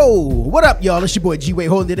 ho, what up, y'all? It's your boy G-Wade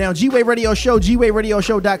holding it down. G-Wade Radio Show,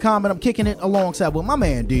 GWadeRadioShow.com, and I'm kicking it alongside with my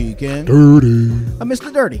man Deacon. Dirty.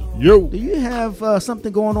 Mr. Dirty. Yo. Do you have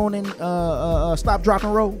something going on in Stop, Drop,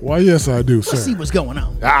 and Roll? Why, yes, I do, sir. Let's see what's going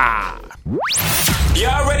on. You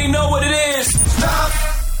already know what it is. Stop,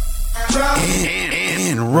 drop,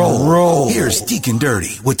 And roll. Here's Deacon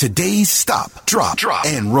Dirty with today's Stop, Drop,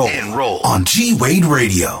 and Roll on G-Wade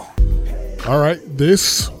Radio. All right,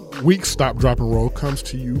 this week's Stop, Drop, and Roll comes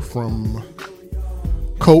to you from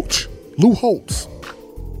Coach Lou Holtz.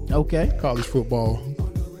 Okay. College football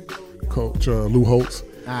coach Lou Holtz.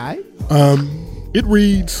 All right. It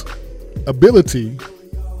reads, ability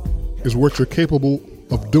is what you're capable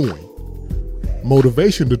of doing.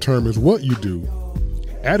 Motivation determines what you do.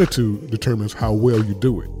 Attitude determines how well you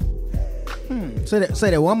do it. Say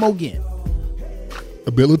that one more again.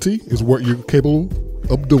 Ability is what you're capable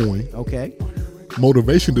of doing. Okay.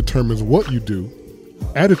 Motivation determines what you do.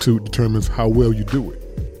 Attitude determines how well you do it.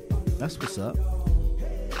 That's what's up.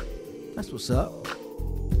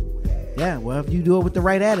 Yeah, well, if you do it with the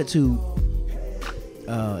right attitude,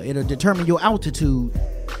 it'll determine your altitude.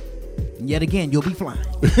 And yet again, you'll be flying.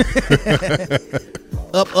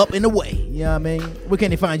 Up and away. You know what I mean? Where can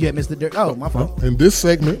they find you at, Mr. Dirk? Oh, my fault. And this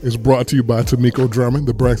segment is brought to you by Tamiko Drummond,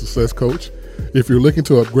 the Brand Success Coach. If you're looking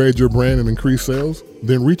to upgrade your brand and increase sales,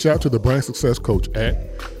 then reach out to the Brand Success Coach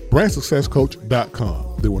at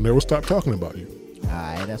brandsuccesscoach.com. They will never stop talking about you. All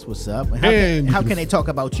right, that's what's up. How can they talk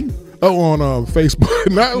about you? Oh, on Facebook.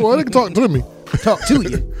 Well, they can talk to me. Talk to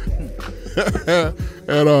you.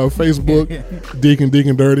 At Facebook, Deacon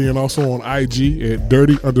Dirty, and also on IG at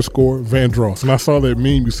Dirty_Vandross. And I saw that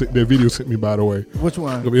meme that video sent me, by the way. Which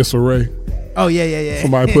one? Of Issa Rae. Oh, yeah.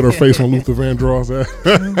 Somebody put her face on Luther Vandross.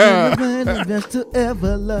 Best to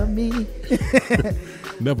ever love me.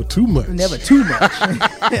 Never too much.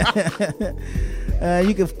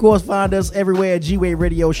 You can, of course, find us everywhere at G-Wade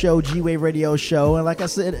Radio Show, G-Wade Radio Show. And like I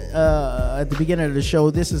said at the beginning of the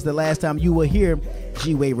show, this is the last time you will hear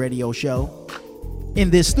G-Wade Radio Show in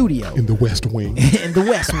this studio. In the West Wing. In the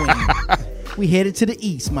West Wing. We headed to the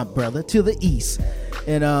east, my brother, to the east.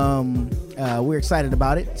 And we're excited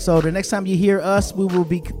about it. So the next time you hear us, we will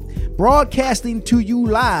be broadcasting to you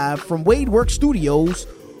live from WadeWorks Studios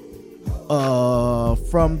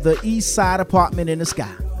from the East Side apartment in the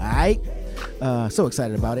sky. All right. So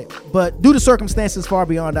excited about it. But due to circumstances far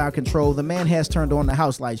beyond our control, the man has turned on the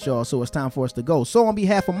house lights, y'all, so it's time for us to go. So on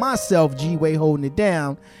behalf of myself, G-Way holding it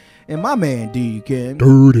down, and my man, Deacon,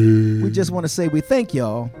 Dirty, we just want to say we thank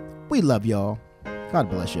y'all. We love y'all. God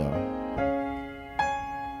bless y'all.